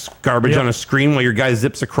bunch of garbage on a screen while your guy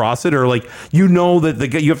zips across it, or like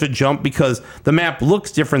that you have to jump because the map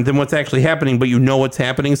looks different than what's actually happening, but you know what's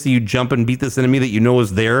happening, so you jump and beat this enemy that you know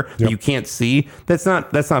is there that you can't see. That's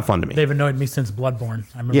not fun to me. They've annoyed me since Bloodborne.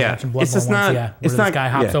 I remember watching Bloodborne it's just not. where It's this not. guy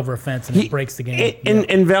hops over a fence and it breaks the game.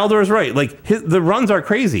 And Valdor's right. Like the runs are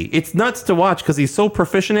crazy. It's nuts to watch because he's so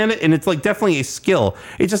proficient at it, and it's like definitely a skill.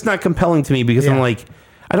 It's just not compelling to me because I'm like,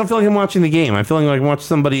 I don't feel like I'm watching the game. I'm feeling like I'm watching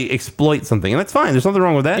somebody exploit something, and that's fine. There's nothing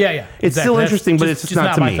wrong with that. Yeah. It's still interesting, but it's just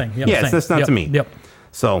not to me. It's just not to me. Yep.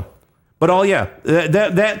 So, but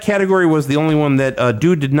that category was the only one that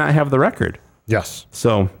dude did not have the record. Yes.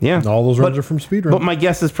 So yeah, All those runs are from speedrun. But my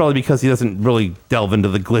guess is probably because he doesn't really delve into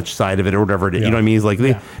the glitch side of it or whatever it is. You know what I mean? He's like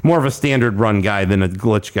more of a standard run guy than a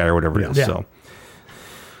glitch guy or whatever it is. Yeah. So,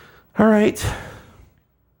 all right.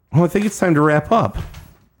 Well, I think it's time to wrap up.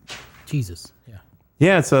 Jesus. Yeah.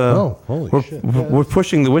 Yeah, it's holy shit. We're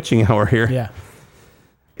pushing the witching hour here. Yeah.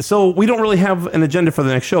 So we don't really have an agenda for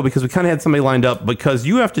the next show because we kind of had somebody lined up because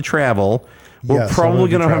you have to travel. We're Yes, I'm probably gonna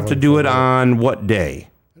be going to have to traveling do for it a bit. on what day?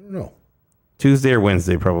 I don't know. Tuesday or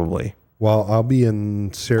Wednesday, probably. Well, I'll be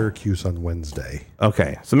in Syracuse on Wednesday.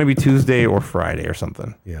 Okay, so maybe Tuesday or Friday or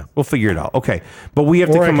something. Yeah. We'll figure it out. Okay, but we have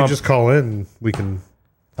Or to I come can up. just call in.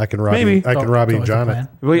 I can Robbie. Maybe. I can Robbie and It's always John a it.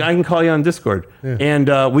 plan. I can call you on Discord, and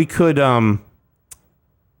we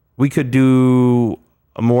could do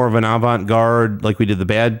more of an avant-garde, like we did the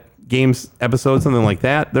bad games episode, something like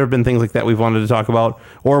that. There have been things like that we've wanted to talk about,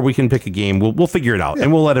 or we can pick a game. We'll figure it out,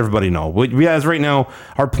 and we'll let everybody know. As right now,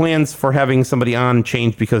 our plans for having somebody on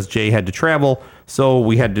changed because Jay had to travel, so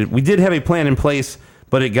we did have a plan in place,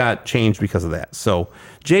 but it got changed because of that. So,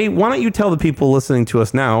 Jay, why don't you tell the people listening to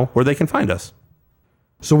us now where they can find us?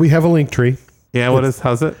 So we have a link tree. Yeah,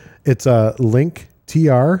 how's it? It's a linktr.ee.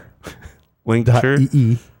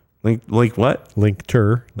 Linkter. Link what?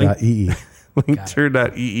 Linkter.ee.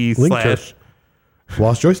 Linkter.ee Linkter. /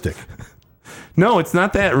 Lost joystick. No, it's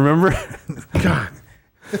not that. Remember? God.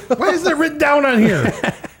 Why is that written down on here?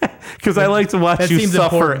 Because I like to watch That you seems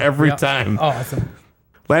suffer important. every Yeah. time. Oh, awesome.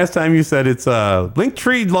 Last time you said it's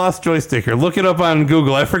Linktree Lost Joystick, or look it up on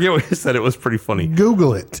Google. I forget what you said. It was pretty funny.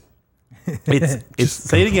 Google it. It's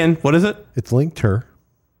say it again. What is it? It's linkter.ee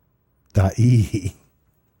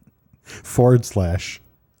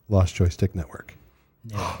 / Lost Joystick Network.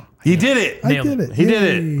 He did it. I did it. He did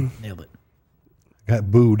it. Nailed it.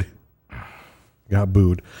 Got booed.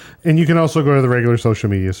 And you can also go to the regular social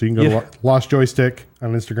media. So you can go to Lost Joystick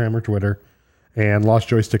on Instagram or Twitter and Lost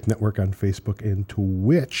Joystick Network on Facebook and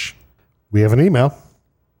Twitch. We have an email.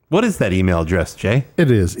 What is that email address, Jay?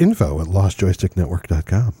 It is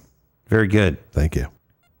info@lostjoysticknetwork.com. Very good. Thank you.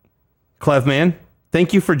 Clev Man,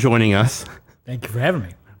 thank you for joining us. Thank you for having me.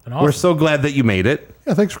 It's been awesome. We're so glad that you made it.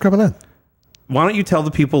 Yeah, thanks for coming in. Why don't you tell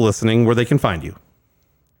the people listening where they can find you?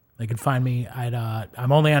 They can find me at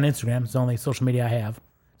I'm only on Instagram. It's the only social media I have. So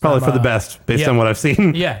Probably I'm, for the best, based on what I've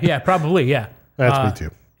seen. Yeah, probably, yeah. That's me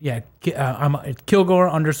too. Yeah, I'm it's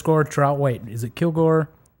Kilgore_Trout. Wait, is it Kilgore?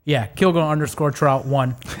 Yeah, Kilgore_Trout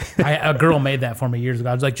 1. A girl made that for me years ago.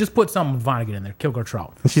 I was like, just put something with Vonnegut in there, Kilgore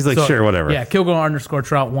Trout. She's like, sure, whatever. Yeah,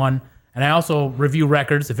 Kilgore_Trout 1. And I also review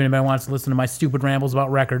records. If anybody wants to listen to my stupid rambles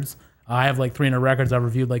about records, I have like 300 records. I've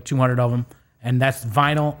reviewed like 200 of them. And that's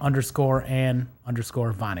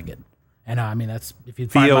vinyl_and_Vonnegut. And I mean, that's if you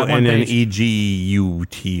find my one page.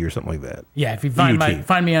 VONNEGUT or something like that. Yeah, if you find VUT.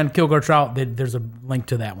 find me on Kilgore Trout, there's a link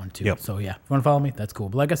to that one too. Yep. So yeah, if you want to follow me, that's cool.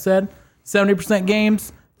 But like I said, 70%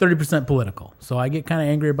 games, 30% political. So I get kind of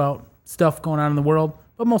angry about stuff going on in the world,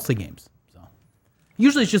 but mostly games. So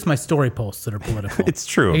usually it's just my story posts that are political. It's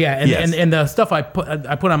true. Yeah, and, Yes. and the stuff I put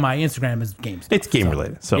on my Instagram is games. It's game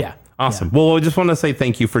related. So yeah. awesome. Well, I just want to say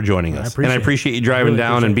thank you for joining us. appreciate I it. appreciate you driving really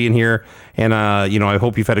down and appreciate being here. And, I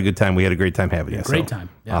hope you've had a good time. We had a great time having you. Great time.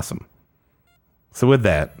 Yeah. Awesome. So with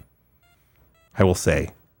that, I will say,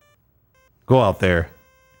 go out there,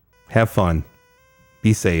 have fun,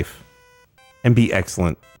 be safe, and be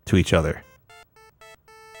excellent to each other.